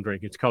that's what I'm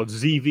drinking. It's called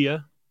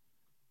Zevia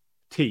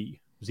tea,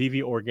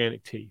 Zevia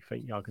organic tea. I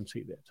think y'all can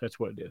see that. So that's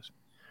what it is.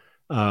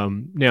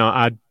 Now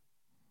I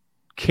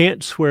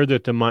can't swear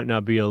that there might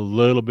not be a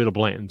little bit of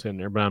Blanton's in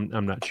there, but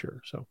I'm not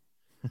sure. So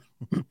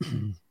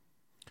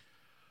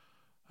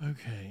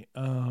Okay.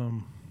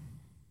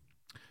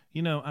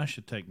 I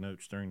should take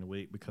notes during the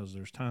week because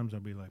there's times I'll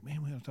be like,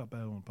 man, we got to talk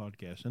about it on the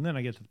podcast. And then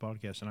I get to the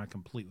podcast and I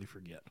completely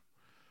forget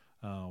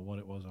what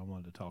it was I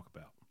wanted to talk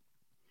about.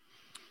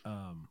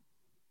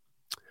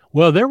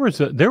 Well, there was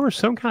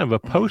some kind of a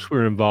post we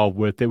were involved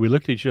with that we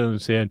looked at each other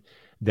and said,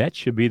 that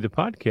should be the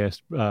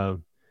podcast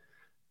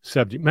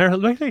subject. Mary,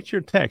 look at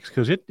your text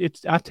because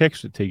it's I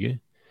texted it to you,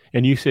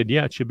 and you said,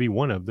 yeah, it should be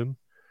one of them.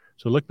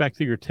 So look back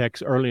through your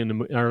text early in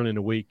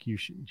the week. You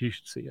should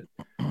see it.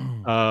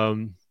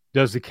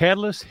 Does the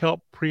catalyst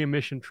help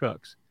pre-emission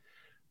trucks?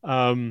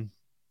 Again,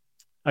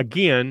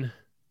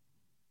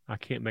 I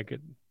can't make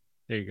it.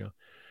 There you go.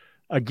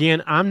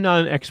 Again, I'm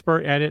not an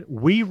expert at it.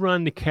 We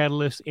run the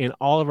catalyst in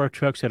all of our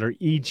trucks that are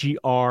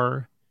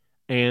EGR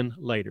and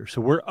later.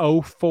 So we're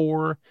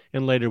 04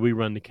 and later we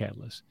run the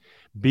catalyst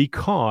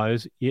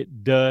because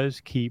it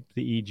does keep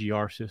the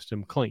EGR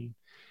system clean.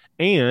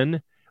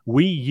 And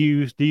we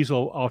use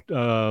diesel, what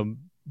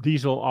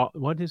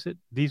is it?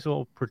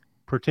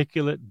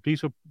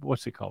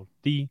 What's it called?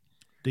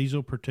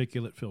 Diesel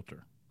particulate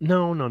filter.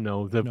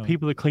 No. The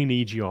people that clean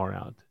the EGR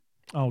out.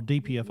 Oh,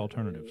 DPF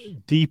alternatives.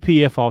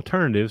 DPF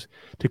alternatives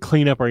to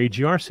clean up our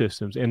EGR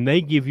systems. And they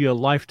give you a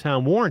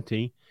lifetime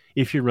warranty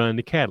if you run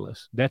the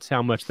catalyst. That's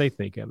how much they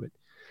think of it.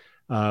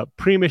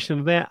 Pre-emission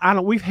of that,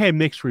 we've had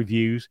mixed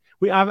reviews.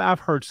 I've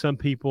heard some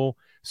people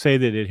say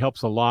that it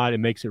helps a lot. It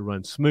makes it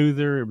run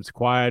smoother. It was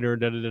quieter.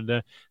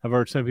 I've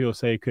heard some people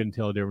say it couldn't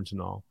tell a difference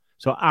and all.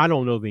 So I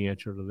don't know the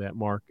answer to that,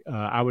 Mark.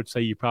 I would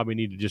say you probably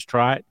need to just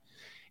try it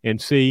and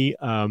see.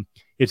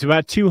 It's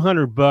about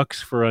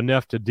 $200 for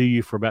enough to do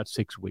you for about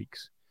 6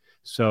 weeks.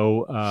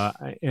 So,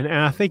 and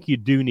I think you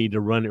do need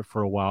to run it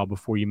for a while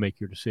before you make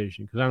your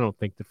decision because I don't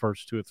think the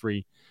first 2 or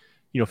 3,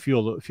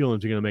 feelings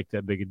are going to make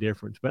that big a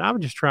difference. But I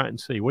would just try it and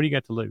see. What do you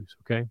got to lose?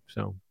 Okay,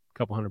 so a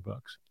couple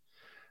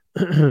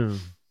 $100.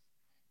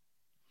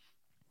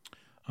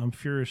 I'm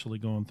furiously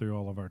going through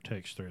all of our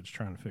text threads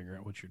trying to figure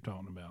out what you're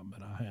talking about,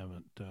 but I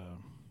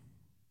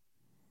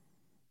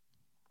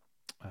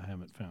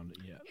haven't found it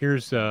yet.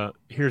 Here's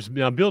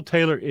now Bill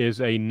Taylor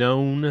is a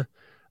known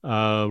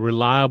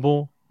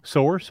reliable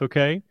source.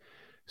 Okay,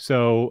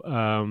 so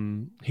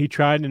he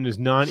tried in his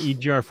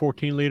non-EGR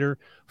 14-liter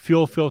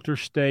fuel filter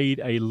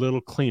stayed a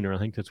little cleaner. I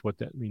think that's what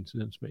that means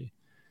to me.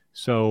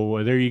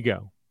 So there you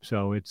go.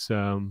 So it's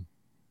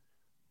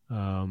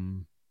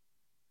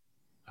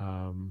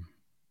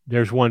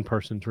there's one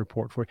person's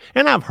report for it.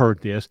 And I've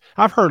heard this.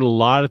 I've heard a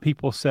lot of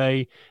people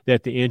say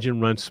that the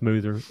engine runs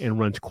smoother and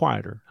runs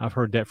quieter. I've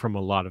heard that from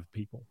a lot of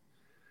people.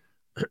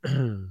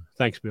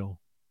 Thanks, Bill.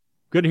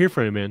 Good to hear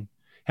from you, man.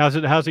 How's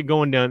it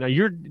going down? Are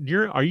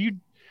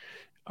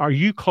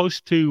you close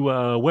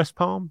to West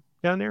Palm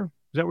down there?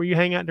 Is that where you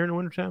hang out during the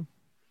wintertime?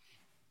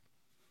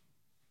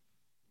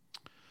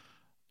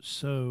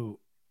 So,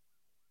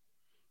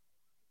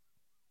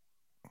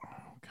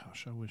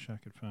 gosh, I wish I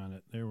could find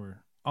it.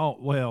 Oh,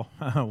 well,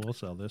 we'll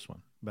sell this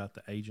one about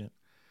the agent.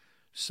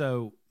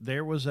 So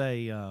there was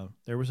an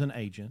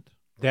agent.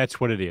 That's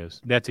what it is.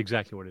 That's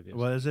exactly what it is.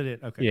 Well, is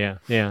it? Okay.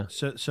 Yeah.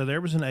 So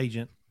there was an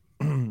agent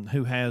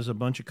who has a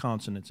bunch of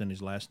consonants in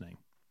his last name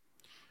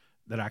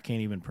that I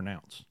can't even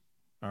pronounce.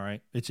 All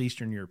right. It's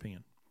Eastern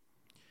European.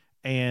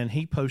 And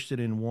he posted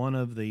in one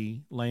of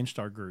the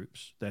Landstar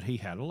groups that he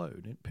had a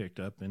load. It picked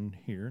up in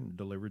here and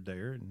delivered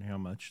there and how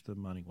much the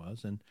money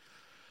was. And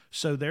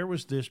so there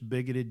was this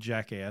bigoted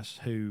jackass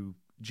who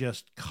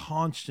just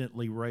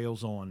constantly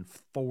rails on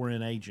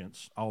foreign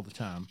agents all the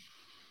time.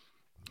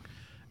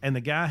 And the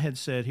guy had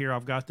said, here,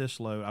 I've got this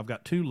load. I've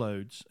got 2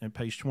 loads and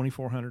pays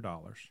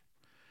 $2,400.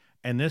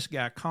 And this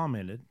guy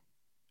commented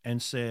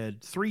and said,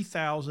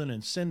 $3,000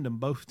 and send them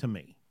both to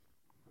me.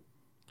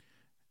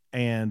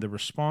 And the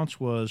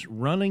response was,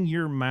 running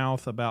your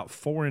mouth about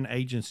foreign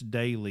agents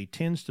daily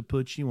tends to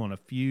put you on a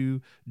few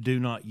do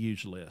not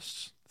use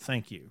lists.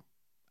 Thank you.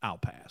 I'll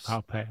pass.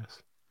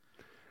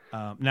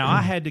 Now,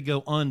 I had to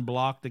go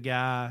unblock the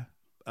guy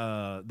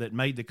that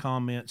made the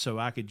comment so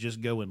I could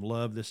just go and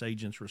love this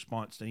agent's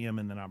response to him,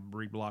 and then I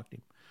reblocked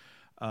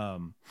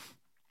him.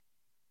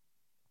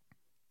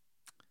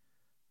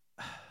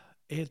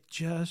 It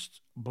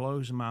just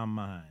blows my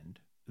mind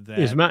that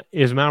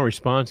is my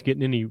response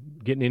getting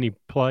any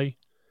play?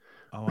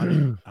 Oh,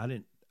 I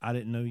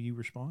didn't know you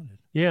responded.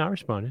 Yeah, I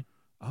responded.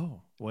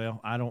 Oh,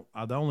 well, I don't.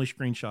 The only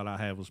screenshot I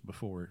have was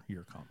before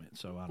your comment.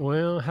 So I don't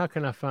Well, how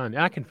can I find it?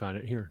 I can find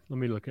it here. Let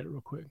me look at it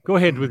real quick. Go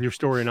ahead with your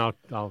story, and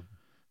I'll.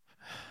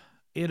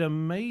 It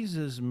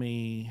amazes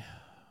me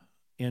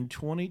in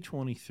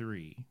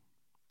 2023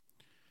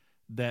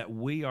 that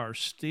we are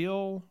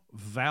still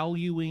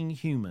valuing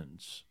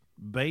humans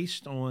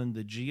based on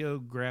the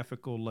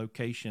geographical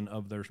location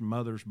of their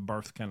mother's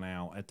birth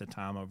canal at the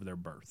time of their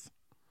birth,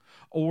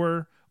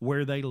 or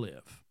where they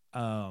live.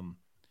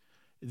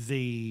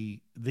 These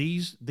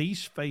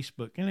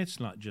Facebook, and it's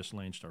not just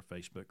Landstar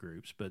Facebook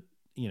groups, but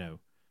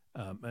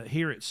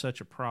here it's such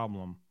a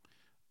problem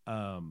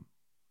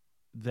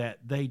that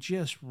they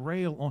just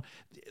rail on,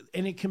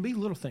 and it can be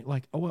little things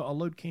like, oh well, a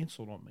load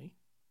canceled on me.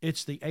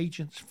 It's the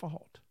agent's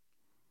fault.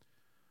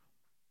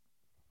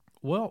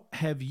 Well,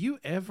 have you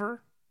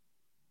ever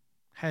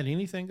had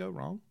anything go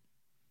wrong?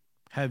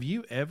 Have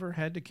you ever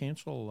had to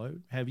cancel a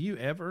load? Have you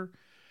ever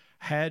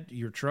had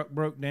your truck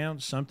broke down,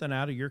 something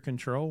out of your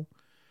control?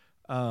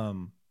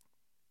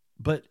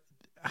 But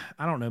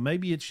I don't know,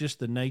 maybe it's just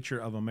the nature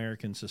of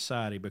American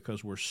society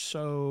because we're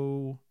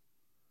so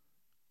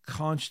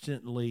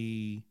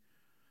constantly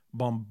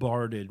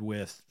bombarded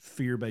with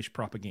fear-based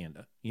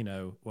propaganda. You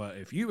know, well,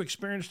 if you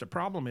experienced a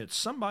problem, it's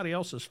somebody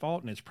else's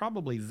fault, and it's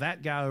probably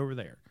that guy over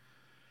there.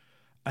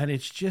 And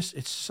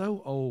it's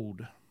so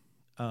old,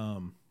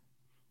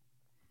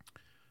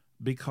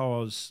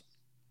 because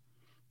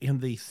in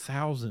the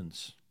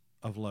thousands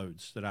of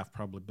loads that I've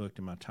probably booked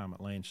in my time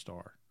at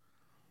Landstar,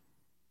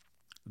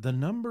 the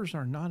numbers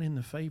are not in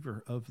the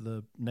favor of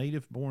the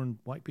native-born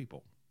white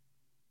people.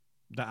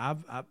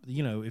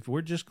 If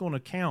we're just going to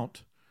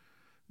count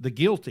the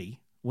guilty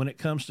when it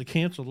comes to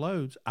canceled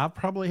loads, I've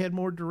probably had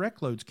more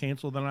direct loads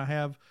canceled than I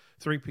have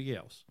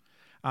 3PLs.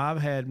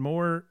 I've had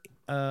more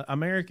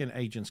American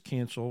agents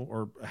cancel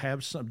or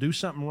do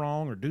something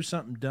wrong or do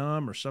something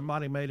dumb or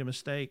somebody made a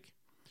mistake.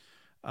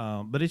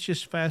 But it's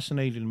just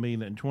fascinating to me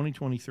that in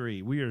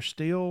 2023 we're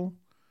still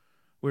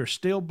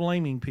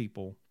blaming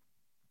people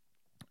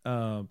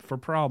for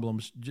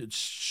problems,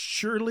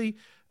 surely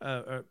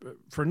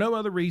for no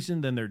other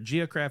reason than their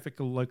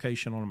geographical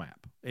location on a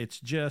map. It's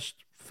just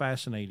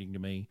fascinating to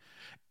me.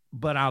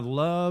 But I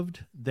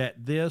loved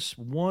that this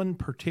one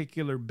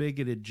particular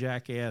bigoted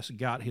jackass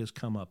got his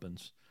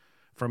comeuppance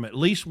from at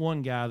least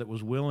one guy that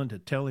was willing to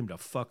tell him to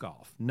fuck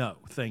off. No,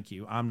 thank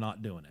you. I'm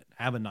not doing it.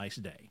 Have a nice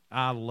day.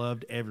 I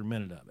loved every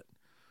minute of it.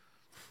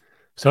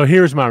 So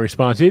here's my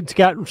response. It's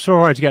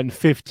gotten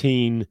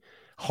 15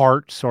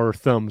 hearts or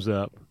thumbs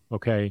up.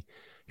 Okay.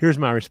 Here's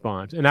my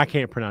response. And I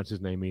can't pronounce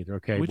his name either.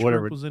 Okay. Which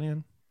Whatever. group was it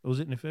in? Was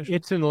it in official?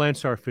 It's in the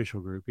Landstar official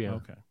group. Yeah.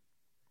 Okay.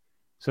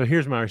 So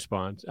here's my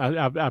response.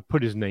 I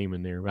put his name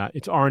in there, right?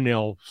 It's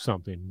Arnell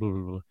something. Blah,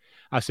 blah, blah.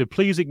 I said,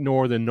 please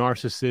ignore the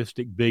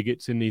narcissistic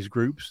bigots in these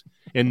groups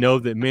and know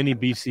that many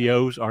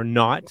BCOs are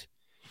not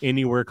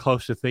anywhere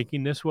close to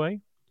thinking this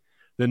way.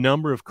 The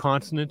number of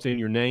consonants in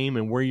your name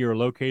and where you're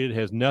located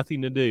has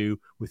nothing to do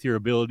with your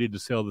ability to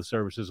sell the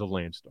services of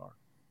Landstar.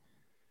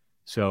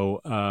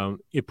 So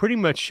it pretty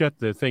much shut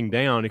the thing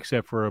down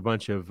except for a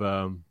bunch of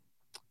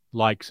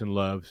likes and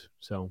loves.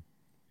 So.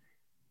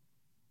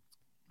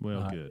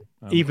 Well, good.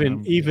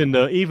 Even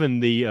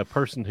the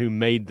person who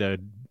made the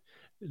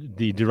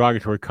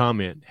derogatory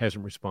comment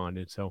hasn't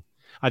responded. So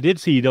I did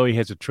see, though, he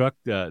has a truck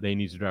that he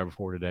needs a driver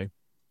for today.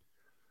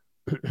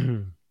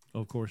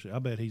 Of course, I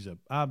bet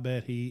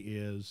he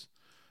is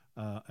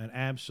an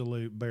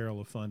absolute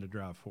barrel of fun to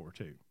drive for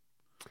too.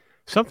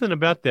 Something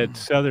about that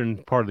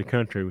southern part of the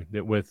country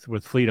that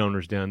with fleet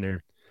owners down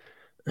there.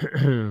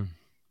 Yeah,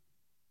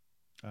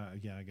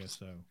 I guess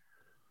so.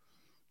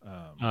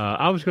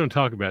 I was going to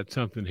talk about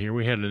something here.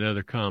 We had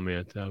another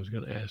comment I was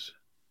going to ask.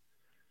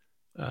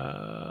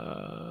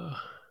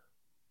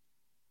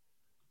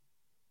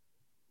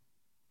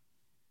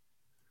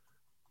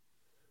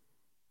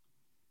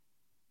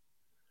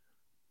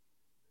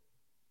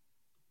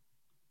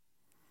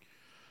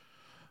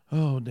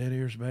 Oh, dead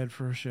ear's bad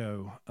for a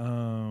show.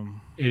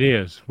 It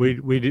is.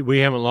 We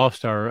haven't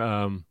lost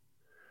our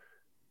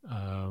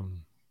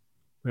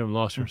we haven't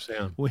lost our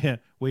sound.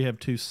 We have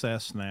two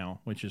Seths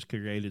now, which has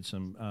created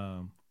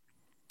some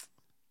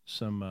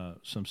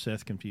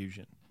Seth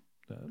confusion.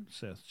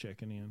 Seth's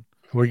checking in.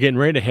 We're getting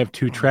ready to have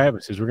two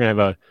Travises. We're going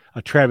to have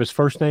a Travis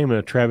first name and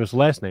a Travis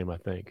last name, I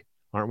think,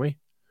 aren't we?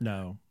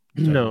 No,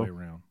 it's the other way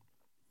around.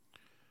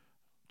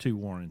 Two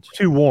Warrens.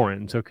 Two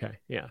Warrens. Okay,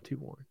 yeah, two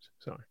Warrens.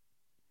 Sorry.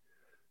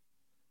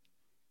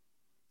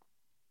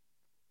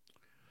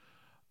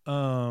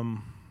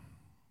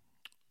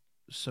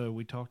 So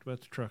we talked about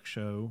the truck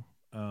show.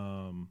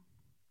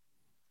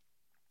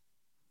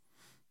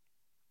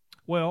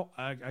 Well,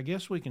 I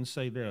guess we can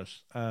say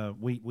this.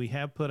 We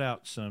have put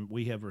out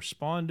we have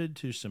responded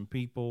to some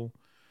people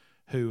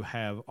who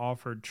have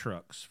offered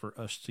trucks for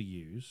us to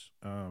use.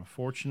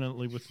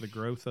 Fortunately, with the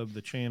growth of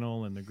the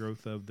channel and the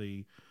growth of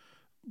the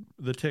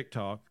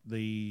TikTok,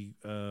 the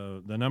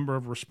number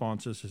of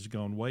responses has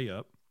gone way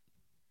up.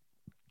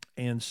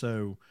 And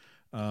so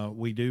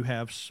we do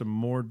have some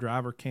more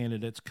driver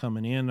candidates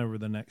coming in over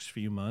the next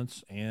few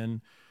months,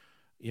 and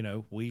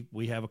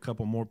we have a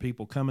couple more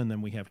people coming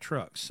than we have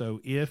trucks. So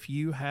if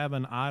you have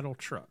an idle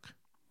truck,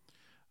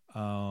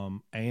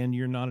 and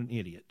you're not an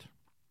idiot,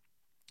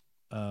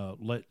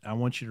 I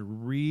want you to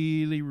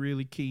really,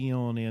 really key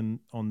on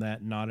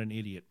that not an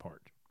idiot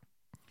part.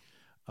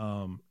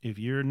 If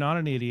you're not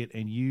an idiot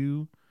and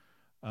you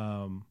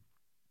are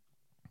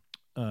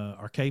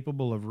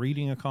capable of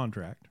reading a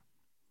contract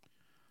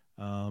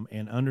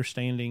and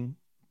understanding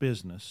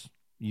business,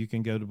 you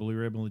can go to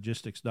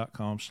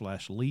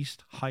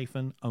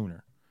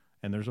blueribbonlogistics.com/leased-owner.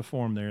 And there's a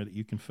form there that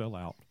you can fill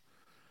out,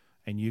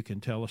 and you can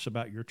tell us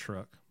about your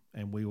truck,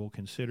 and we will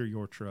consider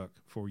your truck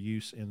for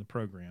use in the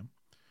program.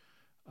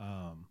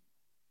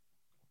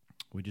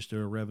 We just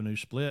do a revenue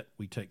split.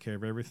 We take care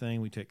of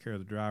everything. We take care of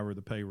the driver,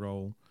 the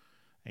payroll,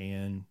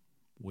 and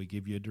we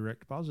give you a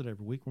direct deposit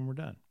every week when we're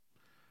done.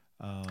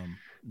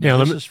 Now,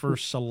 This is for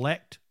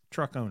select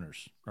truck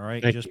owners. All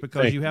right. Thank Just you.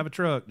 because Thank you have a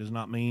truck does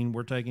not mean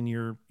we're taking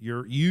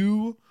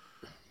you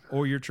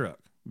or your truck,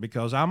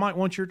 because I might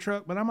want your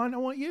truck, but I might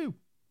not want you,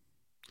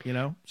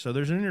 so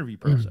there's an interview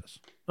process.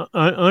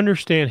 I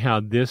understand how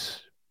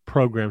this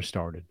program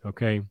started.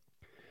 Okay.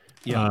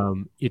 Yeah.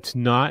 It's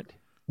not,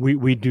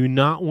 we do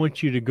not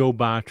want you to go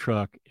buy a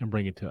truck and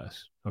bring it to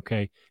us.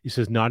 Okay. This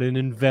is not an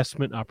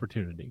investment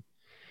opportunity.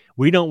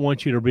 We don't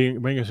want you to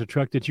bring us a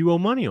truck that you owe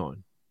money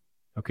on.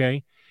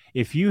 Okay.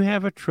 If you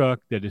have a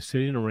truck that is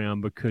sitting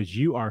around because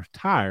you are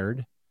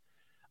tired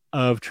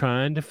of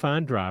trying to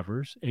find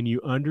drivers, and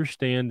you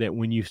understand that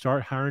when you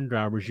start hiring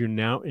drivers, you're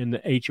now in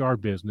the HR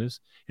business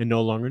and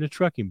no longer in the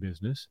trucking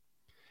business,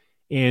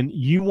 and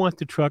you want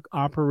the truck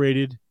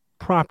operated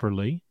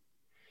properly,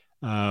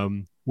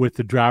 with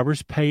the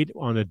drivers paid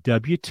on a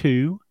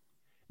W-2,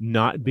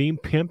 not being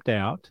pimped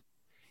out.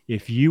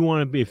 If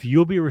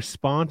you'll be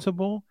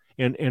responsible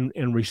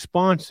and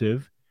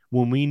responsive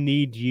when we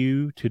need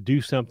you to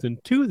do something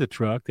to the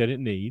truck that it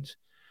needs,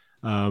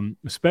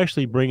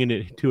 especially bringing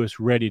it to us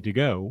ready to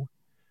go,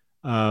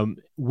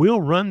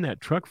 we'll run that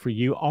truck for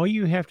you. All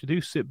you have to do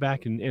is sit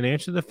back and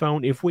answer the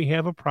phone if we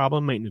have a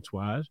problem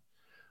maintenance-wise,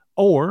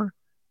 or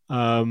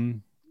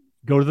go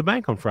to the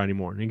bank on Friday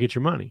morning and get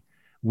your money.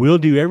 We'll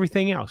do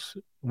everything else.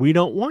 We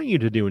don't want you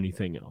to do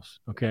anything else,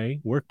 okay?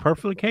 We're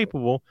perfectly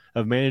capable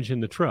of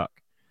managing the truck.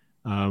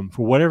 For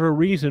whatever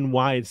reason,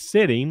 why it's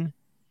sitting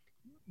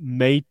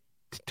may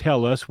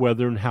tell us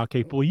whether and how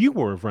capable you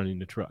were of running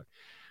the truck.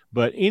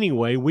 But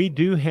anyway, we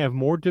do have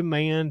more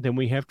demand than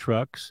we have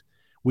trucks.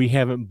 We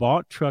haven't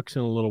bought trucks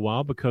in a little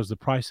while because the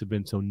price has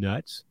been so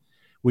nuts.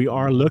 We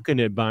are looking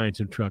at buying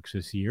some trucks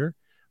this year.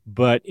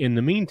 But in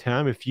the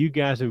meantime, if you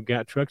guys have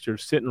got trucks that are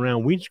sitting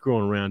around, weeds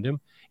growing around them,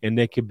 and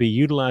they could be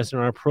utilized in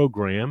our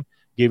program,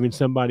 giving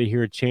somebody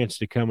here a chance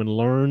to come and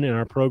learn in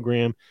our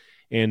program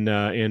and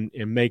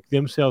make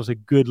themselves a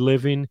good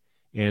living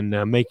and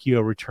make you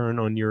a return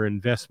on your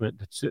investment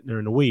that's sitting there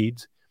in the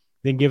weeds,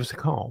 then give us a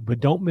call. But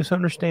don't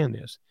misunderstand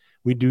this.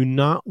 We do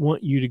not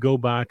want you to go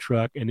buy a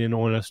truck and then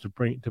want us to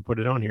put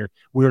it on here.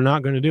 We're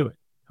not going to do it.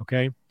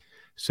 Okay.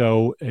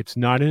 So it's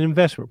not an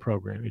investment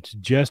program. It's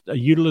just a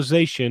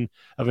utilization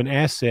of an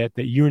asset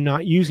that you're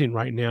not using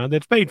right now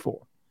that's paid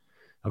for.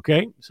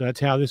 Okay. So that's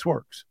how this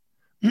works.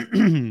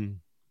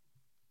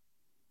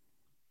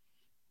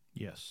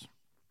 Yes.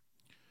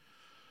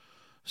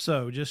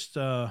 So just,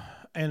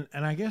 and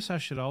I guess I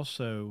should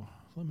also,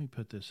 let me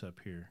put this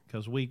up here,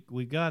 because we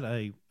got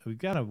a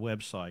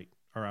website,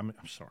 or I'm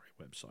sorry,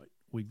 website.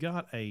 We've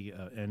got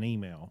an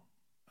email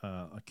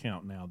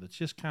account now that's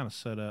just kind of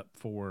set up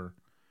for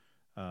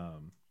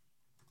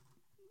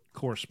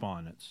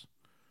correspondence,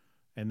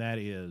 and that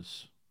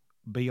is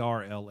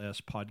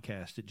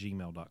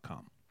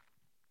brlspodcast@gmail.com.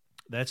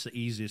 That's the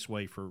easiest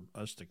way for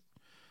us to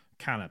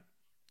kind of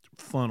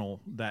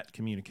funnel that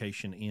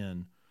communication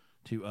in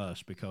to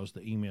us, because the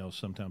emails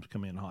sometimes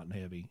come in hot and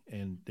heavy,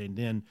 and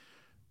then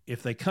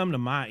if they come to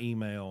my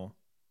email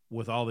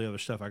with all the other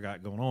stuff I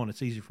got going on,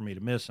 it's easy for me to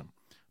miss them.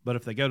 But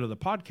if they go to the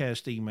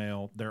podcast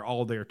email, they're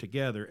all there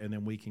together, and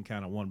then we can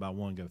kind of one by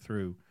one go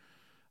through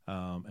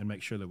and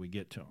make sure that we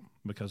get to them.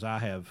 Because I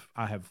have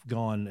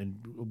gone,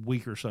 and a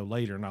week or so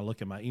later, and I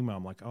look at my email,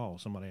 I'm like, oh,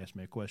 somebody asked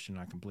me a question,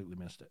 I completely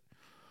missed it.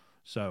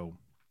 So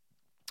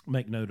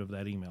make note of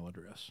that email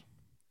address.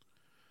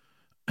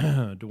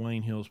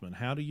 Dwayne Hillsman,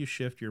 how do you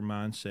shift your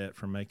mindset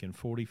from making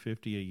 40,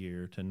 50 a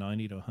year to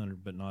 90 to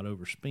 100, but not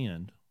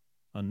overspend,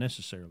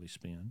 unnecessarily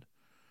spend?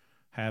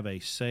 Have a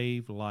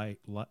save/live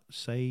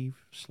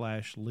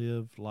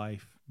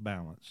life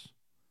balance.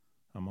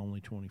 I'm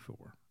only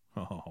 24.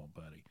 Oh,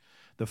 buddy.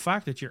 The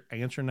fact that you're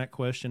answering that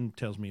question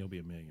tells me you'll be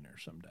a millionaire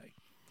someday.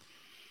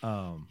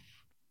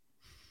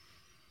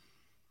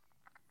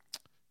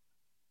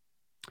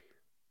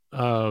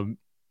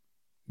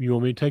 You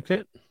want me to take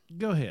that?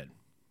 Go ahead.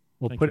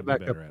 We'll put it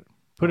back up.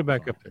 Put it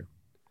back sorry. up there.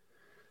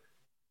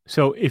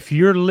 So if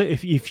you're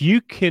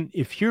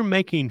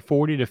making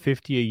 40 to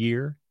 50 a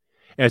year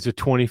as a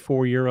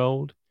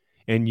 24-year-old,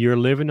 and you're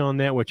living on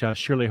that, which I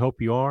surely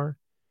hope you are,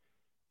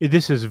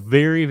 this is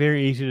very,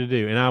 very easy to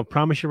do. And I'll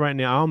promise you right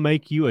now, I'll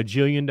make you $1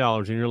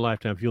 jillion in your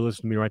lifetime if you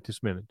listen to me right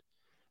this minute.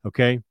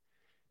 Okay?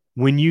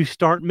 When you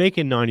start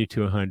making 90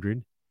 to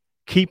 100,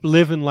 keep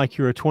living like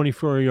you're a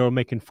 24-year-old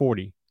making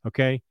 40.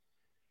 Okay?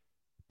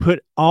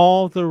 Put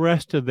all the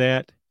rest of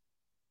that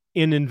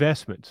in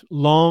investments,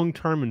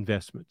 long-term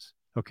investments.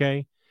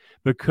 Okay?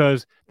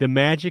 Because the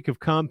magic of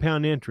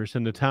compound interest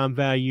and the time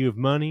value of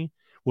money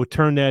will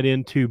turn that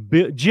into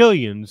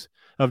jillions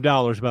of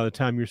dollars by the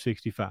time you're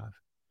 65.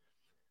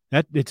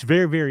 It's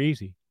very, very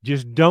easy.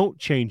 Just don't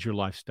change your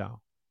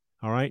lifestyle.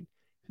 All right?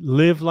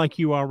 Live like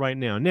you are right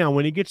now. Now,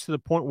 when it gets to the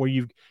point where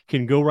you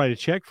can go write a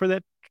check for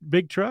that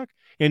big truck,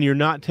 and you're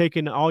not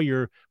taking all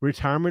your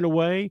retirement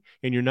away,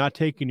 and you're not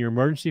taking your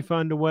emergency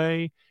fund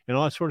away, and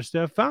all that sort of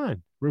stuff,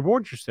 fine.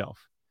 Reward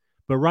yourself.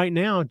 But right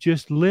now,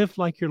 just live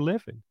like you're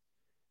living.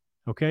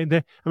 Okay.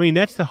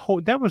 That's the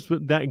whole, that was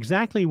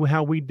exactly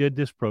how we did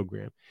this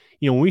program.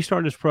 When we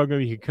started this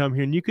program, you could come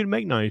here and you could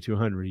make 90 to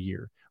 100 a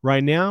year.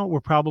 Right now,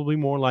 we're probably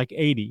more like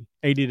 80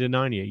 to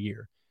 90 a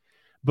year.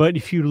 But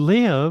if you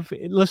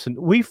listen,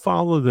 we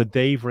follow the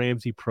Dave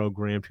Ramsey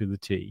program to the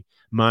T,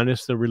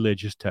 minus the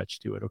religious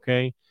touch to it.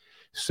 Okay.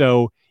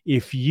 So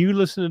if you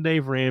listen to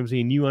Dave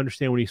Ramsey and you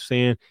understand what he's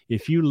saying,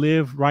 if you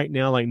live right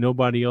now like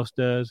nobody else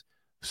does,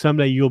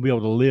 someday you'll be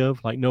able to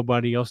live like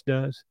nobody else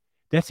does.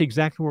 That's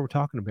exactly what we're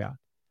talking about.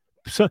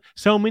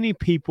 So many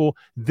people,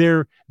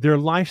 their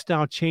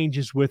lifestyle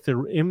changes with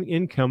their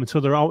income, and so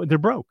they're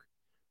broke.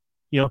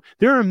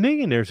 There are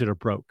millionaires that are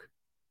broke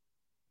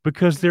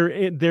because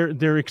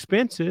their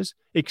expenses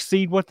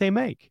exceed what they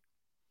make.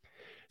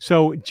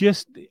 So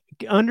just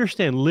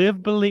understand,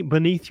 live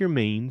beneath your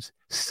means,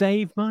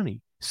 save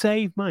money.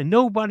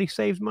 Nobody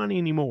saves money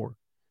anymore.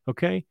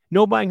 Okay?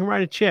 Nobody can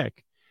write a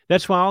check.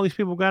 That's why all these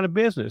people got a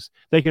business.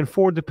 They can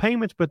afford the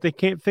payments, but they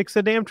can't fix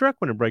the damn truck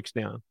when it breaks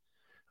down.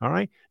 All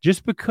right?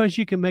 Just because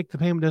you can make the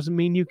payment doesn't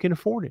mean you can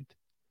afford it.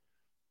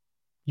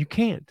 You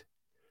can't.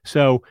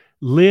 So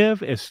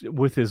live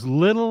with as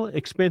little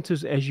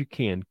expenses as you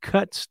can.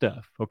 Cut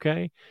stuff,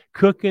 okay?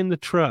 Cook in the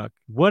truck.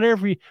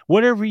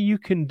 Whatever you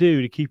can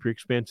do to keep your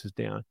expenses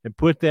down and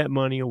put that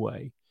money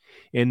away.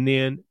 And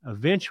then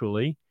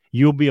eventually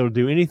you'll be able to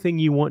do anything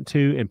you want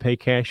to and pay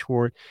cash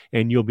for it,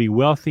 and you'll be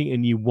wealthy,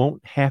 and you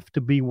won't have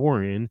to be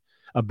worrying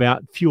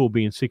about fuel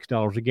being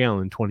 $6 a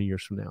gallon 20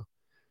 years from now.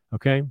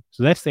 Okay,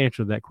 so that's the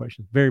answer to that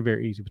question. Very,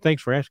 very easy. But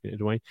thanks for asking it,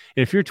 Dwayne.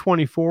 And if you're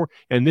 24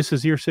 and this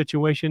is your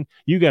situation,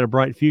 you got a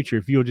bright future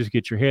if you'll just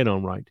get your head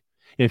on right.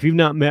 And if you've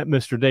not met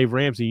Mr. Dave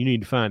Ramsey, you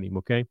need to find him.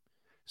 Okay,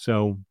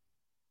 so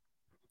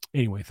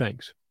anyway,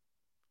 thanks.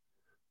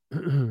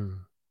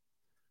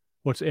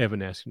 What's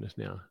Evan asking us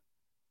now?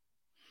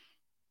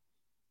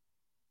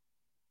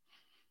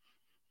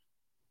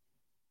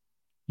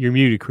 You're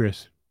muted,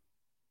 Chris.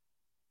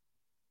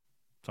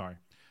 Sorry.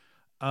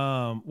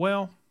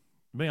 Well,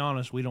 to be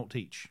honest, we don't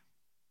teach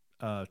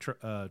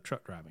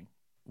truck driving.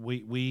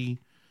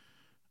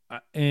 I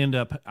end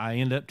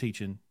up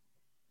teaching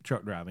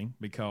truck driving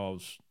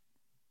because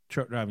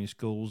truck driving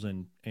schools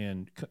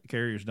and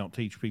carriers don't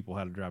teach people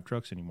how to drive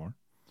trucks anymore.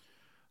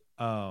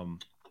 I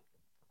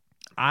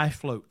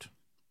float.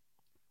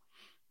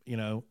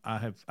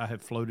 I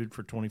have floated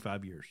for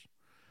 25 years.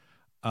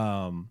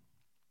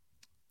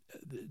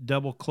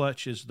 Double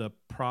clutch is the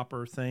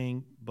proper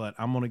thing, but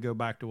I'm going to go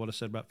back to what I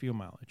said about fuel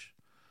mileage.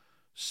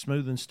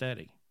 Smooth and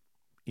steady.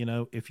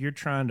 If you're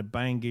trying to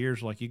bang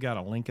gears like you got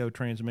a Lenco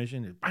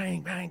transmission, it's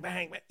bang, bang,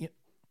 bang, bang.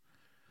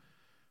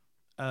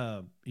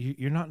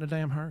 You're not in a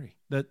damn hurry.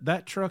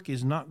 That truck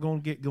is not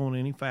going to get going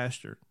any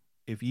faster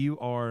if you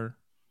are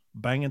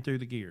banging through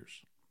the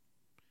gears.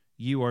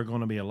 You are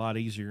going to be a lot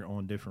easier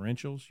on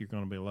differentials. You're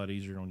going to be a lot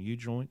easier on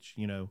U-joints.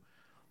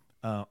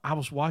 I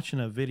was watching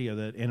a video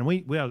and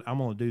I'm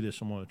going to do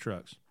this on one of the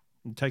trucks.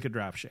 You take a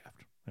drive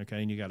shaft,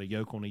 okay, and you got a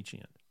yoke on each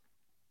end.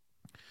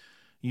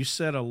 You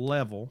set a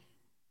level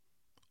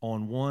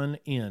on one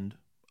end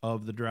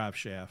of the drive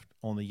shaft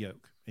on the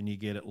yoke, and you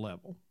get it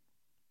level.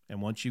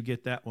 And once you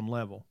get that one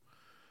level,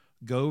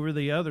 go over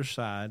the other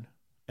side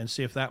and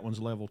see if that one's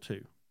level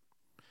too.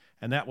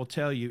 And that will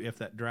tell you if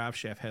that drive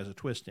shaft has a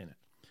twist in it.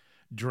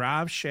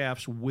 Drive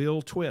shafts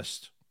will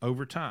twist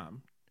over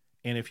time.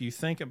 And if you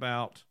think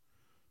about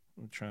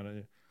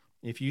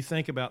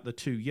the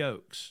two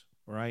yokes,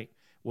 right?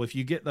 Well, if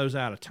you get those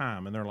out of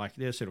time and they're like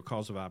this, it'll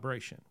cause a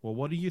vibration. Well,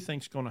 what do you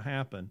think's going to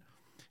happen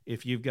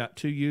if you've got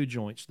two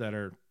U-joints that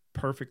are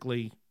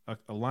perfectly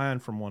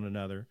aligned from one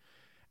another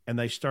and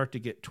they start to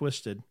get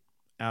twisted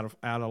out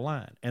of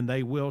line? And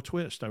they will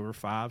twist over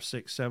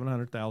 500,000, 600,000,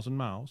 700,000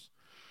 miles.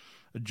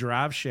 A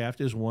drive shaft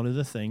is one of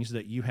the things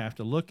that you have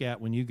to look at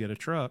when you get a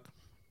truck.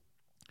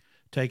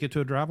 Take it to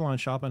a driveline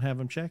shop and have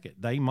them check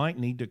it. They might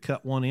need to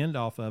cut one end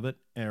off of it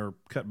or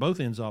cut both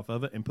ends off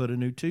of it and put a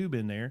new tube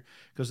in there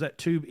because that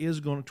tube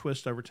is going to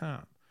twist over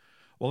time.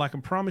 Well, I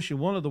can promise you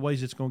one of the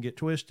ways it's going to get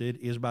twisted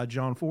is by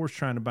John Force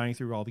trying to bang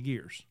through all the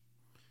gears.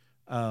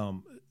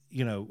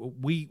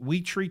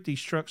 We treat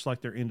these trucks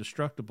like they're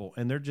indestructible,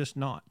 and they're just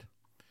not.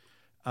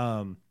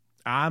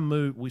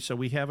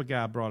 We have a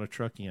guy brought a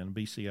truck in,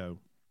 BCO.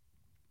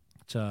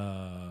 It's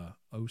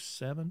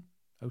 07,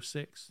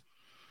 06,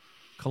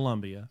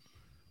 Columbia.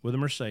 With a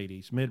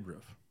Mercedes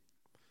midroof.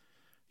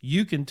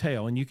 You can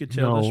tell, and you could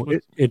tell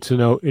it's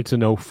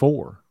an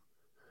 04.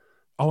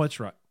 Oh, that's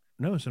right.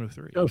 No, it's an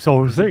 03. Oh,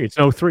 so 03. It's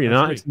 03.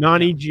 It's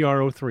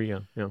non-EGR 03.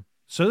 Yeah.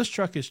 So this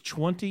truck is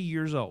 20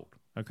 years old,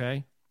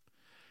 okay?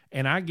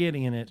 And I get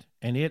in it,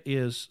 and it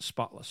is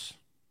spotless.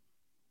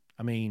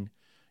 I mean,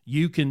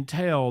 you can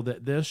tell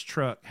that this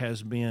truck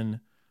has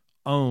been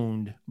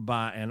owned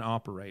by an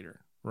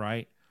operator,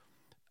 right?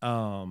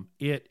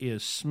 It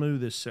is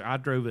smooth as I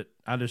drove it.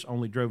 I just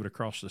only drove it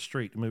across the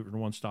street to move it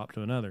from one stop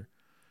to another.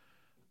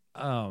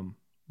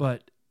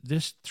 But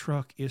this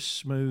truck is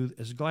smooth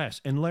as glass.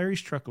 And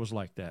Larry's truck was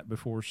like that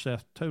before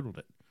Seth totaled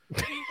it.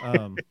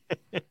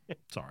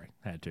 Sorry,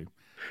 had to.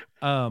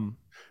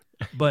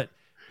 But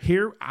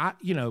here,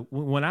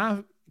 when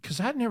I because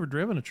I'd never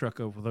driven a truck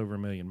with over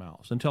 1 million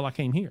miles until I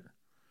came here.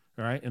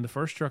 All right. And the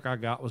first truck I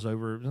got was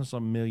over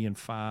 1.5 million,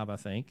 I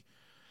think.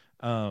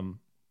 And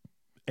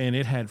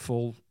it had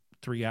full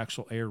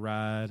 3-axle air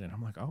ride. And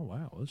I'm like, oh,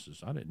 wow,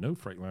 I didn't know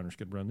Freightliners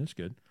could run this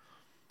good.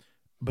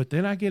 But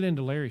then I get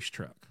into Larry's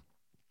truck,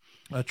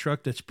 a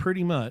truck that's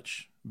pretty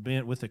much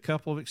been, with a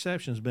couple of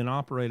exceptions, been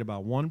operated by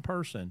one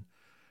person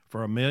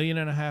for 1.5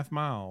 million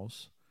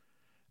miles.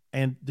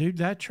 And dude,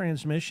 that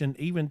transmission,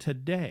 even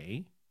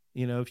today,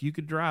 you know, if you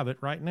could drive it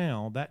right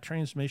now, that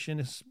transmission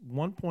is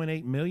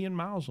 1.8 million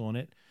miles on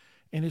it,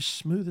 and it's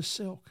smooth as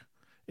silk.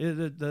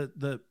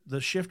 The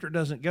shifter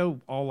doesn't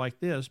go all like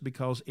this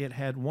because it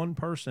had one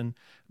person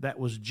that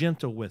was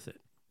gentle with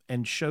it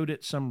and showed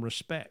it some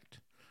respect.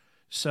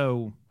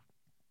 So,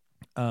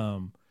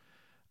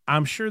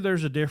 I'm sure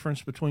there's a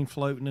difference between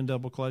floating and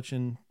double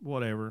clutching,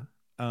 whatever.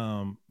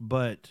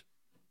 But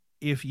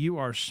if you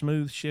are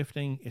smooth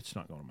shifting, it's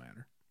not going to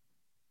matter.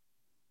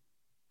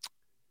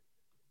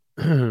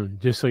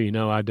 Just so you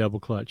know, I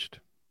double clutched.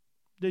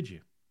 Did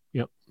you?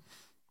 Yep.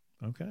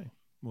 Okay.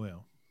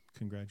 Well,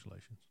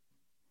 congratulations.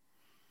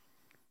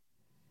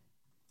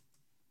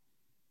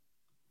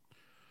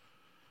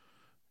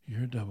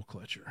 You're a double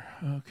clutcher.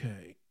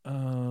 Okay.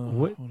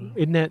 What,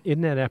 isn't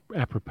that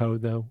apropos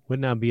though?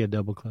 Wouldn't I be a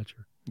double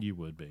clutcher? You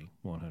would be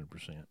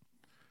 100%.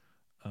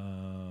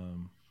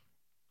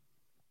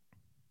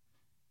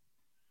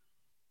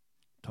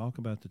 Talk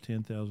about the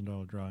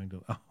 $10,000 drawing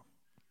to. Oh,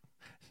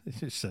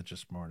 this is such a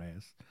smart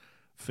ass.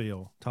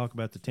 Phil, talk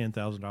about the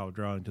 $10,000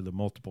 drawing to the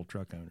multiple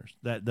truck owners.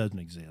 That doesn't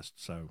exist.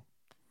 So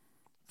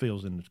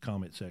Phil's in the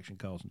comment section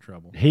causing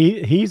trouble.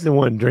 He's the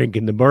one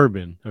drinking the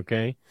bourbon.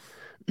 Okay.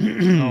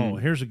 Oh,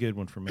 here's a good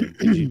one for me.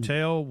 Could you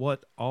tell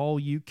what all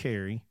you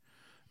carry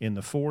in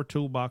the 4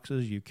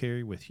 toolboxes you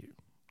carry with you?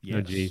 Yes.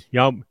 Oh, geez.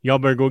 Y'all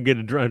better go get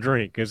a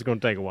drink. It's going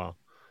to take a while.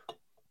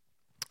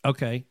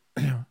 Okay.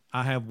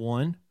 I have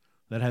one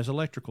that has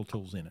electrical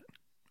tools in it.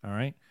 All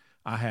right.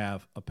 I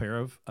have a pair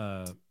of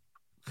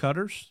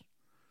cutters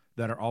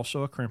that are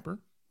also a crimper.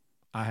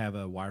 I have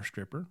a wire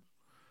stripper.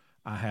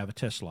 I have a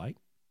test light.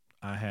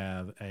 I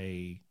have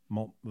a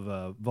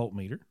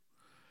voltmeter.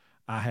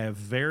 I have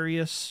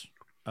various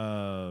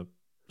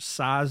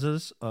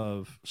sizes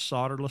of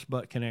solderless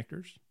butt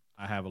connectors.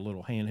 I have a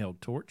little handheld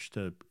torch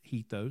to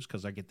heat those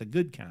because I get the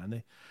good kind,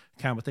 the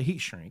kind with the heat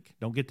shrink.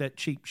 Don't get that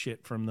cheap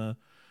shit from the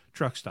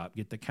truck stop.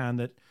 Get the kind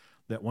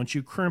that once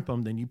you crimp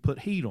them, then you put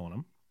heat on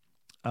them.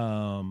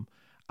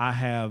 I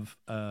have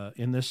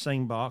in this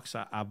same box,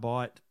 I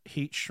bought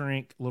heat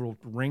shrink little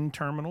ring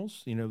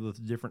terminals, you know,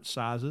 with different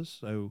sizes.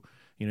 So,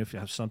 you know, if you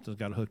have something that's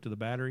got a hook to the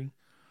battery,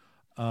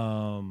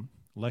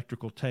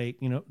 electrical tape,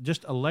 you know,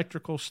 just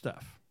electrical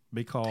stuff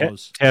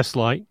because test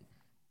light.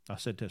 I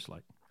said test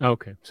light.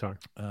 Okay, sorry.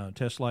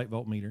 Test light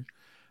voltmeter.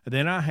 And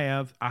then I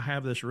have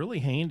this really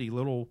handy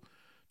little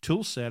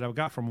tool set I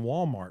got from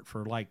Walmart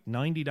for like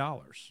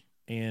 $90,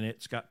 and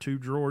it's got 2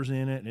 drawers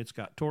in it, and it's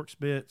got Torx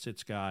bits.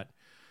 It's got,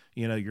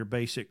 you know, your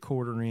basic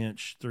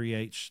 1/4-inch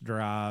 3/8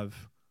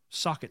 drive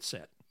socket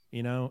set,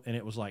 you know, and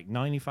it was like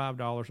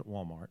 $95 at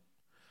Walmart.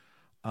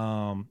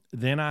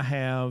 Then I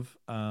have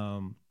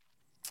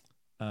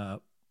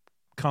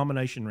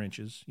combination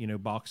wrenches, you know,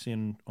 box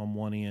in on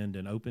one end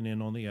and open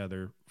end on the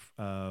other.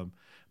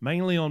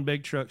 Mainly on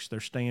big trucks, they're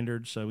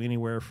standard, so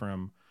anywhere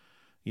from,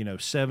 you know,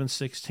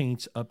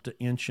 7/16 up to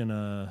inch and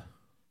a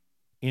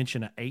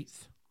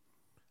eighth.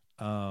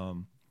 I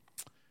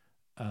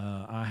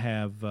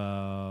have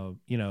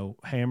you know,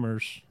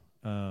 hammers.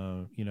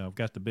 You know, I've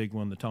got the big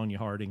one, the Tonya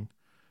Harding.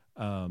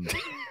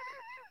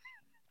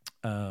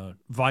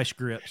 Vice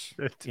grips.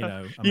 You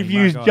know, You've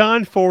used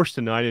John Force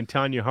tonight and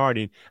Tonya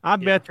Harding. I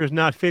bet there's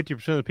not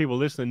 50% of the people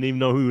listening that even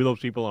know who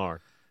those people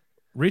are.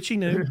 Richie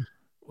knew.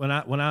 When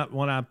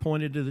I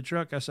pointed to the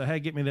truck, I said, "Hey,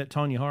 get me that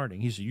Tonya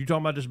Harding." He said, "You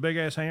talking about this big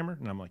ass hammer?"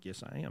 And I'm like,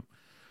 "Yes, I am."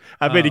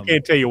 I bet he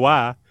can't tell you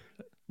why.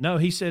 No,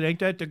 he said, "Ain't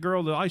that the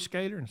girl, the ice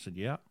skater?" And I said,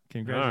 "Yeah."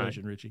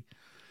 Congratulations, Richie.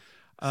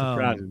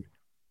 Surprising.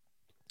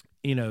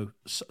 You know,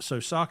 so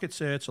socket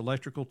sets,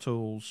 electrical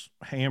tools,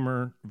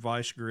 hammer,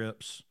 vice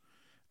grips.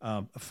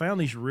 I found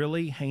these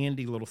really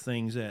handy little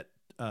things at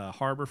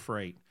Harbor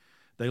Freight.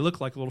 They look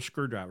like little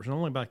screwdrivers. They're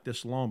only about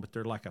this long, but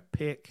they're like a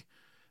pick.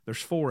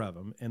 There's 4 of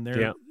them, and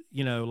they're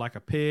you know, like a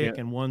pick,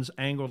 and one's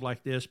angled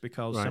like this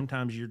because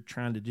sometimes you're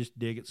trying to just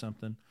dig at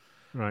something.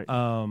 Right.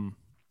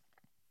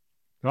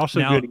 They're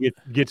also good to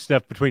get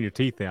stuff between your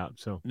teeth out.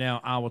 So now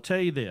I will tell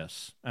you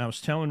this. I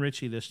was telling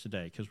Richie this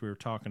today because we were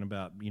talking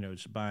about, you know,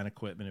 just buying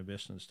equipment,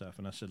 investing and stuff.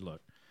 And I said,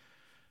 look,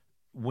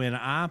 when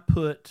I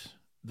put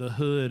the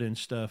hood and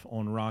stuff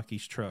on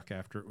Rocky's truck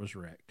after it was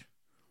wrecked,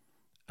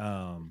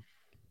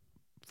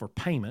 for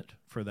payment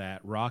for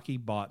that, Rocky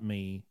bought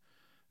me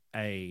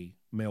a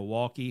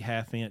Milwaukee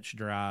 1/2-inch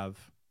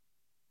drive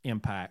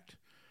impact,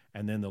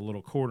 and then the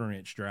little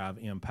 1/4-inch drive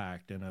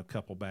impact, and a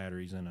couple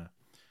batteries and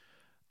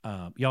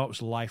y'all, it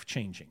was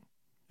life-changing.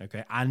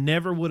 Okay. I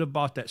never would have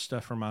bought that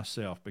stuff for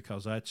myself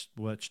because that's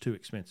too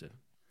expensive.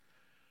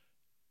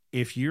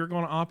 If you're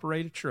going to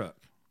operate a truck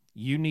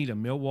you need a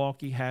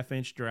Milwaukee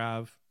 1/2-inch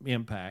drive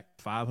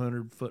impact,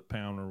 500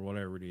 foot-pound or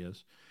whatever it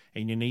is,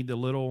 and you need the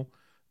little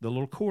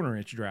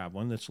 1/4-inch drive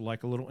one that's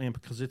like a little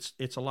impact because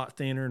it's a lot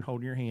thinner and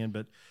holding your hand.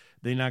 But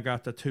then I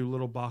got the 2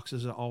 little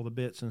boxes of all the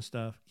bits and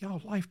stuff.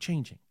 Y'all, life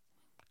changing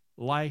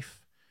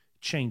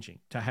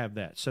to have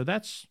that. So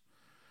that's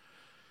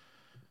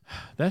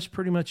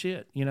pretty much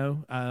it,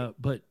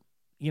 but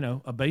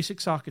a basic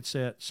socket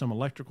set, some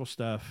electrical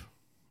stuff,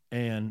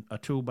 and a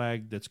tool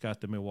bag that's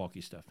got the Milwaukee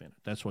stuff in it.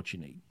 That's what you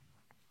need.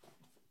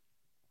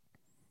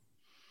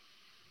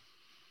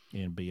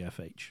 And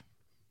BFH.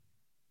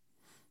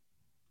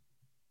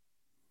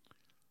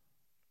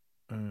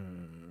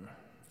 I'm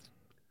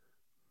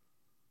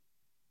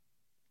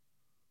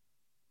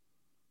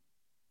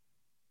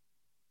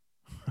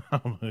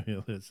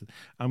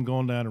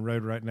going down the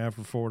road right now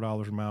for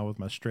 $4 a mile with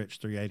my Stretch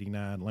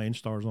 389.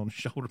 Landstar's on the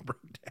shoulder broke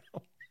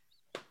down.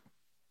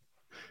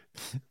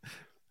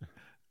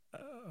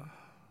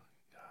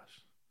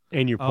 Gosh.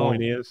 And your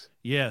point is?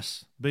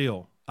 Yes,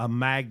 Bill, a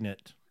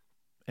magnet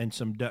and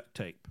some duct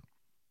tape.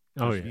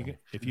 Oh, yeah.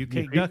 If you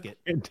can't duck it,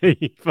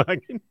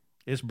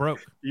 it's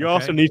broke. You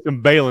also need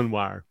some baling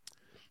wire.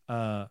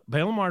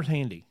 Baling wire's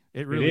handy.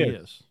 It really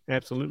is.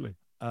 Absolutely.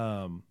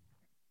 But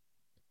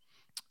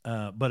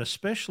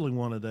especially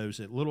one of those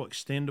little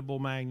extendable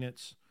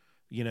magnets,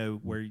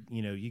 where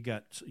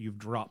you've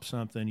dropped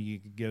something, you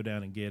could go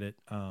down and get it.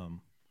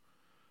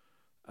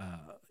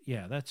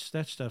 That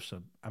stuff's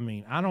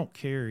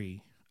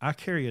I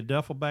carry a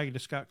duffel bag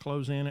that's got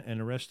clothes in it, and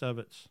the rest of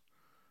it's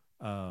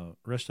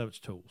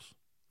tools.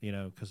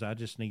 Because I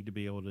just need to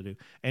be able to do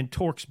and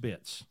Torx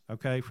bits.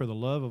 Okay, for the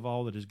love of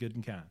all that is good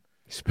and kind.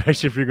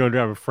 Especially if you're going to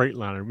drive a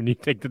Freightliner when you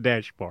take the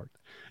dash part.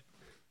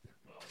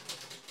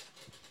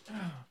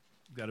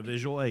 Got a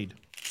visual aid.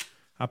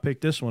 I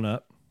picked this one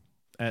up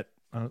at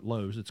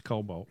Lowe's. It's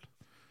Cobalt,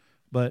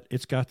 but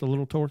it's got the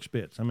little Torx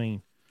bits. I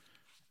mean,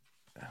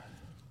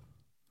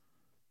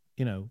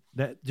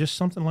 that just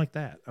something like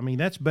that. I mean,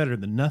 that's better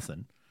than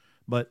nothing.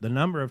 But the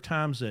number of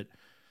times that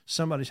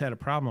somebody's had a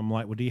problem, I'm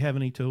like, well, do you have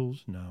any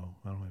tools? No,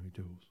 I don't have any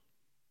tools.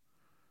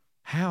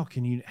 How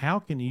can you,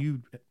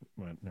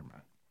 well, never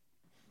mind.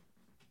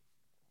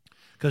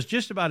 Because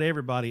just about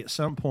everybody at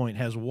some point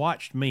has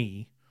watched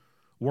me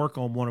work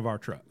on one of our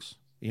trucks,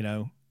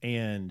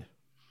 and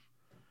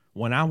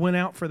when I went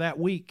out for that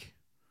week,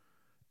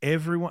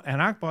 everyone,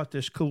 and I bought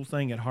this cool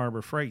thing at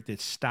Harbor Freight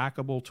that's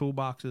stackable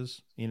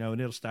toolboxes, and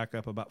it'll stack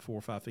up about 4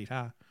 or 5 feet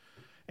high,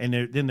 and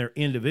then they're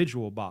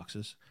individual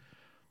boxes.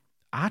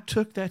 I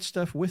took that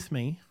stuff with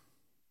me,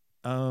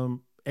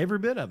 every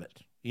bit of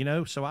it,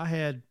 so I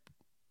had,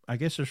 I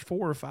guess there's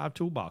 4 or 5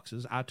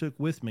 toolboxes I took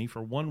with me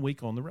for 1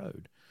 week on the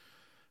road,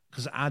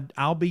 because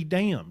I'll be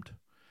damned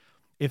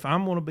if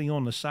I'm going to be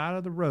on the side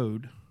of the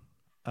road,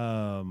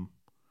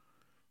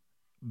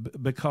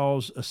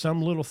 because of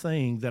some little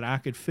thing that I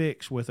could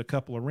fix with a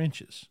couple of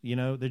wrenches.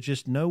 There's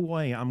just no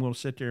way I'm going to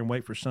sit there and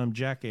wait for some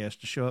jackass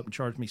to show up and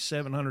charge me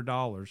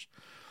 $700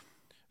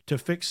 to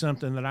fix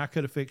something that I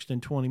could have fixed in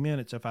 20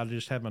 minutes if I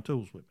just had my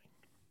tools with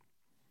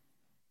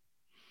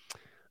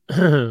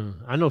me.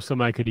 I know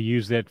somebody could have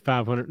used that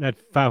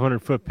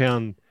 500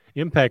 foot-pound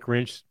impact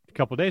wrench a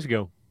couple of days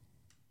ago.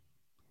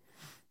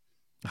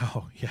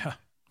 Oh, yeah.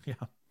 Yeah.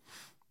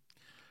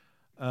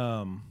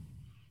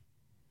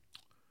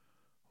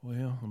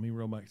 Well, let me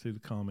roll back through the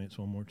comments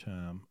one more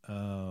time.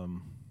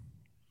 I'm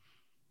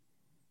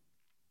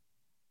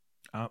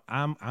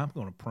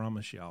going to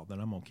promise y'all that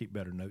I'm going to keep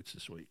better notes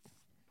this week,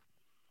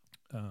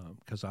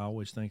 because I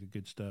always think of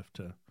good stuff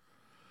to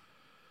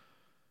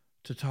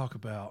talk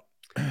about.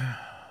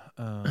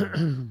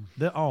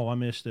 I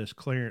missed this.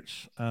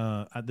 Clarence,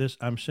 I'm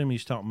assuming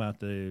he's talking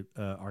about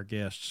our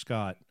guest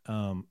Scott.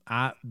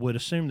 I would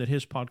assume that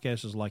his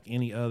podcast is like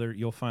any other.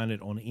 You'll find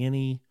it on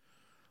any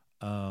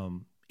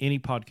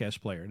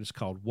podcast player. It's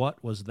called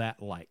 "What Was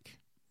That Like?"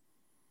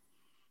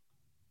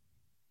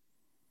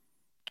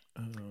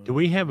 Do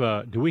we have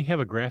a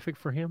graphic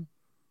for him?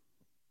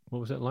 What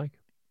was that like?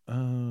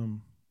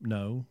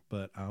 No,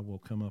 but I will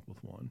come up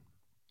with one.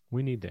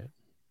 We need that.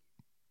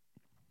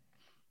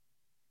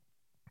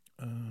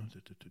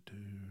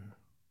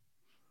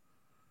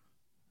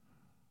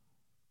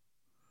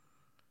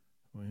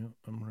 Well,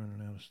 I'm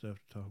running out of stuff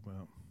to talk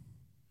about.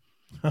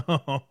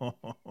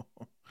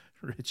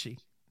 Richie.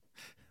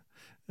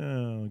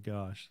 Oh,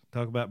 gosh.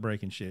 Talk about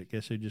breaking shit.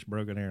 Guess who just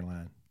broke an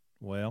airline?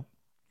 Well,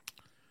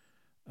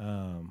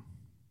 I've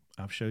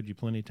showed you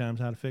plenty of times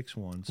how to fix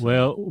one. So.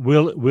 Well,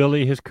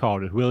 Willie has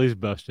caught it. Willie's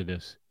busted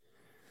us.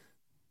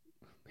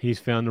 He's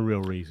found the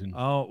real reason.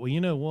 Oh, well,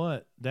 you know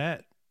what?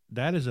 That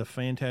is a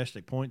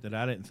fantastic point that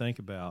I didn't think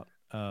about,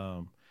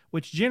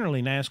 which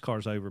generally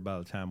NASCAR's over by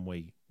the time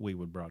we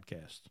would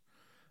broadcast.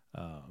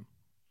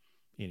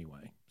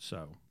 Anyway,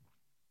 so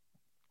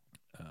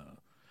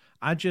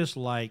I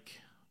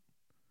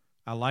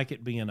like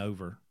it being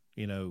over.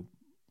 We'll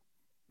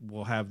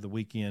have the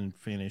weekend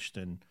finished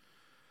and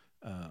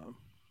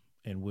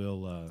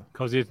we'll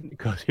because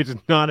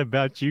it's not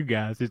about you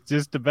guys. It's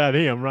just about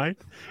him, right?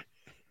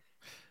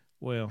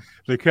 Well,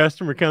 The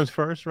customer comes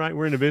first, right?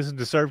 We're in the business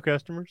to serve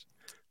customers.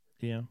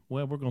 yeah.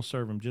 Well, we're going to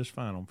serve them just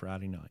fine on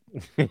Friday night.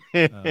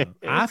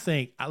 I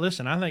think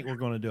we're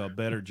going to do a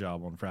better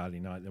job on Friday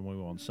night than we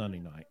will on Sunday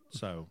night.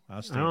 So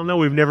I don't know.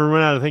 We've never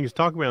run out of things to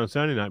talk about on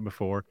Sunday night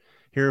before.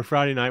 Here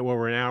Friday night,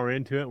 we're an hour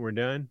into it and we're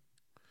done.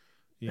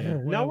 Yeah.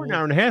 No, we're an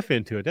hour and a half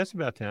into it. That's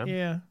about time.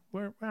 Yeah,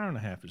 we're an hour and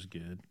a half is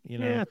good.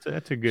 Yeah,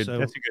 that's a good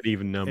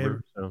even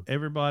number.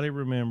 Everybody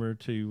remember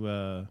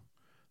to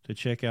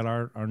check out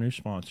our new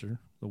sponsor,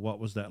 the What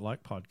Was That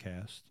Like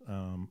podcast.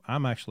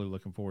 I'm actually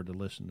looking forward to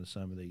listening to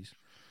some of these,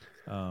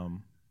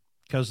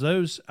 because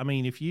those. I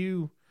mean, if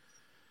you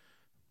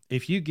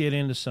get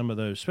into some of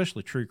those,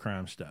 especially true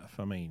crime stuff,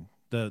 I mean,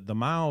 the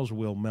miles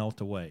will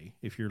melt away.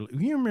 You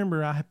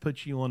remember I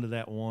put you onto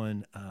that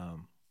one.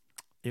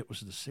 It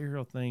was the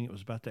serial thing. It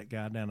was about that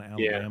guy down in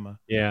Alabama.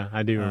 Yeah,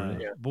 I do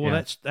remember.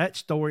 Boy, that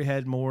story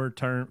had more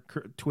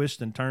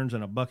twists and turns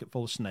than a bucket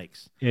full of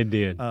snakes. It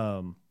did.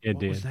 What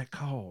was that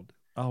called?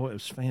 Oh, it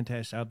was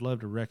fantastic. I'd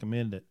love to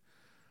recommend it.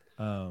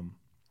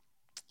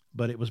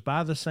 But it was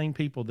by the same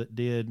people that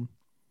did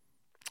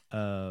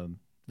the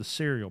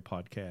Serial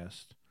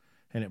podcast,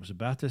 and it was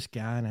about this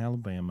guy in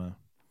Alabama,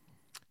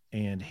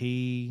 and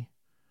he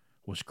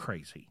was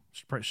crazy,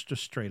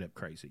 just straight up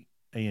crazy.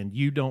 And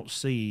you don't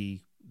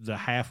see the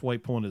halfway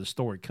point of the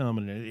story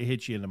coming, and it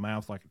hits you in the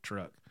mouth like a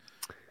truck.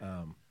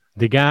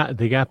 The guy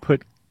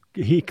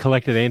he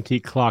collected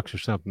antique clocks or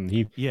something.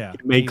 He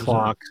made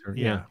clocks.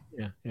 Yeah,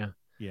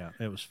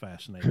 it was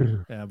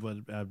fascinating. But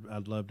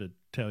I'd love to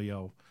tell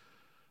y'all.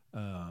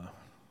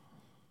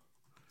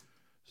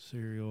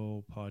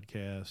 Serial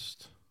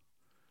podcast.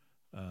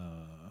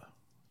 I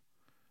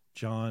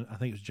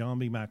think it was John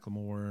B.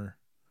 McLemore.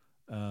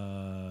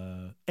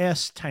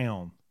 S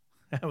Town.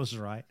 That was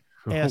right.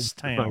 S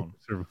Town.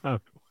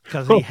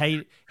 Because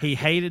he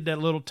hated that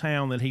little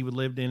town that he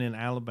lived in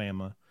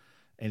Alabama,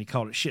 and he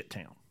called it Shit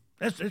Town.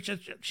 It's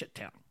Shit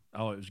Town.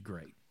 Oh, it was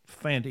great.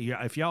 Fantastic.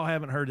 If y'all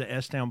haven't heard the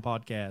S Town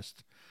podcast,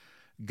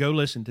 go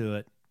listen to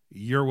it.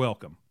 You're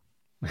welcome.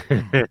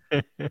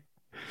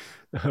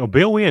 Oh,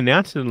 Bill, we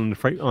announced it on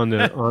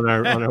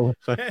our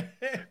website.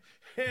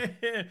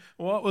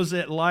 What was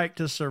it like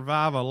to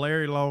survive a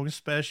Larry Long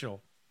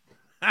special?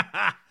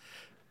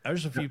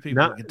 There's a few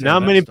people.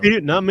 Not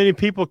many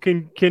people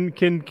can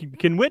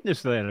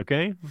witness that.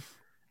 Okay,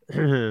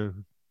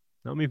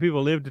 not many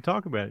people live to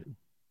talk about it.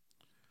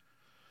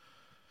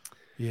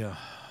 Yeah.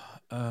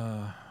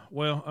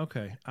 Well,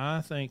 okay.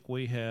 I think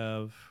we're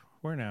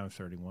now at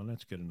 31.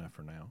 That's good enough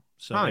for now.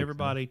 So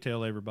everybody,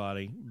 tell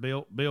everybody.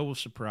 Bill was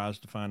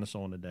surprised to find us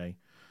on today.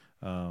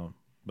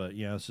 But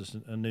yeah, it's just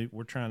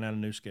we're trying out a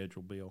new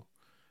schedule, Bill.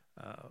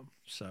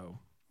 So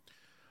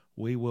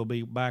we will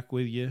be back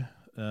with you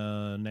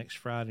next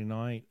Friday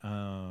night.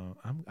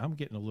 I'm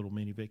getting a little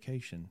mini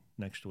vacation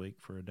next week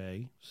for a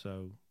day.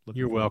 So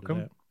you're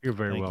welcome. You're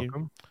very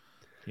welcome.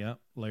 Yeah,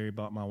 Larry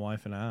bought my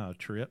wife and I a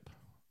trip,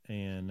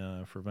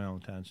 and for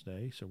Valentine's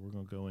Day, so we're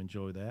gonna go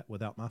enjoy that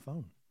without my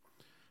phone.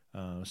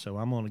 So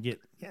I'm gonna get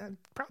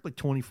probably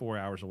 24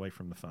 hours away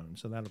from the phone.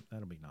 So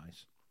that'll be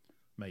nice.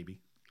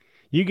 Maybe.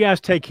 You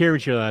guys take care of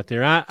each other out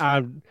there.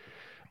 I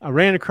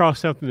ran across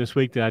something this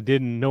week that I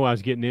didn't know I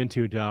was getting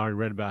into until I already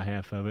read about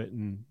half of it.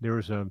 And there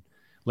was a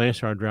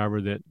Landstar driver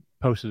that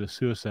posted a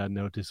suicide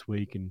note this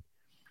week and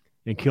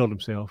killed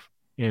himself.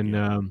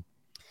 And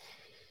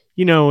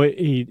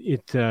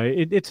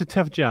it's a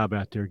tough job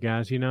out there,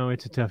 guys.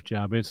 It's a tough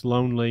job. It's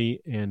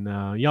lonely, and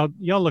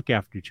y'all look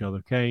after each other,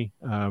 okay?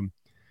 And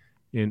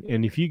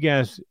if you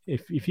guys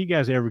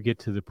ever get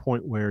to the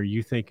point where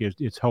you think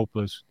it's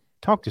hopeless,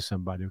 talk to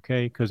somebody,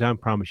 okay? Because I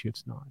promise you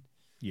it's not.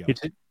 Yeah.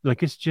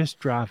 It's just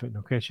driving,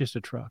 okay? It's just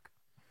a truck.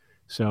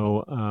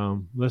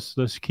 So let's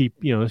keep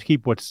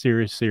what's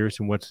serious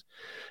and what's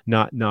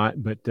not.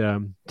 But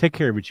take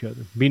care of each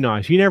other. Be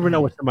nice. You never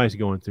know what somebody's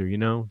going through,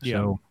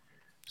 Yeah.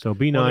 So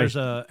be nice.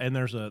 There's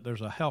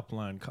a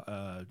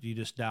helpline. You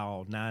just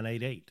dial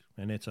 988,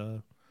 and it's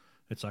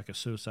like a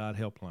suicide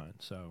helpline.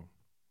 So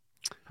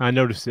I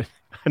noticed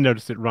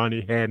that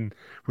Ronnie Haddon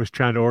was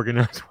trying to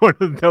organize one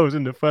of those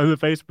in the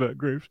Facebook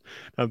groups.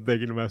 I'm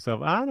thinking to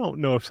myself, I don't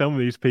know if some of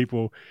these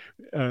people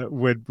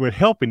would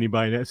help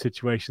anybody in that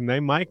situation. They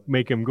might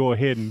make them go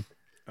ahead and,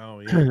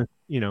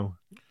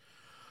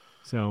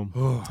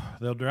 So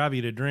they'll drive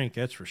you to drink.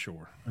 That's for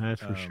sure.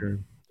 That's for sure.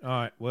 All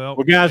right. Well,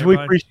 guys,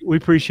 we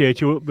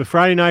appreciate you. The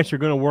Friday nights are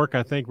going to work,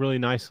 I think, really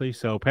nicely.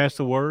 So pass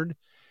the word,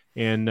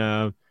 and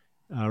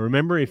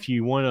remember, if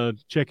you want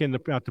to check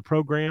out the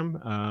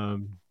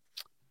program,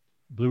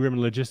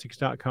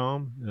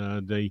 BlueRibbonLogistics.com.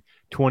 The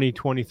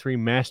 2023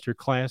 Master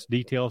Class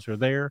details are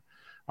there.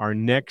 Our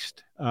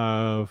next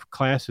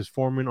class is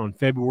forming on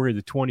February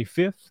the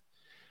 25th.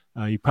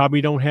 You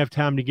probably don't have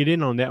time to get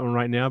in on that one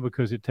right now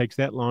because it takes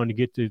that long to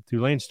get to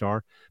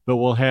Landstar. But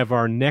we'll have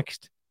our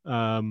next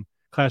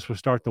class will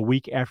start the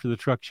week after the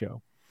truck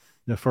show,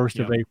 the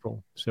 1st of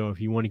April. So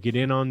if you want to get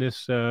in on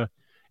this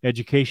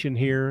education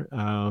here,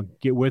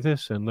 get with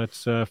us, and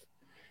let's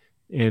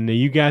and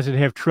you guys that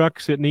have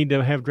trucks that need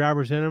to have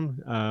drivers in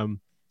them,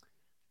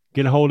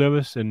 get a hold of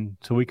us, and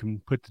so we can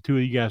put the two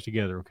of you guys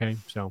together. Okay.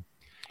 So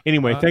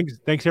anyway,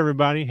 thanks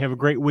everybody. Have a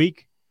great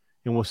week,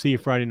 and we'll see you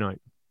Friday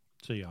night.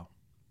 See y'all.